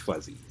warm and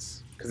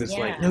fuzzies. Because it's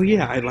like, Yeah. no,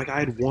 yeah,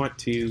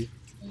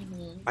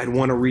 Hmm. I'd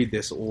want to read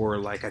this, or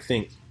like I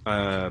think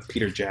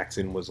Peter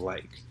Jackson was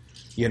like,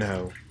 you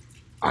know,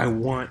 I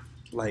want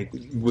like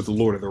with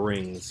Lord of the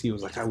Rings, he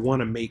was like, I want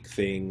to make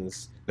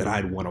things that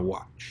I'd want to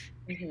watch,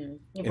 Hmm. and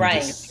it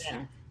Right. just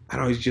Yeah. I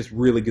don't know, it just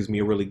really gives me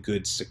a really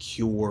good,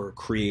 secure,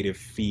 creative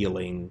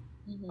feeling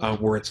Hmm.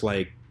 where it's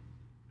like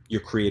you're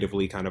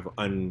creatively kind of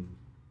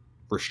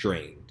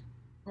unrestrained,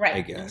 I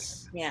Right. Hmm.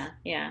 guess. Yeah.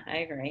 Yeah. I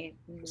agree.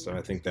 Hmm. So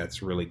I think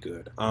that's really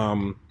good.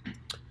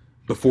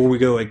 Before we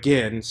go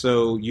again,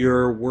 so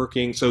you're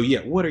working. So yeah,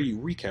 what are you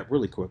recap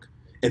really quick,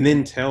 and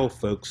then tell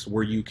folks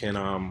where you can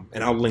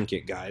and I'll link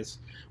it, guys,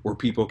 where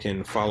people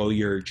can follow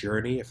your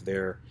journey if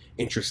they're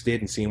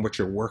interested in seeing what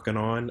you're working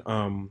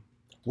on.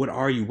 What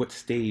are you? What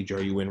stage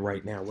are you in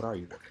right now? What are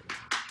you working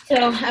So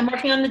I'm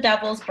working on the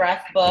Devil's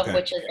Breath on? book, Okay,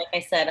 which is, like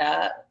I said,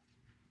 a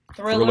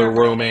thriller thriller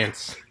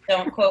romance. romance.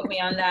 Don't quote me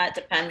on that.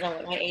 Depends on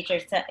what my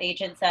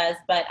agent says.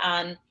 But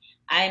I'm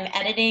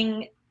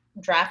editing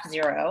draft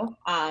zero.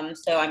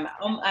 So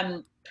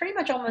I'm pretty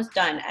much almost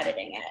done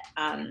editing it.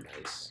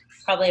 Nice.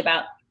 Probably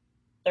about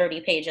 30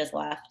 pages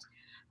left.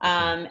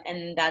 Okay.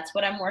 And that's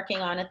what I'm working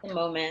on at the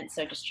moment.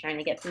 So just trying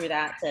to get through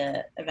that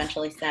to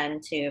eventually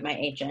send to my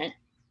agent.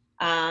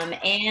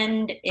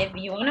 And if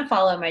you want to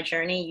follow my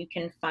journey, you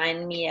can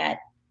find me at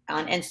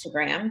on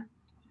Instagram,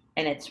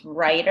 and it's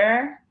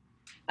writer_Lang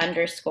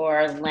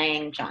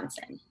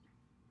Johnson.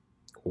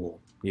 Cool.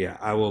 Yeah,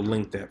 I will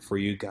link that for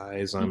you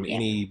guys. Yeah.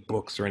 Any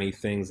books or any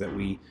things that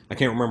I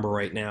can't remember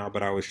right now,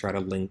 but I always try to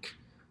link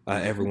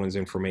everyone's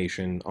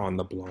information on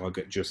the blog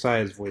at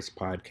Josiah's Voice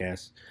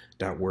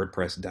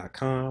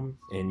Podcast.wordpress.com,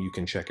 and you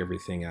can check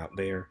everything out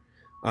there.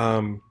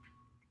 Um,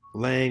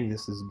 Lang,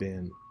 this has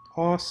been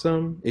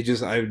awesome. I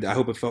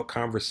hope it felt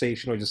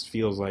conversational. It just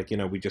feels like,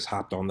 we just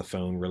hopped on the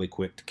phone really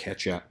quick to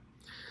catch up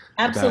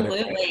about it.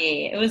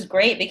 Absolutely. It was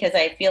great because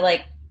I feel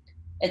like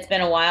it's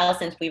been a while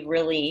since we've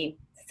really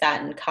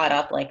sat and caught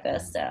up like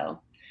this. So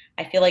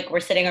I feel like we're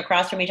sitting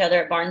across from each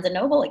other at Barnes and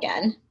Noble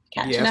again,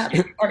 catching Yes.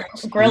 up or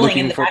grilling in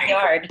Looking the for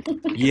backyard.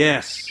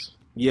 Yes.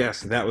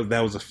 Yes, that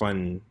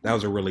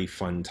was a really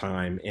fun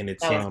time. And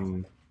it's That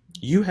was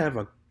you have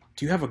a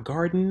do you have a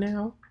garden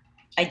now?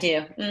 I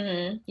do.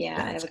 Yeah,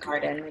 I have That's a good.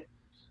 garden.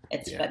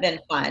 It's Yeah. been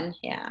fun.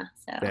 Yeah.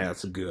 So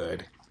That's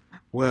good.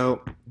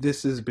 Well,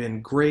 this has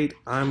been great.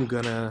 I'm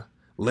gonna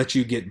let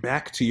you get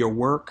back to your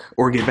work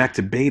or get back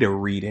to beta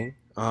reading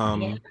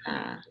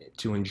yeah.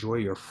 to enjoy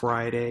your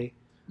Friday.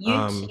 You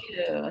Um,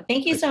 too.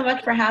 Thank you but so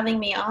much for having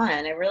me on.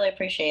 I really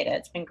appreciate it.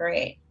 It's been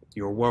great.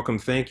 you're welcome.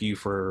 Thank you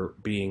for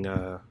being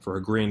for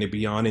agreeing to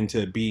be on and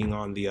to being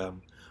on the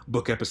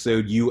book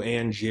episode. You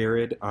and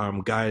Jared,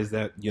 guys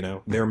that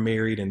they're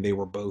married and they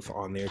were both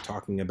on there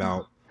talking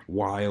about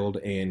Wild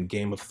and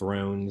Game of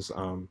Thrones.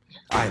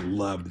 I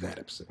loved that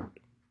episode.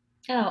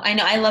 Oh, I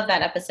know. I love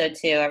that episode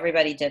too.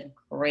 Everybody did a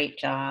great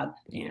job.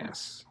 Yeah.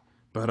 Yes.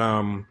 But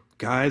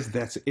guys,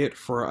 that's it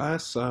for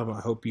us.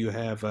 I hope you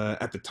have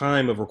at the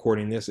time of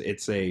recording this,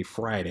 it's a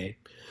Friday.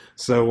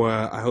 So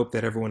I hope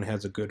that everyone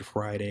has a good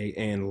Friday.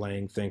 And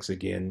Lang, thanks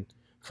again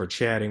for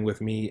chatting with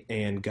me.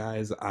 And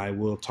guys, I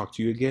will talk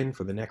to you again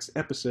for the next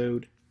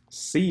episode.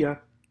 See ya.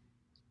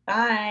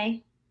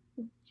 Bye.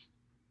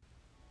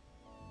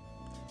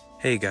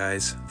 Hey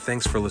guys,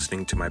 thanks for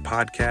listening to my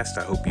podcast.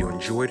 I hope you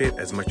enjoyed it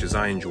as much as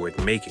I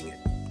enjoyed making it.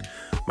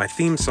 My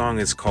theme song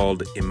is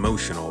called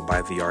Emotional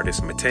by the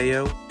artist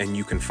Mateo, and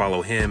you can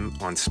follow him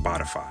on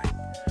Spotify.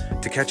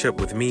 To catch up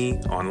with me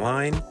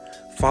online,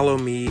 follow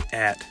me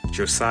at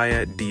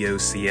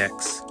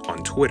JosiahDOCX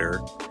on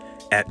Twitter,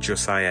 at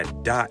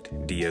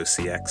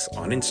Josiah.docx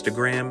on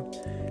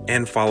Instagram,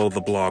 and follow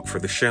the blog for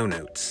the show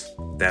notes.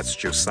 That's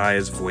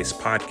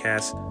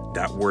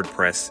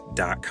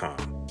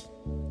josiahsvoicepodcast.wordpress.com.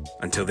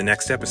 Until the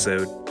next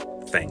episode,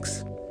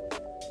 thanks.